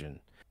division.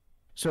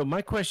 So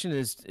my question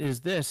is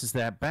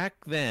that back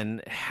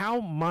then, how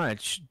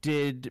much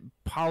did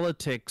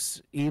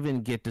politics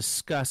even get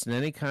discussed in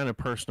any kind of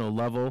personal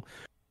level,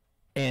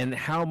 and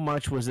how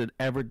much was it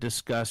ever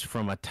discussed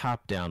from a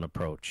top-down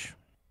approach?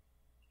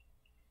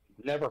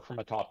 Never from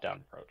a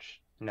top-down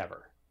approach.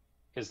 Never.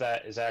 Because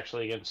that is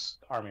actually against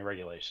Army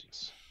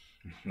regulations.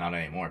 Not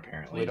anymore,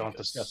 apparently. We don't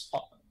discuss...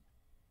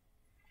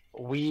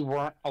 We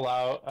weren't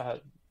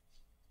allowed...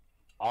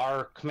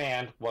 our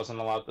command wasn't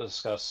allowed to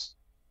discuss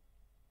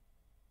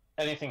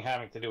anything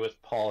having to do with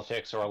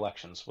politics or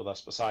elections with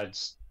us,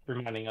 besides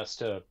reminding us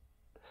to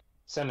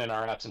send in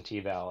our absentee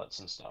ballots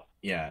and stuff.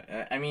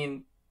 Yeah, I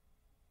mean,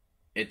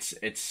 it's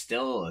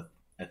still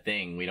a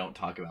thing. We don't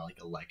talk about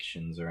like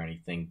elections or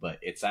anything, but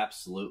it's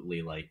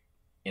absolutely like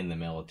in the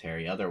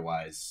military.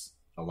 Otherwise,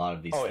 a lot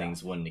of these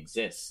things wouldn't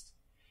exist.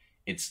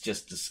 It's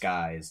just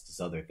disguised as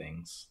other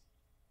things.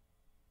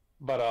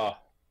 But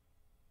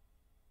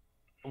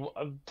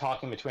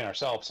talking between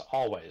ourselves,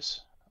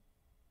 always.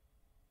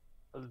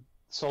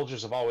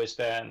 Soldiers have always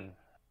been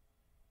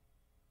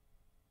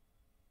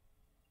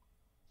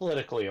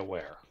politically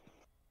aware.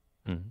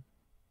 Mm-hmm.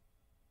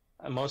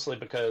 And mostly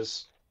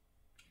because,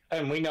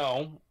 and we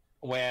know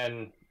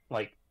when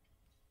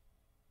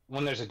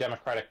there's a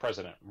Democratic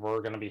president, we're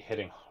going to be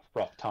hitting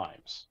rough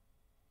times.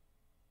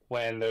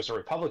 When there's a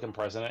Republican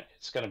president,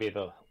 it's going to be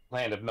the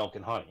land of milk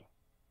and honey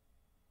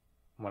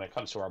when it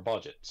comes to our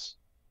budgets.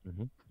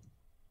 Mm-hmm.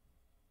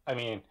 I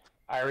mean,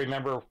 I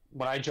remember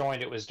when I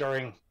joined, it was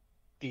during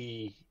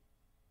the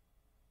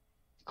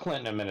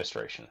Clinton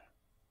administration,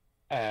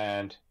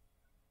 and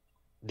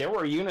there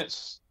were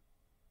units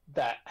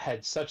that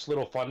had such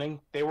little funding,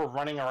 they were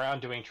running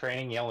around doing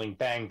training yelling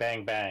bang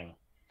bang bang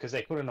because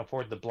they couldn't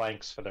afford the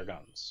blanks for their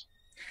guns.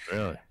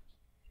 Really?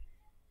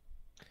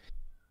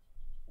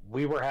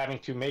 We were having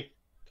to make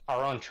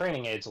our own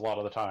training aids a lot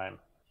of the time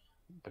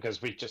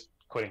because we just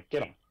couldn't get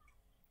them.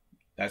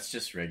 That's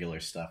just regular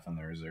stuff in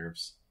the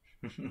reserves.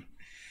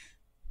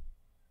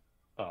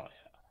 Oh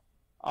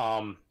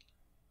yeah.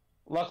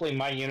 Luckily,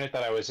 my unit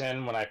that I was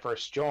in when I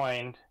first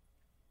joined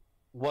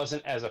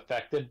wasn't as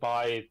affected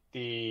by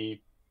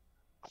the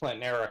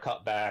Clinton era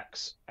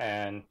cutbacks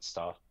and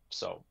stuff.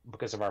 So,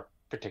 because of our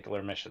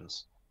particular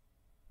missions,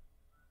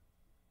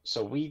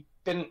 so we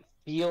didn't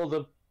feel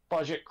the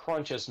budget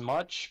crunch as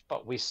much,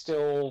 but we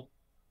still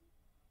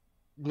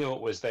knew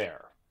it was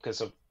there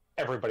because of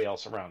everybody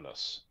else around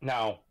us.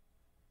 Now,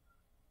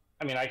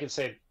 I mean, I could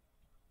say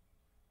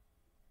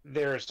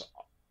there's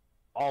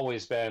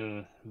always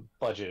been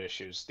budget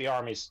issues. The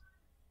Army's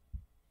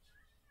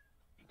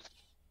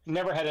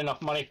never had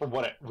enough money for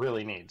what it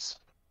really needs.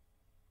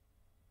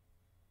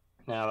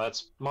 Now,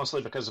 that's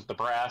mostly because of the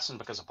brass and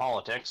because of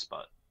politics,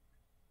 but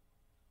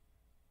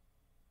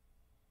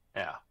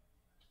yeah.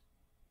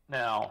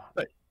 Now,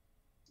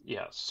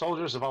 yeah,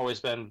 soldiers have always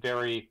been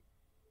very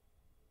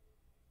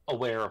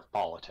aware of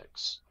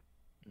politics.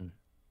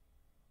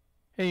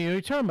 Hey,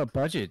 you're talking about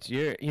budgets.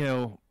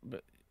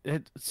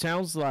 It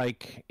sounds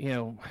like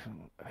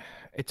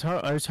it's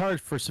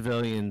hard for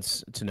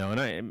civilians to know,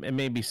 and it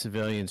may be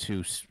civilians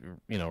who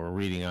are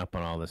reading up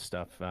on all this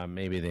stuff.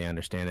 Maybe they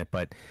understand it,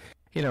 but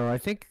I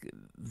think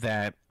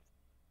that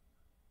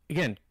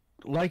again,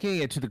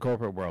 likening it to the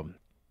corporate world,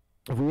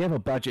 if we have a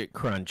budget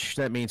crunch,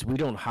 that means we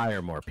don't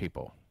hire more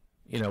people.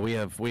 We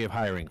have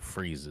hiring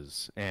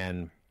freezes,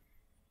 and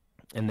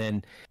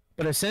then,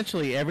 but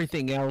essentially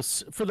everything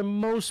else, for the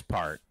most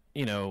part.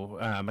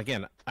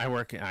 Again, I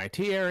work in IT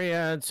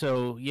area,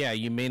 so yeah,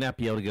 you may not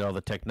be able to get all the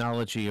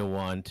technology you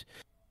want,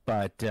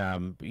 but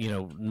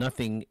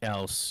nothing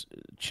else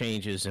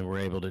changes, and we're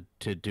able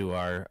to do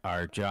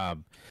our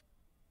job.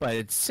 But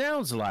it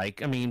sounds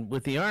like, I mean,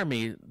 with the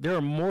Army, there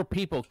are more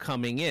people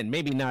coming in.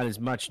 Maybe not as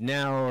much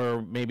now,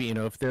 or maybe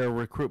if there are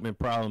recruitment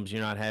problems,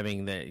 you're not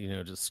having that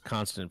just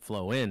constant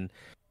flow in.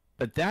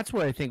 But that's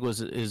what I think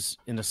is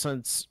in a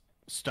sense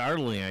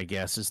startling, I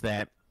guess, is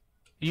that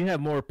you have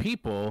more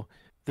people.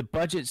 the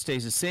budget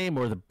stays the same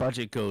or the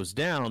budget goes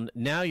down,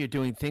 now you're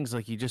doing things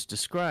like you just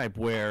described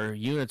where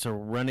units are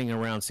running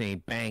around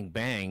saying bang,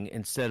 bang,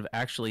 instead of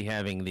actually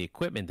having the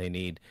equipment they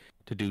need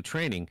to do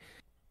training.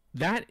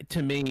 That,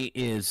 to me,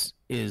 is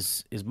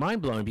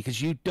mind-blowing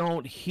because you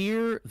don't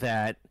hear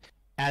that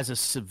as a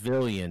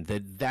civilian,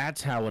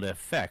 that's how it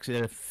affects.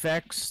 It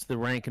affects the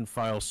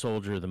rank-and-file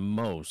soldier the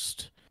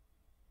most.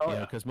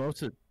 Because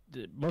most of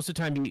the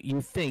time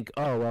you think,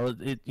 oh,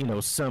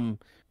 well, some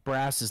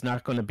brass is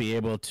not going to be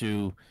able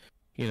to,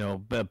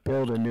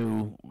 build a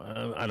new,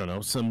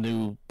 some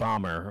new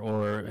bomber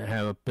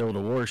or build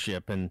a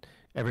warship, and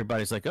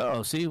everybody's like,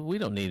 oh, see, we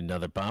don't need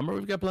another bomber.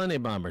 We've got plenty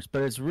of bombers.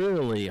 But it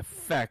really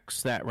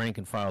affects that rank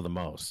and file the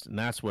most, and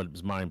that's what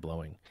is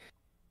mind-blowing.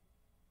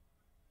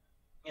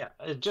 Yeah,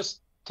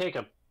 just take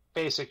a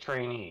basic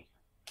trainee.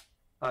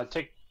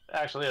 Take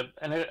actually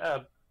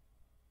a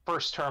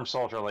first-term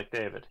soldier like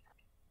David.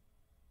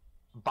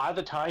 By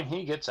the time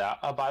he gets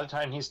out, by the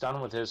time he's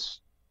done with his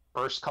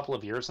first couple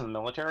of years in the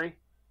military,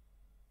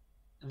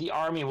 the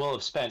Army will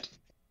have spent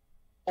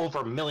over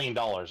 $1 million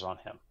on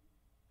him.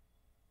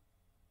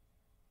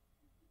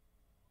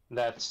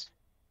 That's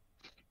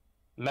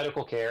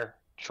medical care,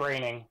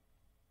 training,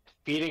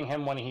 feeding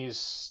him when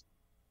he's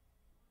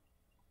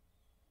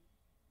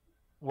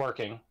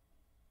working,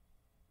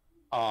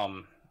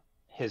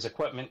 his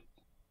equipment.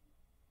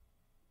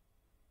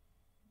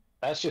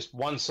 That's just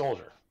one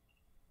soldier.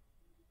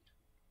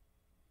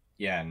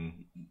 Yeah,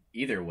 and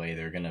either way,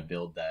 they're going to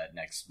build that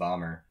next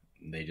bomber.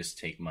 They just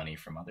take money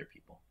from other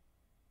people,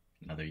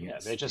 other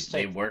units. Yeah,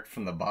 they work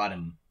from the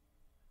bottom.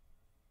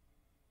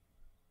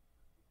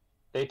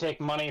 They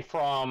take money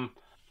from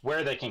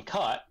where they can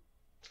cut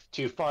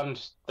to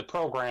fund the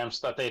programs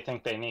that they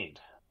think they need.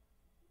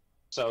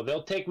 So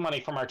they'll take money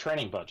from our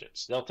training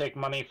budgets. They'll take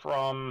money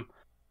from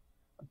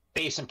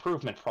base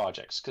improvement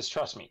projects. Because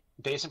trust me,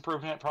 base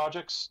improvement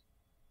projects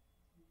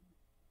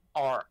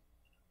are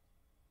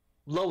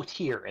low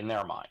tier in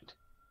their mind.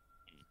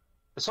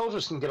 The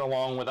soldiers can get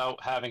along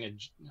without having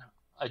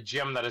a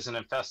gym that isn't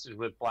infested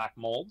with black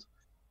mold.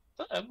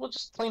 We'll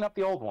just clean up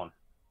the old one.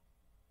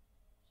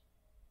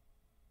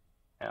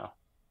 Yeah.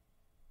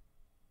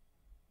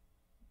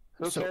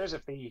 Who cares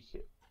if the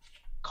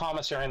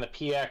commissary and the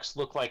PX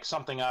look like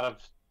something out of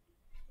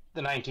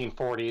the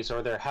 1940s,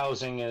 or their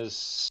housing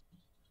is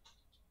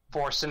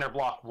 4 cinder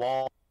block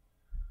wall?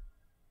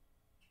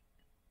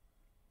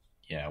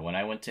 Yeah, when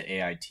I went to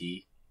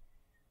AIT,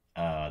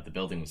 the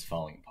building was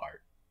falling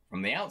apart.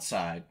 From the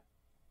outside,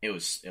 it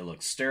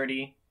looked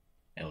sturdy,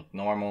 it looked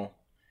normal,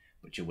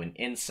 but you went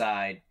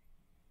inside,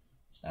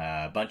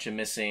 a bunch of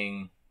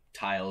missing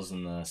tiles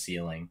in the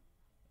ceiling,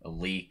 a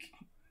leak,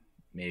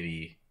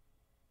 maybe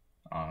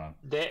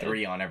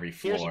 3 on every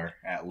floor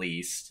at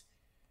least.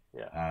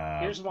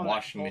 Yeah. Here's one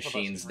washing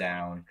machines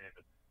down.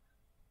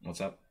 What's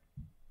up?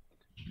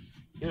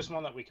 Here's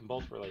one that we can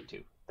both relate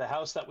to. The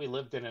house that we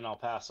lived in El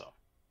Paso.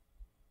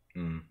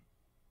 Mm.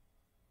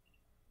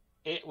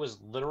 It was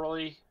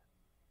literally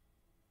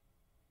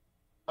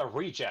a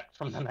reject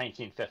from the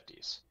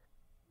 1950s.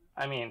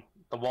 I mean,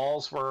 the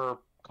walls were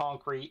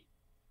concrete,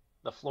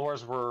 the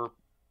floors were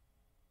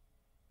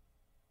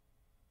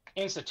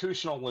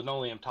institutional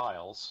linoleum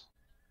tiles.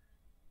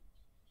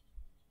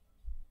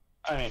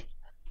 I mean,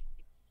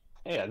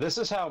 yeah, this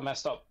is how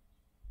messed up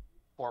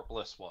Fort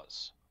Bliss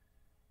was.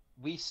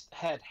 We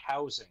had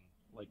housing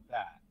like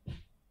that,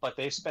 but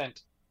they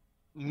spent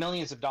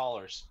millions of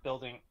dollars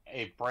building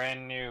a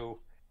brand new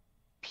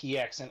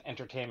PX and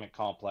entertainment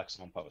complex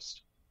on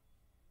Post.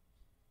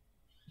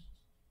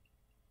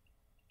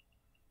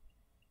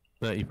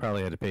 That you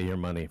probably had to pay your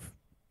money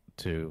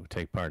to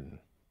take part in.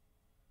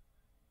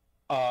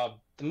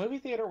 The movie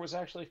theater was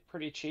actually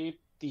pretty cheap.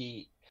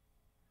 The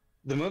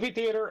movie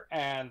theater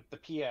and the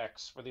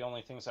PX were the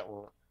only things that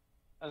were...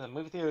 the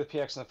movie theater, the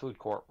PX, and the food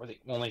court were the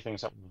only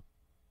things that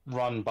were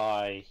run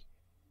by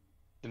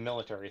the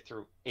military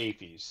through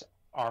AAFES,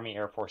 Army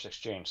Air Force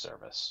Exchange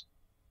Service.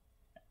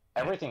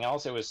 Everything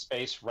else, it was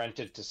space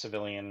rented to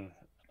civilian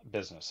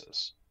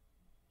businesses.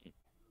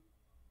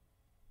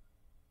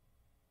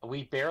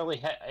 We barely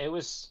had...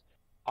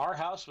 Our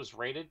house was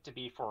rated to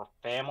be for a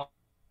family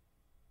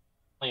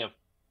of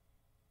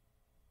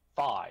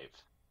 5.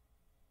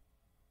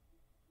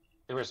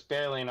 There was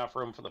barely enough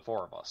room for the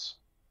 4 of us.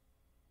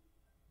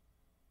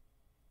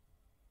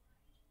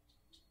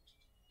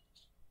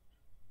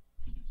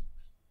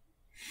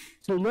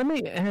 So let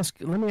me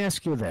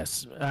ask you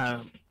this: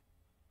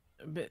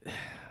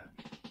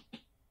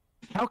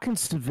 how can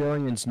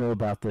civilians know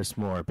about this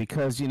more?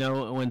 Because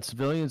when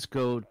civilians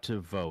go to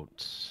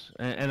vote,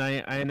 and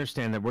I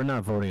understand that we're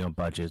not voting on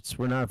budgets,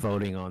 we're not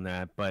voting on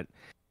that, but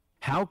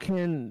how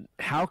can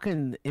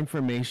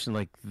information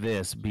like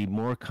this be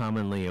more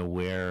commonly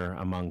aware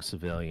among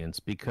civilians?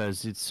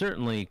 Because it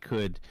certainly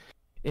could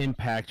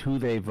impact who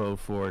they vote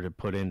for to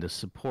put in to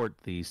support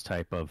these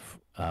type of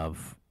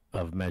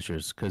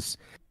measures. Because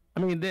I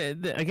mean,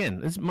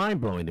 again, it's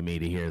mind-blowing to me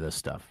to hear this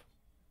stuff.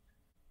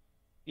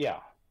 Yeah.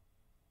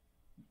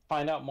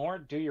 Find out more,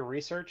 do your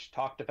research,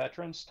 talk to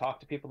veterans, talk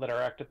to people that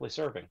are actively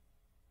serving.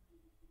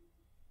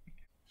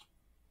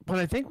 but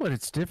I think what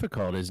it's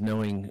difficult is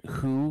knowing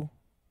who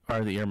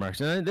are the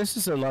earmarks. And this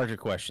is a larger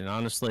question.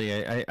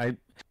 Honestly, I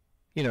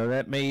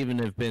that may even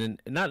have been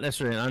not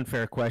necessarily an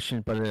unfair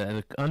question, but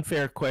an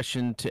unfair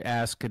question to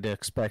ask and to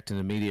expect an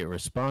immediate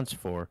response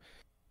for.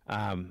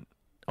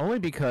 Only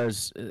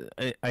because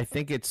I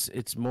think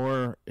it's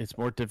more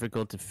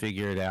difficult to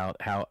figure it out.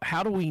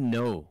 How do we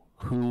know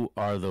who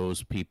are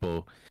those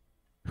people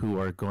who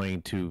are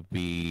going to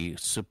be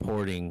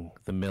supporting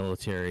the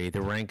military,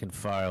 the rank and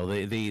file,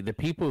 the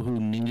people who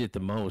need it the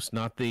most,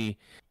 not the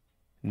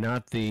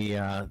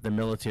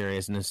military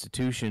as an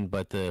institution,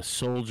 but the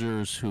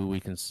soldiers who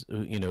we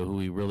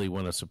really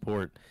want to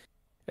support.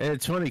 And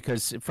it's funny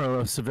because from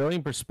a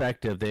civilian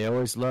perspective, they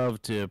always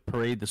love to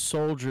parade the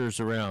soldiers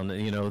around.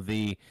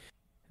 The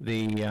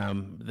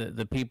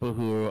people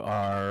who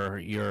are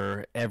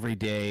your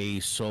everyday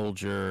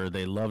soldier,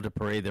 they love to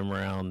parade them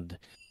around.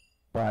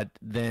 But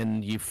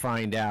then you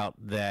find out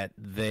that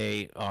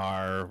they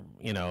are,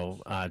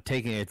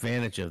 taking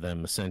advantage of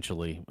them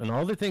essentially, and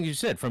all the things you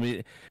said,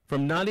 from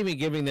not even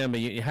giving them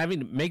having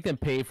to make them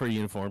pay for a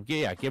uniform,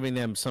 giving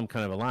them some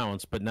kind of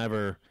allowance, but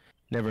never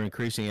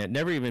increasing it,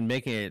 never even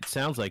making it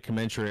sounds like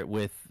commensurate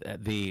with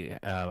the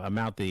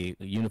amount the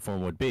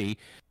uniform would be,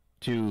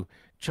 to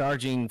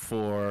charging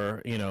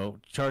for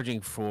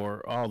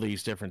all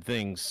these different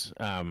things,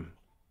 and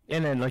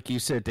then like you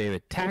said,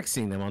 David,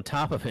 taxing them on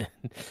top of it.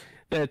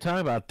 They're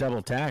talking about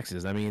double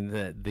taxes. I mean,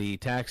 the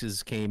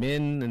taxes came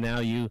in, and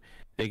now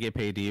they get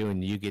paid to you,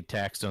 and you get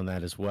taxed on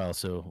that as well.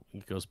 So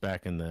it goes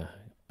back in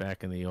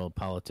the old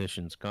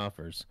politicians'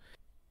 coffers.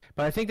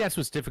 But I think that's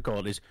what's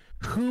difficult is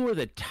who are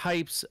the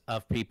types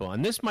of people,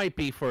 and this might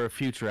be for a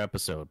future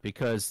episode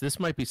because this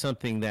might be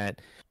something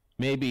that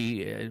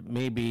maybe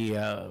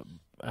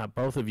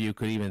both of you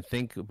could even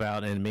think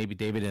about, and maybe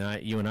David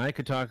and you and I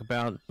could talk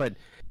about. But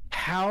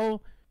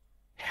how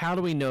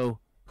do we know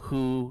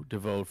who to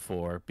vote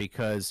for?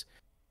 Because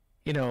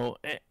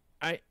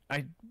I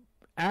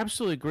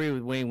absolutely agree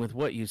with Wayne with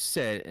what you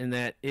said, and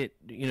that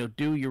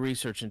do your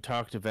research and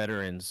talk to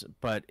veterans,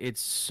 but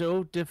it's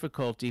so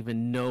difficult to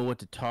even know what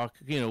to talk.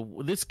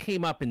 This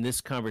came up in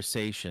this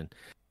conversation,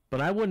 but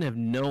I wouldn't have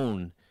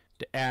known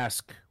to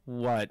ask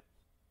what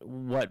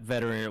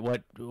veteran,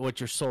 what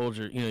your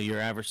soldier, your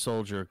average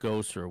soldier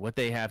goes through, what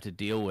they have to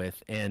deal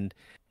with, and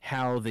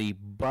how the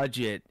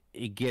budget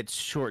it gets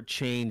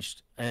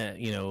shortchanged,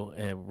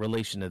 in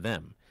relation to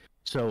them.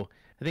 So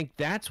I think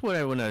that's what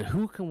I want to.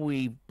 Who can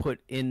we put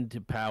into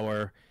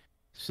power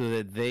so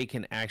that they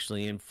can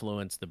actually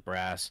influence the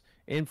brass,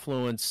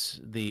 influence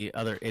the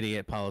other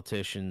idiot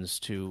politicians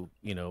to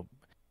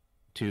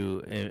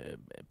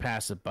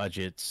pass the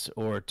budgets,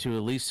 or to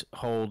at least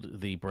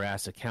hold the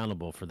brass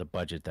accountable for the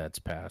budget that's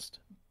passed?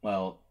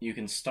 Well, you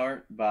can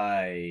start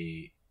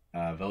by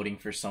voting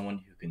for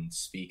someone who can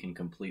speak in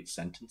complete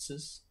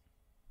sentences.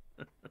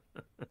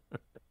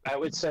 I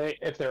would say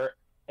if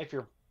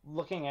you're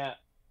looking at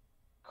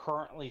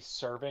currently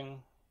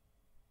serving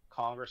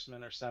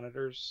congressmen or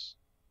senators,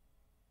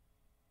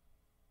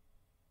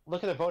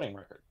 look at the voting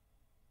record.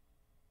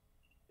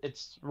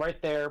 It's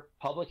right there,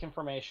 public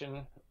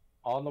information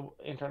on the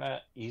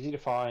internet, easy to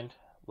find.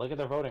 Look at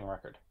their voting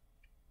record.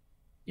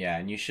 Yeah,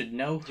 and you should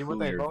know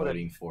who you're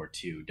voting for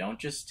too. Don't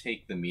just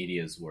take the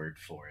media's word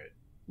for it.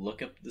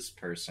 Look up this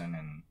person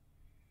and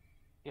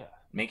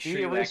make sure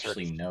you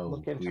actually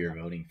know who you're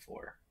voting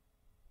for.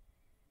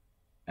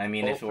 I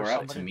mean, if it were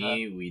up to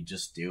me, we'd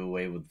just do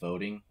away with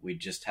voting. We'd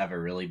just have a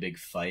really big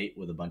fight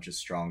with a bunch of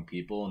strong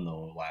people, and the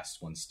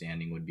last one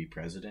standing would be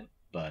president.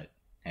 But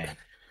hey,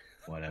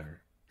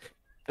 whatever.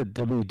 The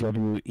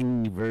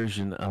WWE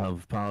version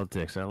of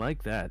politics. I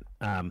like that.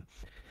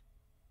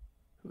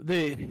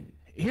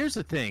 Here's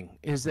the thing: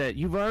 is that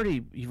you've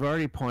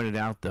already pointed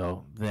out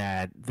though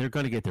that they're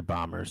going to get their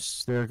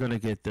bombers, they're going to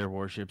get their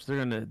warships,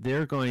 they're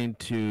going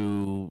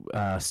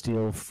to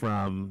steal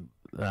from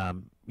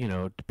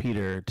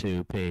Peter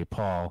to pay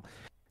Paul.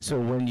 So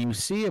when you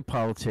see a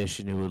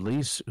politician who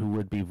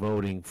would be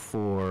voting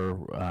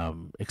for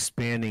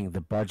expanding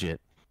the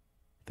budget,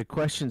 the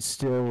question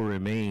still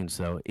remains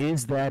though: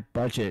 is that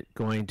budget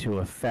going to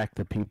affect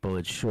the people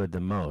it should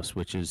the most,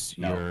 which is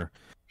your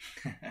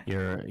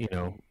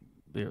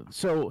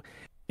So,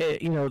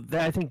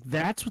 I think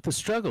that's what the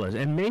struggle is,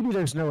 and maybe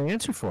there's no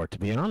answer for it. To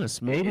be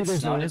honest, maybe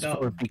there's no answer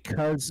for it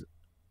because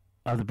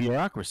of the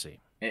bureaucracy.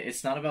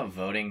 It's not about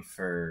voting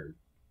for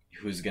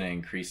who's going to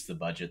increase the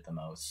budget the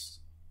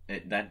most.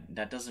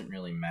 That doesn't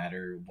really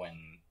matter when,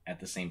 at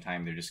the same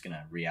time, they're just going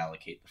to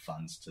reallocate the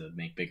funds to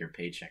make bigger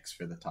paychecks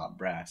for the top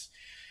brass.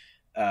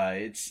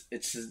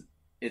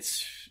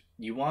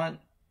 You want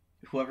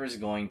whoever's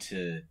going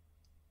to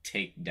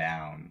take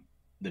down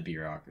the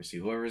bureaucracy,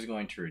 whoever is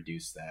going to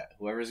reduce that,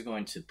 whoever is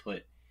going to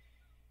put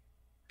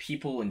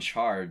people in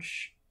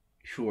charge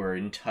who are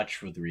in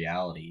touch with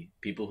reality,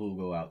 people who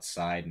go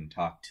outside and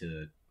talk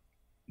to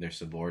their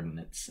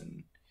subordinates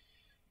and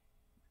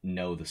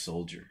know the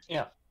soldier.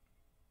 Yeah.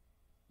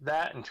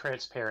 That and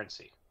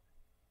transparency.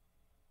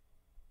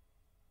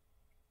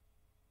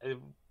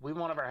 We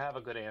won't ever have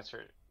a good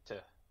answer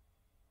to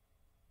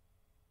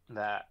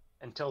that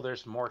until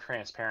there's more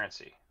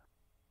transparency.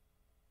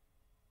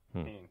 I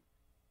mean,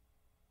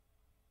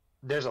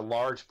 there's a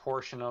large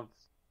portion of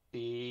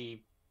the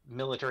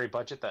military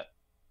budget that,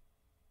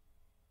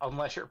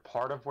 unless you're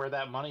part of where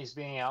that money's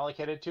being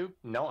allocated to,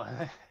 no,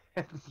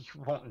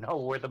 you won't know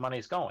where the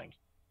money's going.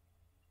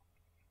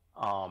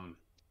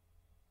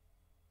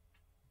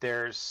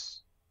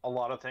 There's a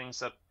lot of things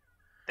that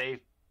they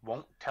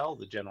won't tell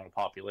the general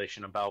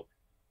population about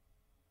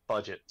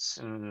budgets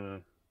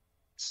and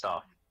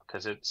stuff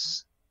because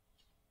it's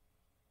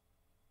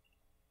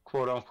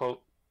quote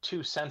unquote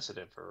too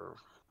sensitive or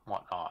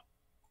whatnot.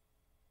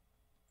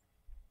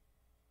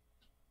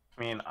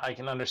 I mean, I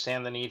can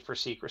understand the need for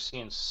secrecy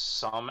in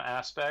some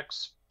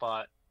aspects,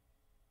 but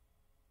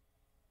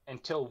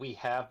until we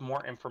have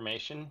more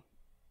information,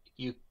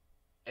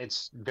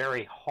 it's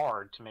very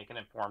hard to make an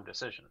informed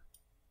decision.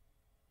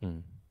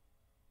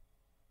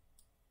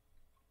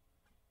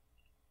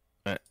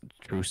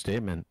 True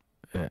statement.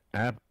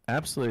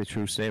 Absolutely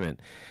true statement.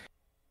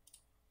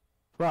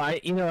 Well,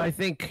 I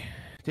think,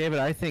 David,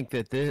 I think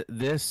that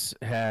this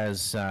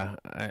has,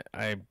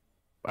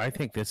 I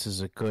think this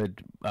is a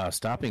good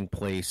stopping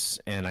place,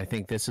 and I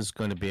think this is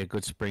going to be a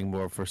good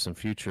springboard for some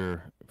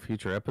future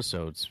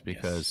episodes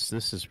because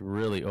this has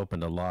really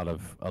opened a lot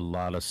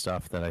of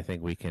stuff that I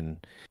think we can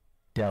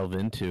delve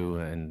into,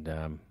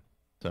 and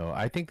so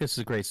I think this is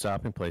a great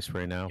stopping place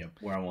right now. Yep,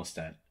 we're almost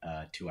at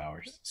 2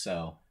 hours,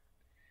 so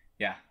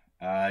yeah.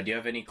 Do you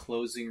have any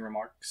closing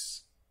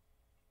remarks?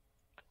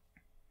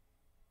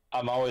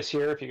 I'm always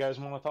here if you guys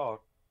want to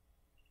talk.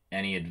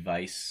 Any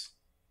advice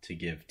to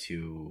give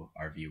to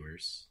our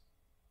viewers,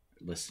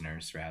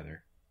 listeners,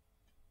 rather?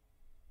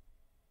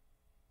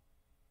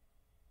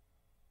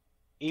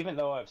 Even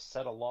though I've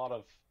said a lot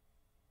of,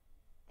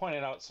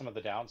 pointed out some of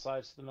the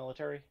downsides to the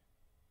military,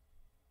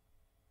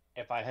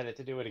 if I had it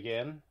to do it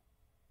again,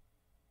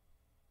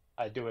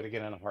 I'd do it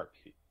again in a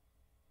heartbeat.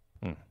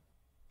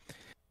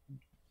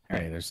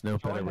 Hey, there's no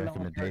better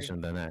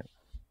recommendation than that.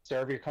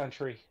 Serve your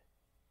country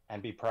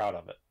and be proud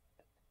of it.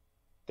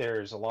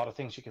 There's a lot of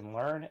things you can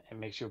learn. It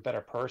makes you a better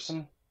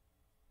person.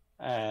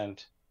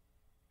 And,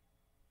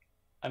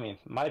 I mean,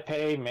 my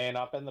pay may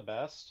not have been the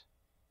best,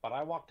 but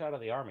I walked out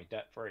of the Army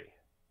debt-free.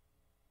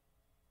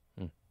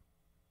 All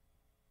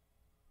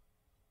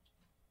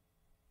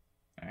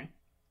right.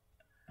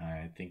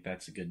 I think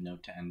that's a good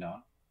note to end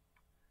on.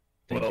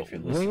 Thank you for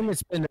listening. Wayne,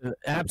 it's been an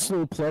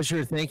absolute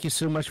pleasure. Thank you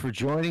so much for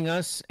joining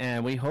us,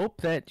 and we hope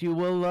that you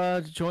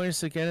will join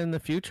us again in the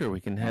future. We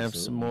can have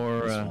some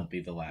more, this won't be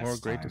the last more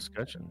great time.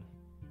 discussion.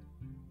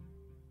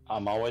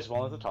 I'm always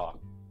willing to talk.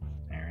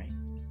 All right.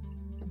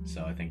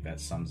 So I think that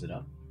sums it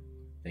up.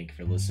 Thank you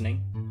for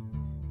listening,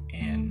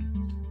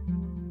 and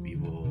we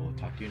will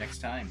talk to you next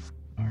time,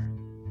 or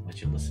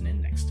let you listen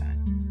in next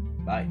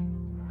time. Bye.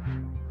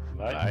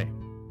 Bye.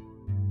 Bye.